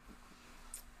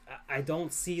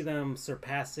don't see them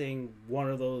surpassing one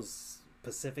of those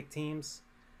Pacific teams.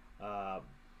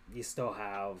 You still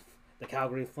have the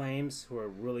Calgary Flames, who are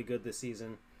really good this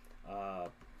season. The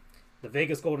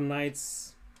Vegas Golden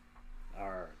Knights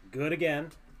are good again.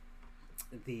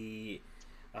 The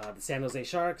San Jose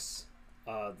Sharks,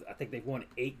 I think they've won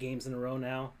 8 games in a row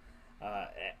now.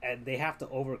 And they have to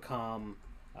overcome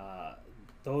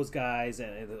those guys.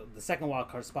 And the second wild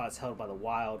card spot is held by the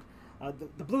Wild.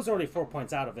 The Blues are already 4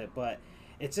 points out of it, but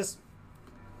it's just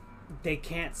they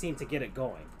can't seem to get it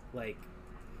going. Like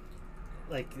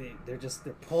they're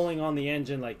pulling on the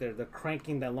engine, like they're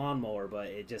cranking that lawnmower, but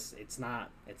it's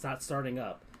not starting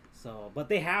up. So, but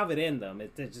they have it in them.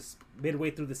 They're just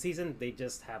midway through the season, they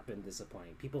just have been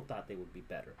disappointing. People thought they would be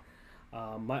better.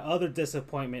 My other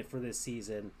disappointment for this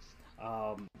season,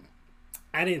 I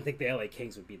didn't think the LA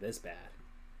Kings would be this bad.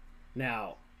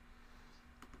 Now,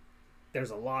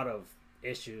 there's a lot of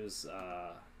issues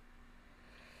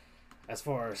as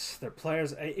far as their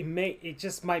players. It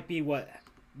just might be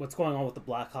what's going on with the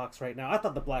Blackhawks right now. I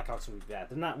thought the Blackhawks would be bad.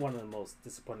 They're not one of the most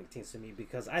disappointing teams to me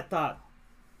because I thought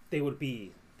they would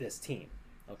be this team.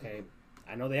 Okay,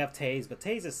 I know they have Taves, but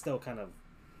Taves is still kind of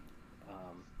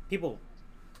people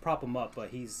prop him up, but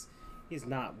he's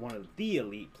not one of the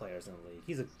elite players in the league.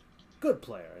 He's a good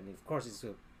player, and of course he's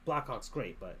a Blackhawks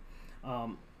great, but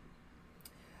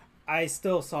I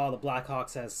still saw the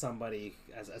Blackhawks as somebody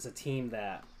as a team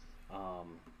that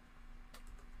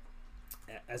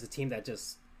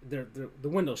just the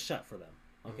window's shut for them.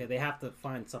 Okay, they have to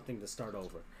find something to start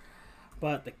over.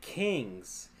 But the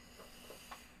Kings,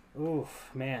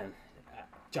 oof, man,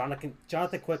 Jonathan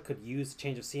Quick could use a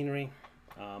change of scenery.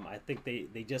 I think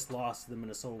they just lost to the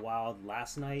Minnesota Wild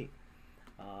last night.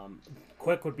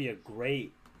 Quick would be a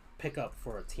great pickup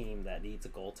for a team that needs a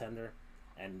goaltender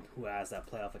and who has that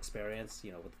playoff experience,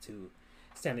 with the 2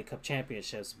 Stanley Cup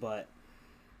championships. But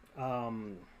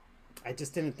I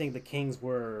just didn't think the Kings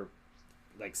were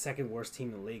like second worst team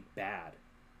in the league bad,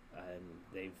 and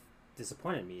they've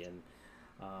disappointed me. And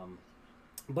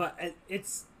but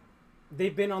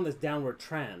they've been on this downward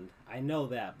trend. I know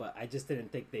that, but I just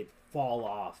didn't think they'd fall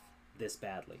off this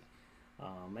badly.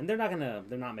 And they're not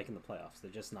making the playoffs.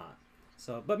 They're just not.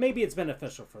 So, but maybe it's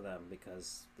beneficial for them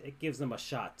because it gives them a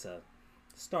shot to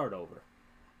start over.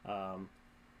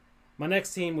 My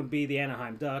next team would be the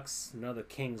Anaheim Ducks, another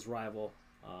Kings rival.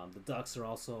 The Ducks are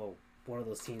also one of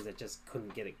those teams that just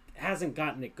couldn't get it, hasn't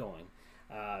gotten it going.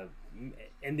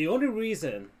 And the only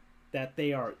reason that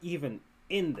they are even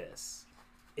in this,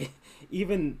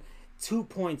 even 2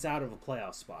 points out of a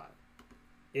playoff spot,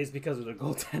 is because of their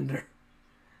goaltender.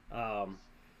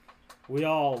 We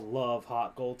all love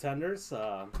hot goaltenders,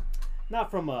 not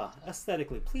from a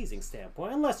aesthetically pleasing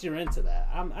standpoint, unless you're into that.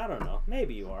 I don't know,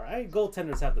 maybe you are.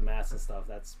 Goaltenders have the masks and stuff.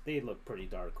 They look pretty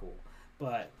darn cool.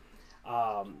 But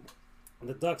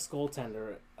the Ducks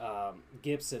goaltender,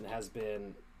 Gibson, has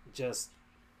been just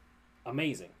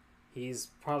amazing. He's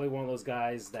probably one of those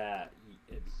guys that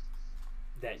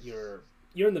you're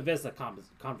in the Vista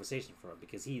conversation for him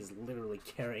because he's literally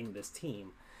carrying this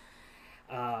team.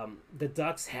 The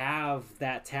Ducks have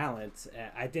that talent.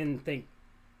 I didn't think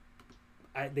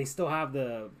they still have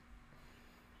the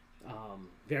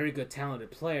very good talented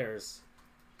players.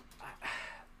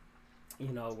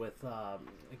 With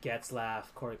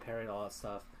Getzlaff, Corey Perry, all that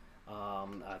stuff.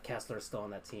 Kessler's still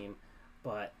on that team,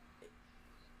 but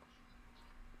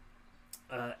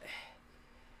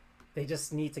they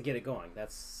just need to get it going.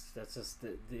 That's just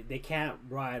they can't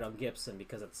ride on Gibson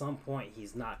because at some point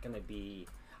he's not going to be,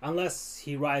 unless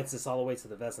he rides this all the way to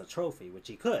the Vezina Trophy, which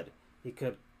he could. He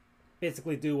could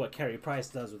basically do what Carey Price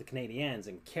does with the Canadiens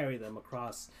and carry them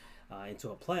across into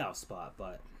a playoff spot.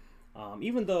 But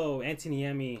even though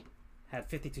Antoniemi had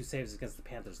 52 saves against the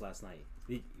Panthers last night,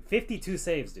 52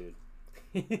 saves, dude.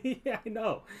 Yeah, I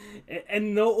know,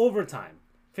 and no overtime.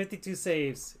 52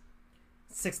 saves,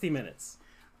 60 minutes.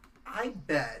 I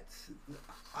bet.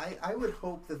 I would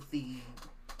hope that the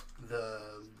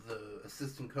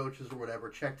assistant coaches or whatever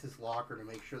checked his locker to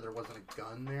make sure there wasn't a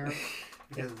gun there.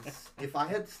 Because if I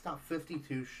had to stop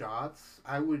 52 shots,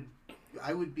 I would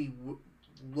be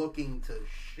looking to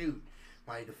shoot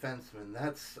my defenseman.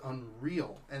 That's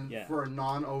unreal. And for a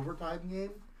non-overtime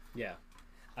game? Yeah.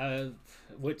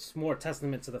 Which more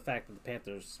testament to the fact that the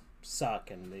Panthers suck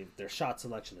and their shot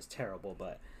selection is terrible.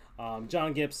 But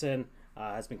John Gibson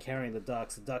has been carrying the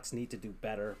Ducks. The Ducks need to do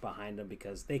better behind them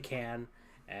because they can.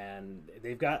 And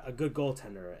they've got a good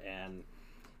goaltender. And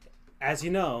as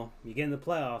you know, you get in the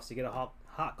playoffs, you get a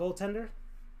hot goaltender,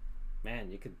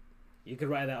 man, you could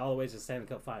ride that all the way to the Stanley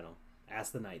Cup final.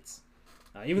 Ask the Knights.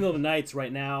 Even though the Knights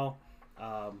right now,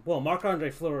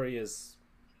 Marc-Andre Fleury is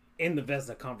in the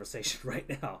Vezina conversation right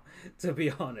now, to be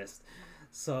honest.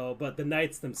 So, but the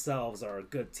Knights themselves are a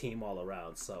good team all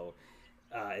around. So,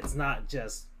 it's not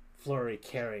just Fleury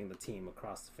carrying the team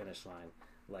across the finish line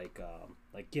like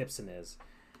Gibson is.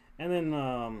 And then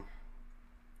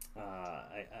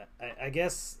I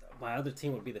guess my other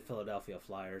team would be the Philadelphia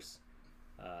Flyers.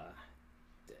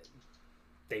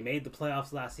 They made the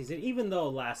playoffs last season, even though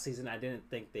last season I didn't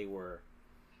think they were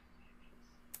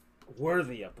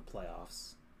worthy of the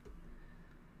playoffs.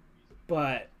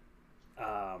 But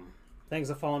things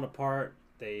have fallen apart.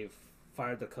 They've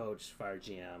fired the coach, fired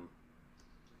GM.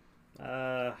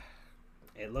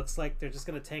 It looks like they're just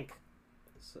going to tank.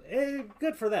 So,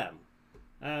 good for them.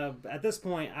 At this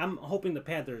point, I'm hoping the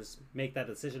Panthers make that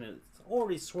decision. And it's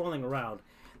already swirling around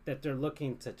that they're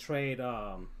looking to trade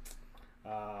their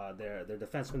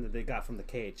defenseman that they got from the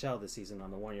KHL this season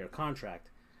on the 1-year contract.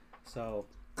 So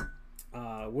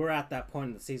we're at that point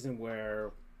in the season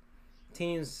where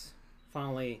teams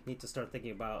finally need to start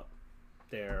thinking about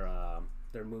their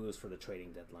moves for the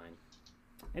trading deadline.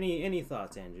 Any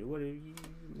thoughts, Andrew? What are you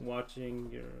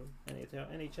watching? Your NHL,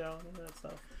 any of that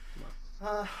stuff?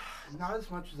 Not as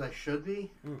much as I should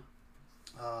be.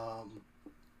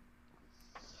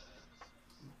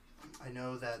 I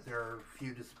know that there are a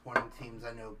few disappointing teams.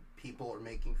 I know people are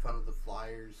making fun of the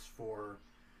Flyers for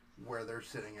where they're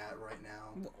sitting at right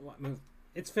now. Well, I mean,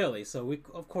 it's Philly, so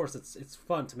of course it's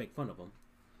fun to make fun of them.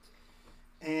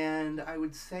 And I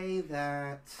would say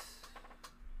that,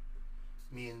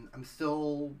 I'm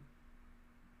still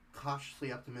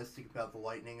cautiously optimistic about the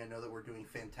Lightning. I know that we're doing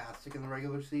fantastic in the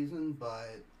regular season,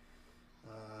 but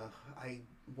I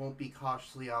won't be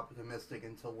cautiously optimistic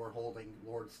until we're holding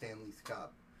Lord Stanley's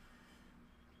Cup.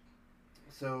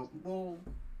 So we'll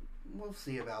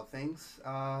see about things.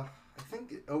 I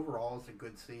think overall it's a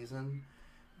good season.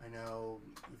 I know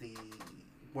the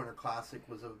Winter Classic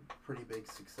was a pretty big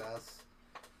success.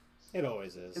 It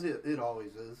always is. It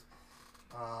always is.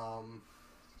 I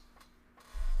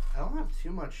don't have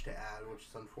too much to add, which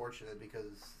is unfortunate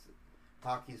because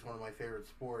hockey's one of my favorite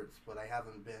sports, but I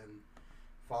haven't been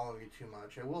following it too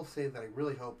much. I will say that I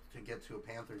really hope to get to a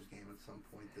Panthers game at some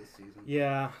point this season.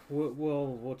 Yeah,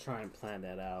 we'll try and plan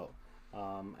that out.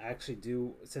 I actually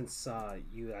do, since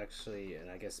you actually,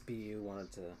 and I guess BU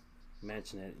wanted to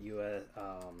mention it,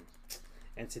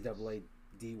 NCAA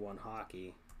D1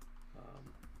 hockey.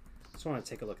 Just want to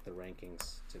take a look at the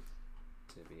rankings. To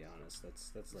be honest,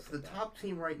 let's look at the that. top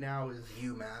team right now is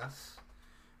UMass.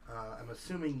 I'm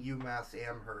assuming UMass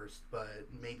Amherst, but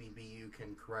maybe BU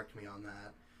can correct me on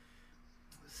that.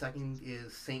 Second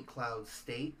is St. Cloud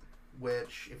State,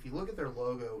 which, if you look at their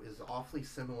logo, is awfully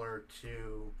similar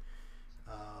to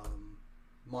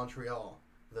Montreal,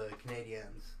 the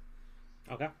Canadiens.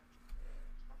 Okay.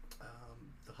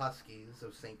 The Huskies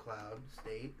of St. Cloud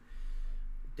State.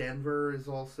 Denver is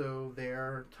also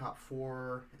there. Top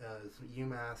four is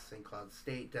UMass, St. Cloud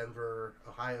State, Denver,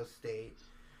 Ohio State.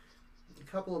 A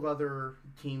couple of other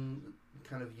team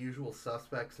kind of usual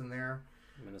suspects in there.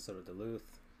 Minnesota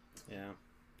Duluth. Yeah.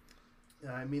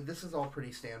 I mean, this is all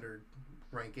pretty standard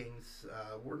rankings.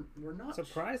 We're not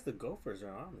surprised the Gophers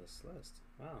are on this list.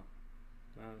 Wow.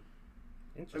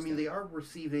 Interesting. I mean, they are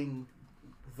receiving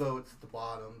votes at the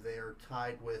bottom. They are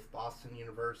tied with Boston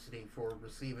University for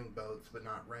receiving votes, but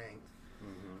not ranked.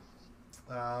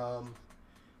 Mm-hmm. I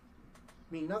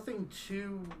mean, nothing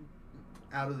too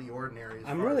out of the ordinary.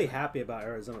 I'm really happy about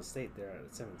Arizona State there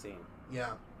at 17.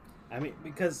 Yeah. I mean,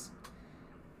 because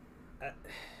I've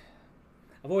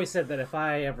always said that if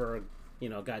I ever,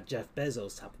 got Jeff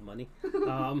Bezos type of money,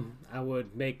 I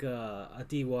would make a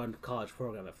D1 college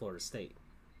program at Florida State,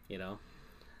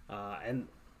 and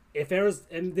if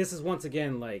and this is once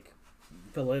again like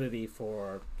validity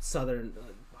for Southern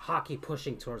hockey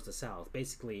pushing towards the South.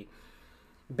 Basically,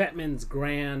 Bettman's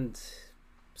grand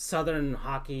Southern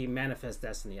hockey manifest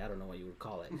destiny. I don't know what you would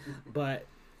call it, but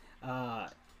I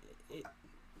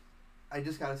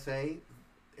just gotta say,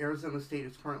 Arizona State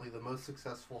is currently the most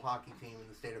successful hockey team in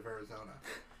the state of Arizona.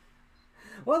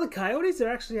 Well, the Coyotes are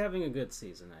actually having a good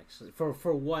season, actually,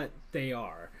 for what they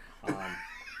are.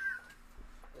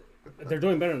 They're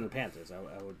doing better than the Panthers. I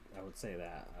would say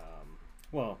that.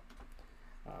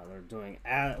 They're doing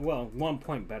 1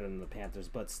 point better than the Panthers,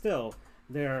 but still,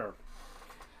 they're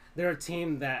a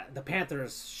team that the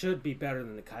Panthers should be better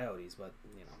than the Coyotes. But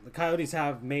the Coyotes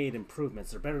have made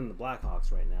improvements. They're better than the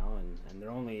Blackhawks right now, and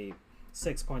they're only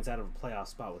 6 points out of a playoff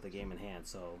spot with a game in hand.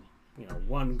 So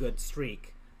one good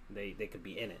streak, they could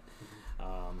be in it.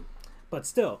 But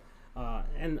still.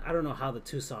 And I don't know how the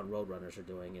Tucson Roadrunners are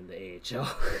doing in the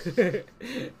AHL.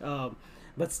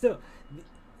 But still,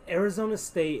 Arizona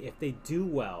State, if they do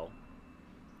well,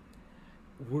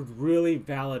 would really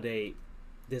validate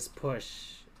this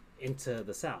push into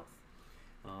the South.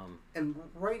 And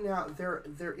right now,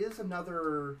 there is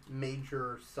another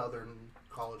major Southern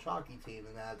college hockey team,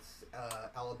 and that's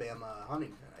Alabama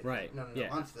Huntington. Right. No, yeah.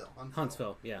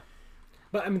 Huntsville, yeah.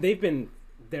 But, I mean, they've been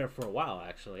there for a while,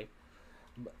 actually.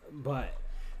 But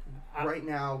right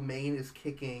now, Maine is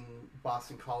kicking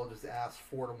Boston College's ass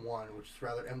 4-1, which is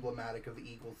rather emblematic of the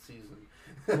Eagles' season.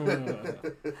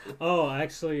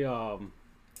 Actually,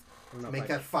 make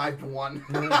that 5-1.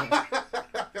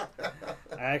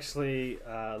 Actually,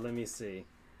 let me see.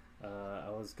 I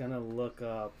was gonna look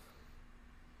up.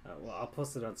 I'll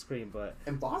post it on screen, but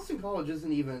Boston College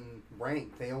isn't even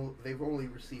ranked. They've only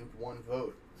received one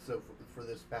vote so for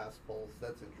this past poll. So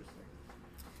that's interesting.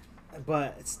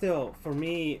 But still, for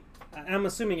me, I'm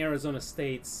assuming Arizona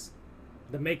State's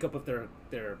the makeup of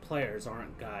their players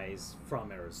aren't guys from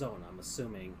Arizona. I'm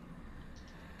assuming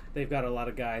they've got a lot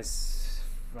of guys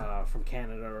from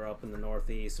Canada or up in the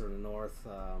Northeast or the North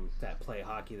that play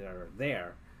hockey that are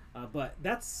there. But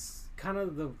that's kind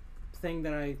of the thing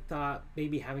that I thought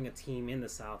maybe having a team in the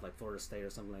South like Florida State or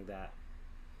something like that.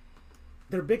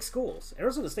 They're big schools.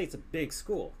 Arizona State's a big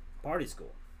school, party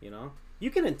school, You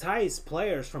can entice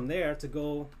players from there to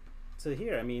go to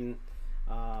here. I mean,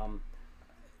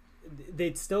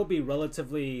 they'd still be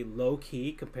relatively low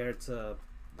key compared to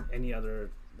any other,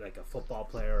 like a football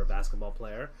player or a basketball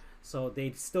player. So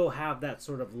they'd still have that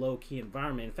sort of low key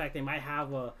environment. In fact, they might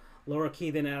have a lower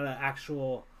key than at an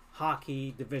actual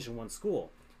hockey Division I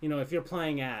school. If you're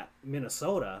playing at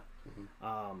Minnesota,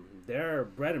 their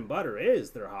bread and butter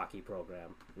is their hockey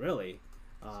program, really.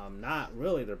 Not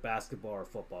really their basketball or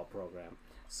football program.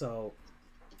 So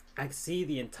I see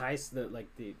the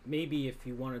maybe if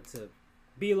you wanted to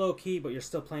be low key but you're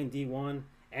still playing D1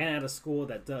 and at a school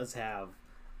that does have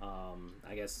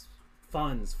I guess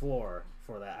funds for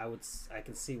that, I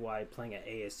can see why playing at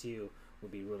ASU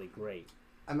would be really great.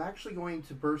 I'm actually going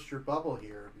to burst your bubble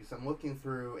here because I'm looking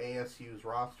through ASU's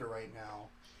roster right now.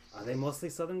 Are they mostly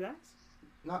Southern guys?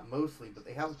 not mostly, but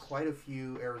they have quite a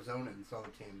few Arizonans on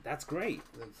the team. That's great.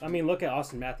 I mean, look at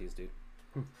Austin Matthews, dude.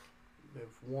 We have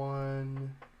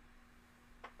 1,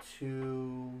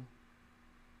 2.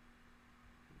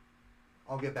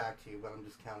 I'll get back to you, but I'm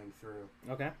just counting through.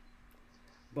 Okay.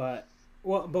 But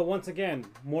once again,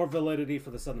 more validity for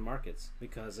the Southern markets,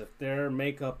 because if their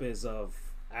makeup is of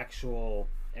actual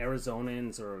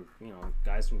Arizonans or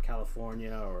guys from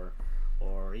California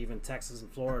or even Texas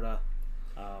and Florida,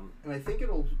 and I think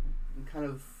it'll kind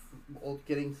of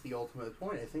getting to the ultimate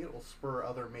point. I think it will spur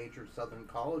other major Southern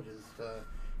colleges to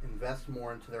invest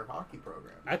more into their hockey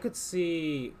program. I could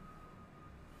see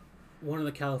one of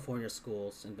the California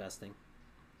schools investing.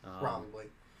 Probably.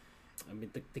 I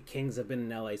mean, the Kings have been in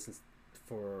LA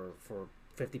for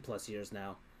 50 plus years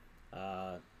now.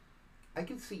 I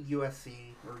can see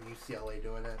USC or UCLA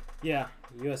doing it. Yeah,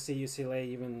 USC, UCLA,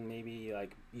 even maybe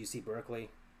like UC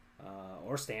Berkeley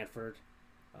or Stanford.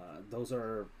 Those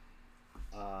are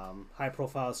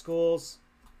high-profile schools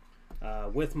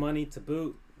with money to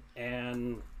boot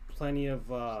and plenty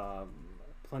of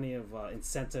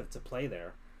incentive to play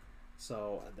there.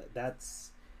 So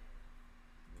that's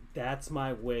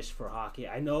my wish for hockey.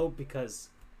 I know because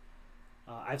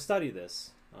I've studied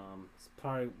this. It's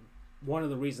probably one of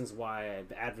the reasons why I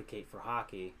advocate for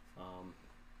hockey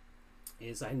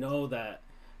is I know that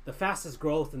the fastest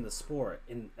growth in the sport,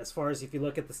 as far as if you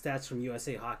look at the stats from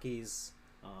USA Hockey's,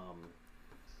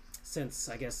 since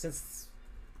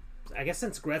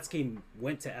Gretzky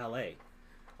went to LA,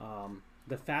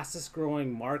 the fastest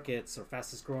growing markets or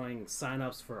fastest growing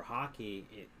signups for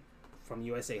hockey from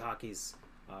USA Hockey's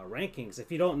rankings.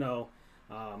 If you don't know,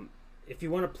 if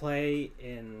you want to play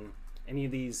in any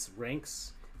of these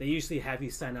ranks, they usually have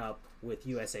you sign up with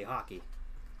USA Hockey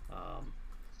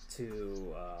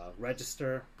to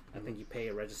register. I think you pay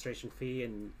a registration fee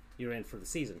and you're in for the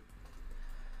season.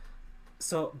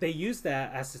 So they use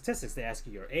that as statistics. They ask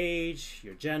you your age,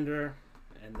 your gender,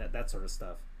 and that sort of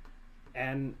stuff.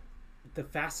 And the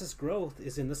fastest growth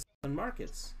is in the southern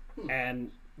markets.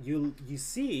 And you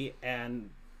see,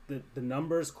 and the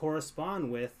numbers correspond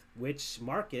with which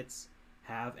markets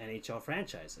have NHL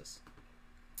franchises.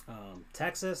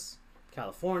 Texas,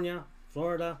 California,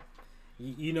 Florida.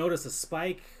 You notice a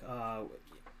spike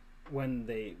when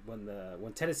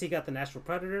Tennessee got the Nashville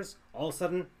Predators. All of a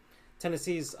sudden,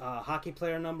 Tennessee's hockey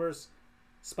player numbers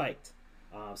spiked.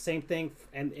 Same thing,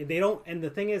 and they don't. And the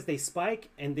thing is, they spike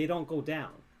and they don't go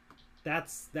down.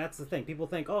 That's the thing. People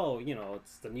think,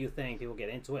 it's the new thing. People get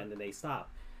into it and then they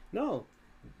stop. No.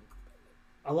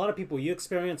 A lot of people, you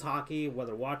experience hockey,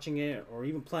 whether watching it or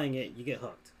even playing it, you get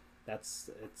hooked. It's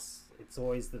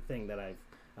always the thing that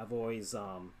I've always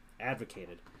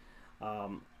advocated.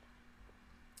 The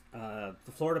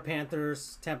Florida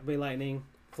Panthers, Tampa Bay Lightning,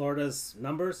 Florida's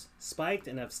numbers spiked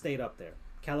and have stayed up there.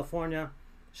 California,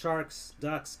 Sharks,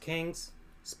 Ducks, Kings,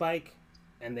 spike,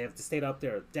 and they have stayed up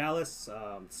there. Dallas,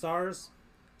 Stars,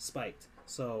 spiked.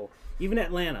 So even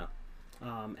Atlanta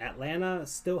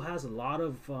still has a lot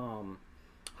of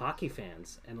hockey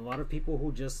fans and a lot of people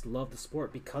who just love the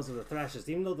sport because of the Thrashers.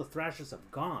 Even though the Thrashers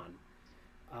have gone,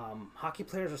 hockey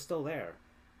players are still there.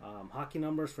 Hockey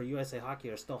numbers for USA Hockey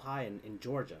are still high in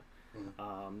Georgia.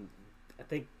 I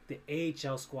think the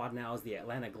AHL squad now is the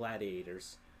Atlanta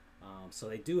Gladiators. So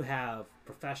they do have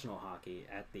professional hockey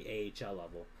at the AHL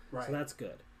level. Right. So that's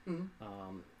good.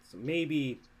 So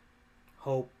maybe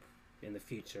hope in the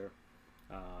future.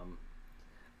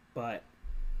 But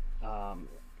I'm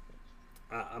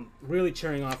really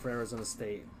cheering on for Arizona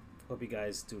State. Hope you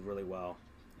guys do really well.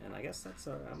 And I guess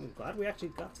I'm glad we actually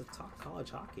got to talk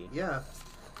college hockey. Yeah.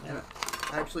 And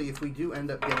actually, if we do end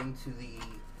up getting to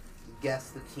guess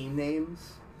the team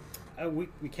names,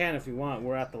 we can if you want.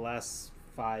 We're at the last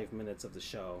 5 minutes of the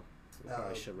show. We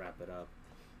probably should wrap it up.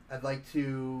 I'd like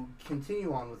to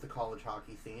continue on with the college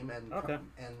hockey theme and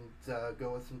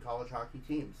go with some college hockey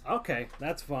teams. Okay,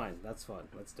 that's fine. Let's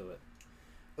do it.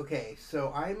 Okay,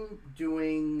 so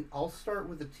I'll start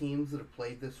with the teams that have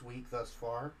played this week thus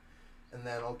far, and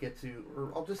then I'll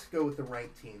just go with the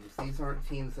ranked teams. These aren't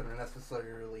teams that are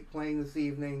necessarily playing this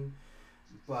evening,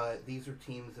 but these are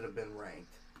teams that have been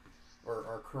ranked or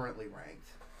are currently ranked.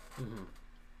 Mm-hmm.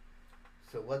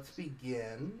 So let's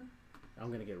begin. I'm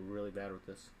going to get really bad with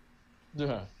this.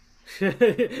 Yeah.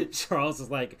 Charles is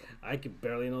like, I can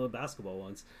barely know the basketball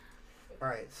ones. All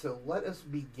right, so let us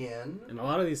begin. And a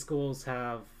lot of these schools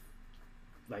have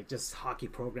like just hockey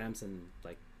programs and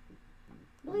like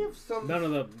we have some. None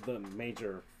of the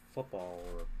major football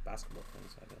or basketball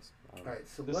things, I guess. All right,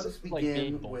 so let us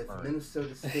begin with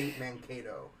Minnesota State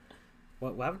Mankato.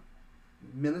 What happened?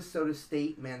 Minnesota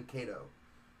State Mankato.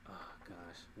 Oh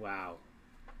gosh! Wow.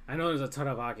 I know there's a ton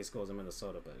of hockey schools in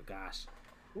Minnesota, but gosh.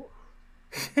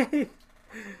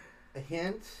 A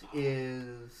hint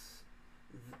is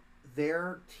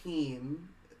their team,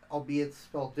 albeit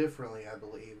spelled differently, I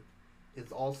believe,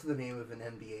 is also the name of an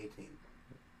NBA team.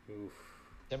 Oof.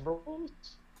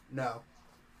 Timberwolves? No.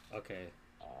 Okay.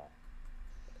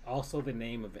 Also the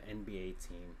name of an NBA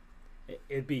team.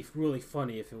 It'd be really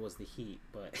funny if it was the Heat,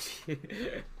 but...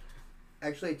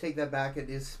 Actually, I take that back. It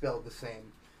is spelled the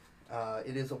same.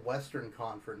 It is a Western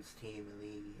Conference team in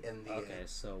the NBA. Okay,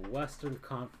 so Western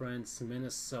Conference,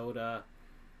 Minnesota.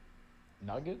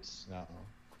 Nuggets? No.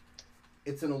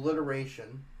 It's an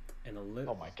alliteration.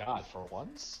 Oh my God! For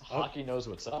once, hockey knows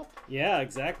what's up. Yeah,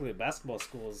 exactly. Basketball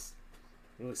schools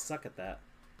really suck at that.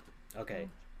 Okay,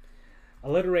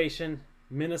 alliteration.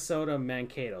 Minnesota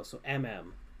Mankato. So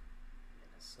MM.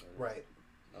 Minnesota. Right.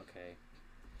 Okay.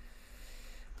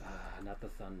 Not the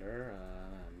Thunder.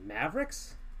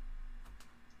 Mavericks.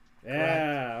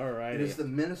 Yeah, alrighty. It is the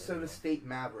Minnesota State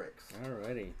Mavericks.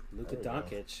 Alrighty. Luka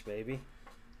Doncic, baby.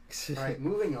 Alright,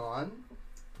 moving on.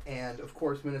 And, of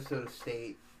course, Minnesota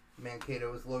State,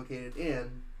 Mankato is located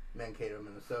in Mankato,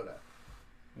 Minnesota.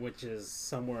 Which is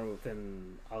somewhere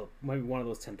within, maybe one of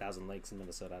those 10,000 lakes in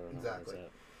Minnesota. I don't know. Exactly.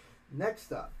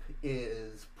 Next up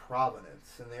is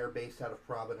Providence, and they are based out of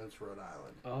Providence, Rhode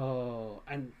Island. Oh,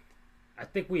 and I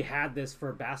think we had this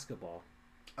for basketball.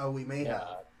 Oh, we may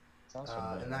have. Sounds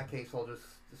familiar. In that case, I'll just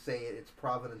say it's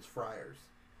Providence Friars.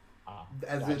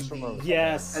 As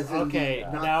yes. as in okay.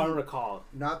 the, now I recall.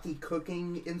 Not the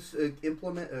cooking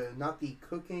implement, not the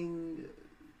cooking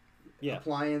Yeah.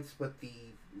 appliance, but the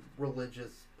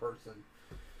religious person.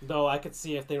 Though I could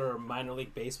see if they were a minor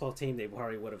league baseball team, they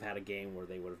probably would have had a game where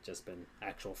they would have just been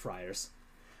actual Friars.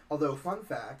 Although, fun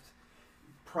fact,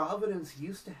 Providence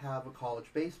used to have a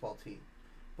college baseball team,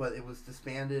 but it was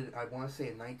disbanded, I want to say,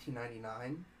 in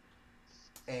 1999.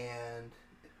 And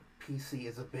PC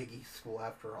is a Big East school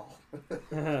after all.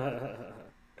 And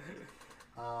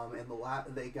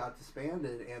they got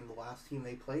disbanded, and the last team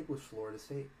they played was Florida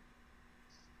State.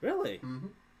 Really? Mm-hmm.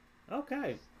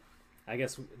 Okay. I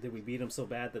guess, did we beat them so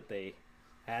bad that they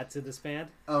had to disband?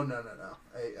 Oh, no.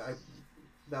 I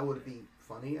that would be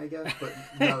funny, I guess, but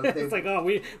no. It's like, oh,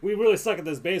 we really suck at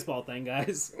this baseball thing,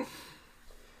 guys.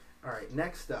 All right,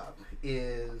 next up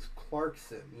is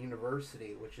Clarkson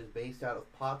University, which is based out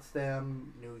of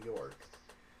Potsdam, New York.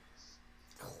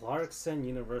 Clarkson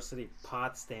University,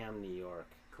 Potsdam, New York.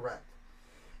 Correct.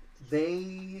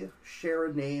 They share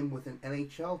a name with an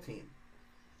NHL team.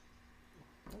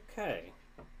 Okay.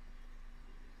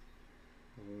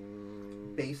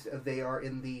 They are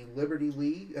in the Liberty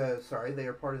League. They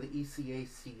are part of the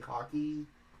ECAC Hockey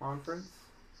Conference,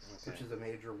 which is a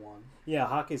major one. Yeah,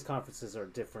 hockey's conferences are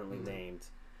differently named.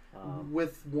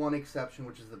 With one exception,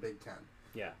 which is the Big Ten.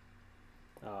 Yeah.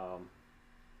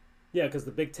 Yeah, because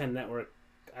the Big Ten Network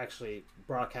actually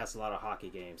broadcasts a lot of hockey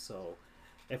games. So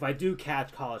if I do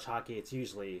catch college hockey, it's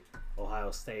usually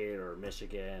Ohio State or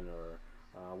Michigan or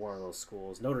one of those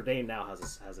schools. Notre Dame now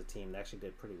has a team that actually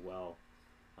did pretty well,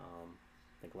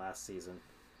 I think last season.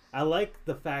 I like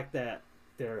the fact that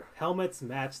their helmets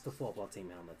match the football team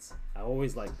helmets. I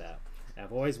always like that.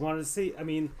 I've always wanted to see. I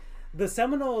mean, the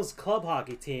Seminoles club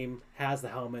hockey team has the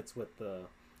helmets with the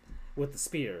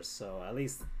spears, so at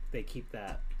least they keep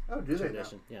that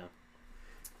tradition. They now?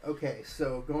 Yeah. Okay,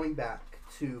 so going back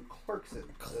to Clarkson.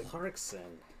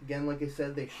 Clarkson. Again, like I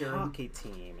said, they share hockey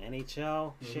team.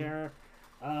 NHL share.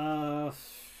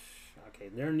 Okay,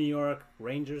 they're New York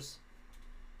Rangers.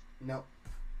 No.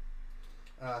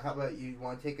 How about you?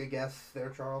 Want to take a guess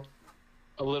there, Charles?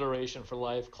 Alliteration for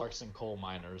life. Clarkson coal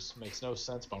miners. Makes no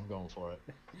sense, but I'm going for it.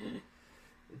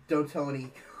 Don't tell any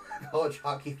college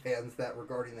hockey fans that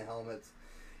regarding the helmets.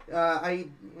 I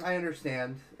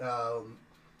understand.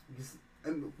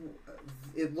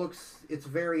 It's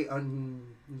very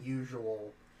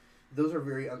unusual. Those are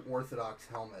very unorthodox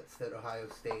helmets that Ohio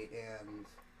State and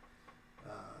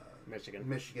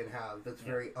Michigan have. That's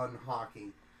very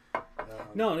unhockey.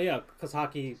 Because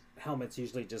hockey helmets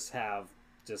usually just have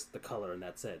just the color and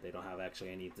that's it. They don't have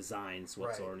actually any designs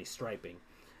whatsoever, any striping.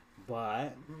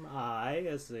 But I,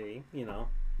 as a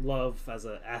love as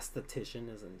an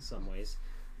aesthetician, as in some ways,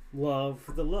 love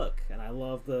the look and I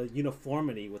love the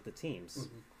uniformity with the teams.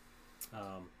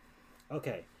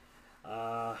 Okay,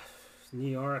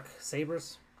 New York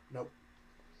Sabres. Nope,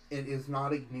 it is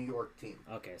not a New York team.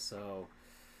 Okay, so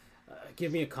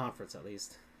give me a conference at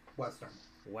least.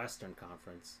 Western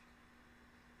Conference.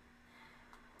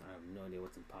 I have no idea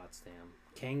what's in Potsdam.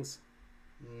 Kings?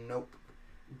 Nope.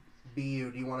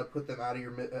 BU, do you want to put them out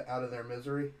of their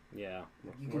misery? Yeah.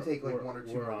 You can take like one or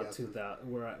two we're more on guesses.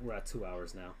 we're at 2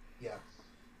 hours now. Yeah.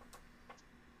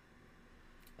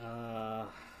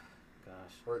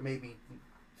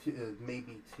 it may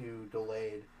be too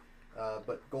delayed,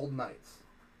 but Golden Knights.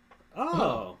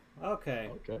 Oh, okay.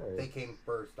 They came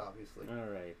first, obviously. All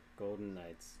right, Golden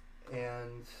Knights.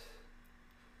 And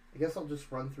I guess I'll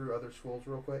just run through other schools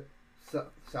real quick.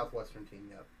 Southwestern team,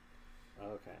 yep.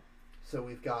 Okay. So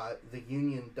we've got the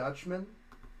Union Dutchmen,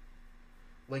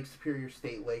 Lake Superior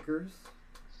State Lakers.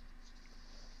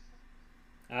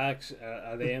 Actually,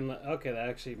 are they in? Okay, that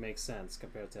actually makes sense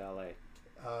compared to LA.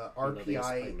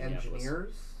 RPI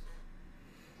Engineers.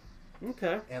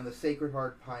 Okay. And the Sacred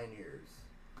Heart Pioneers.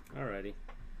 Alrighty.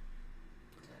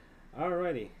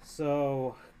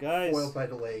 So, guys. Foiled by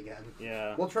delay again.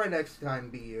 Yeah. We'll try next time,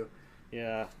 BU.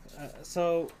 Yeah.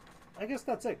 So, I guess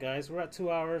that's it, guys. We're at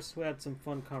 2 hours. We had some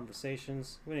fun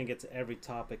conversations. We didn't get to every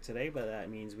topic today, but that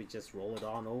means we just roll it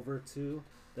on over to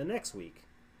the next week.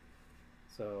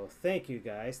 So, thank you,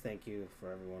 guys. Thank you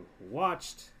for everyone who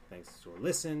watched. Thanks or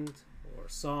listened or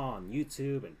saw on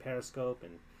YouTube and Periscope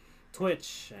and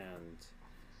Twitch and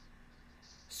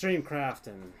Streamcraft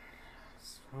and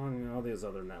on all these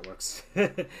other networks.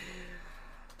 And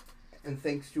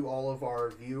thanks to all of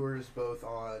our viewers, both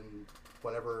on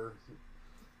whatever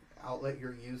outlet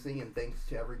you're using, and thanks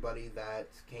to everybody that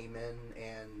came in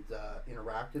and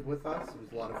interacted with us. It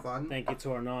was a lot of fun. Thank you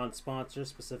to our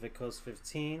non-sponsors, Pacific Coast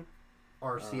 15.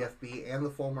 Our CFB and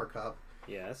the Fulmer Cup.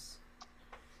 Yes.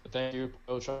 Thank you,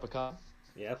 Pollo Tropical.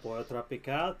 Yeah, Pollo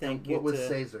Tropical. Thank and you. What was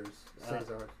Cesar's?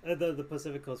 The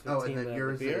Pacific Coast 15. Oh, and then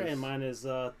yours beer, is... and mine is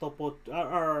Topo.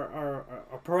 Our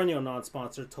perennial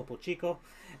non-sponsor, Topo Chico,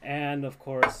 and of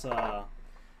course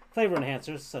flavor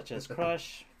enhancers such as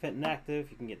Crush, Fit and Active.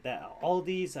 You can get that at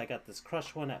Aldi's. I got this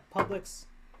Crush one at Publix.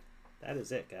 That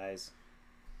is it, guys.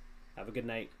 Have a good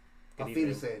night. Good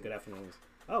evening. Good afternoon.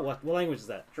 Oh, what language is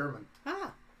that? German.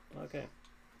 Ah, okay.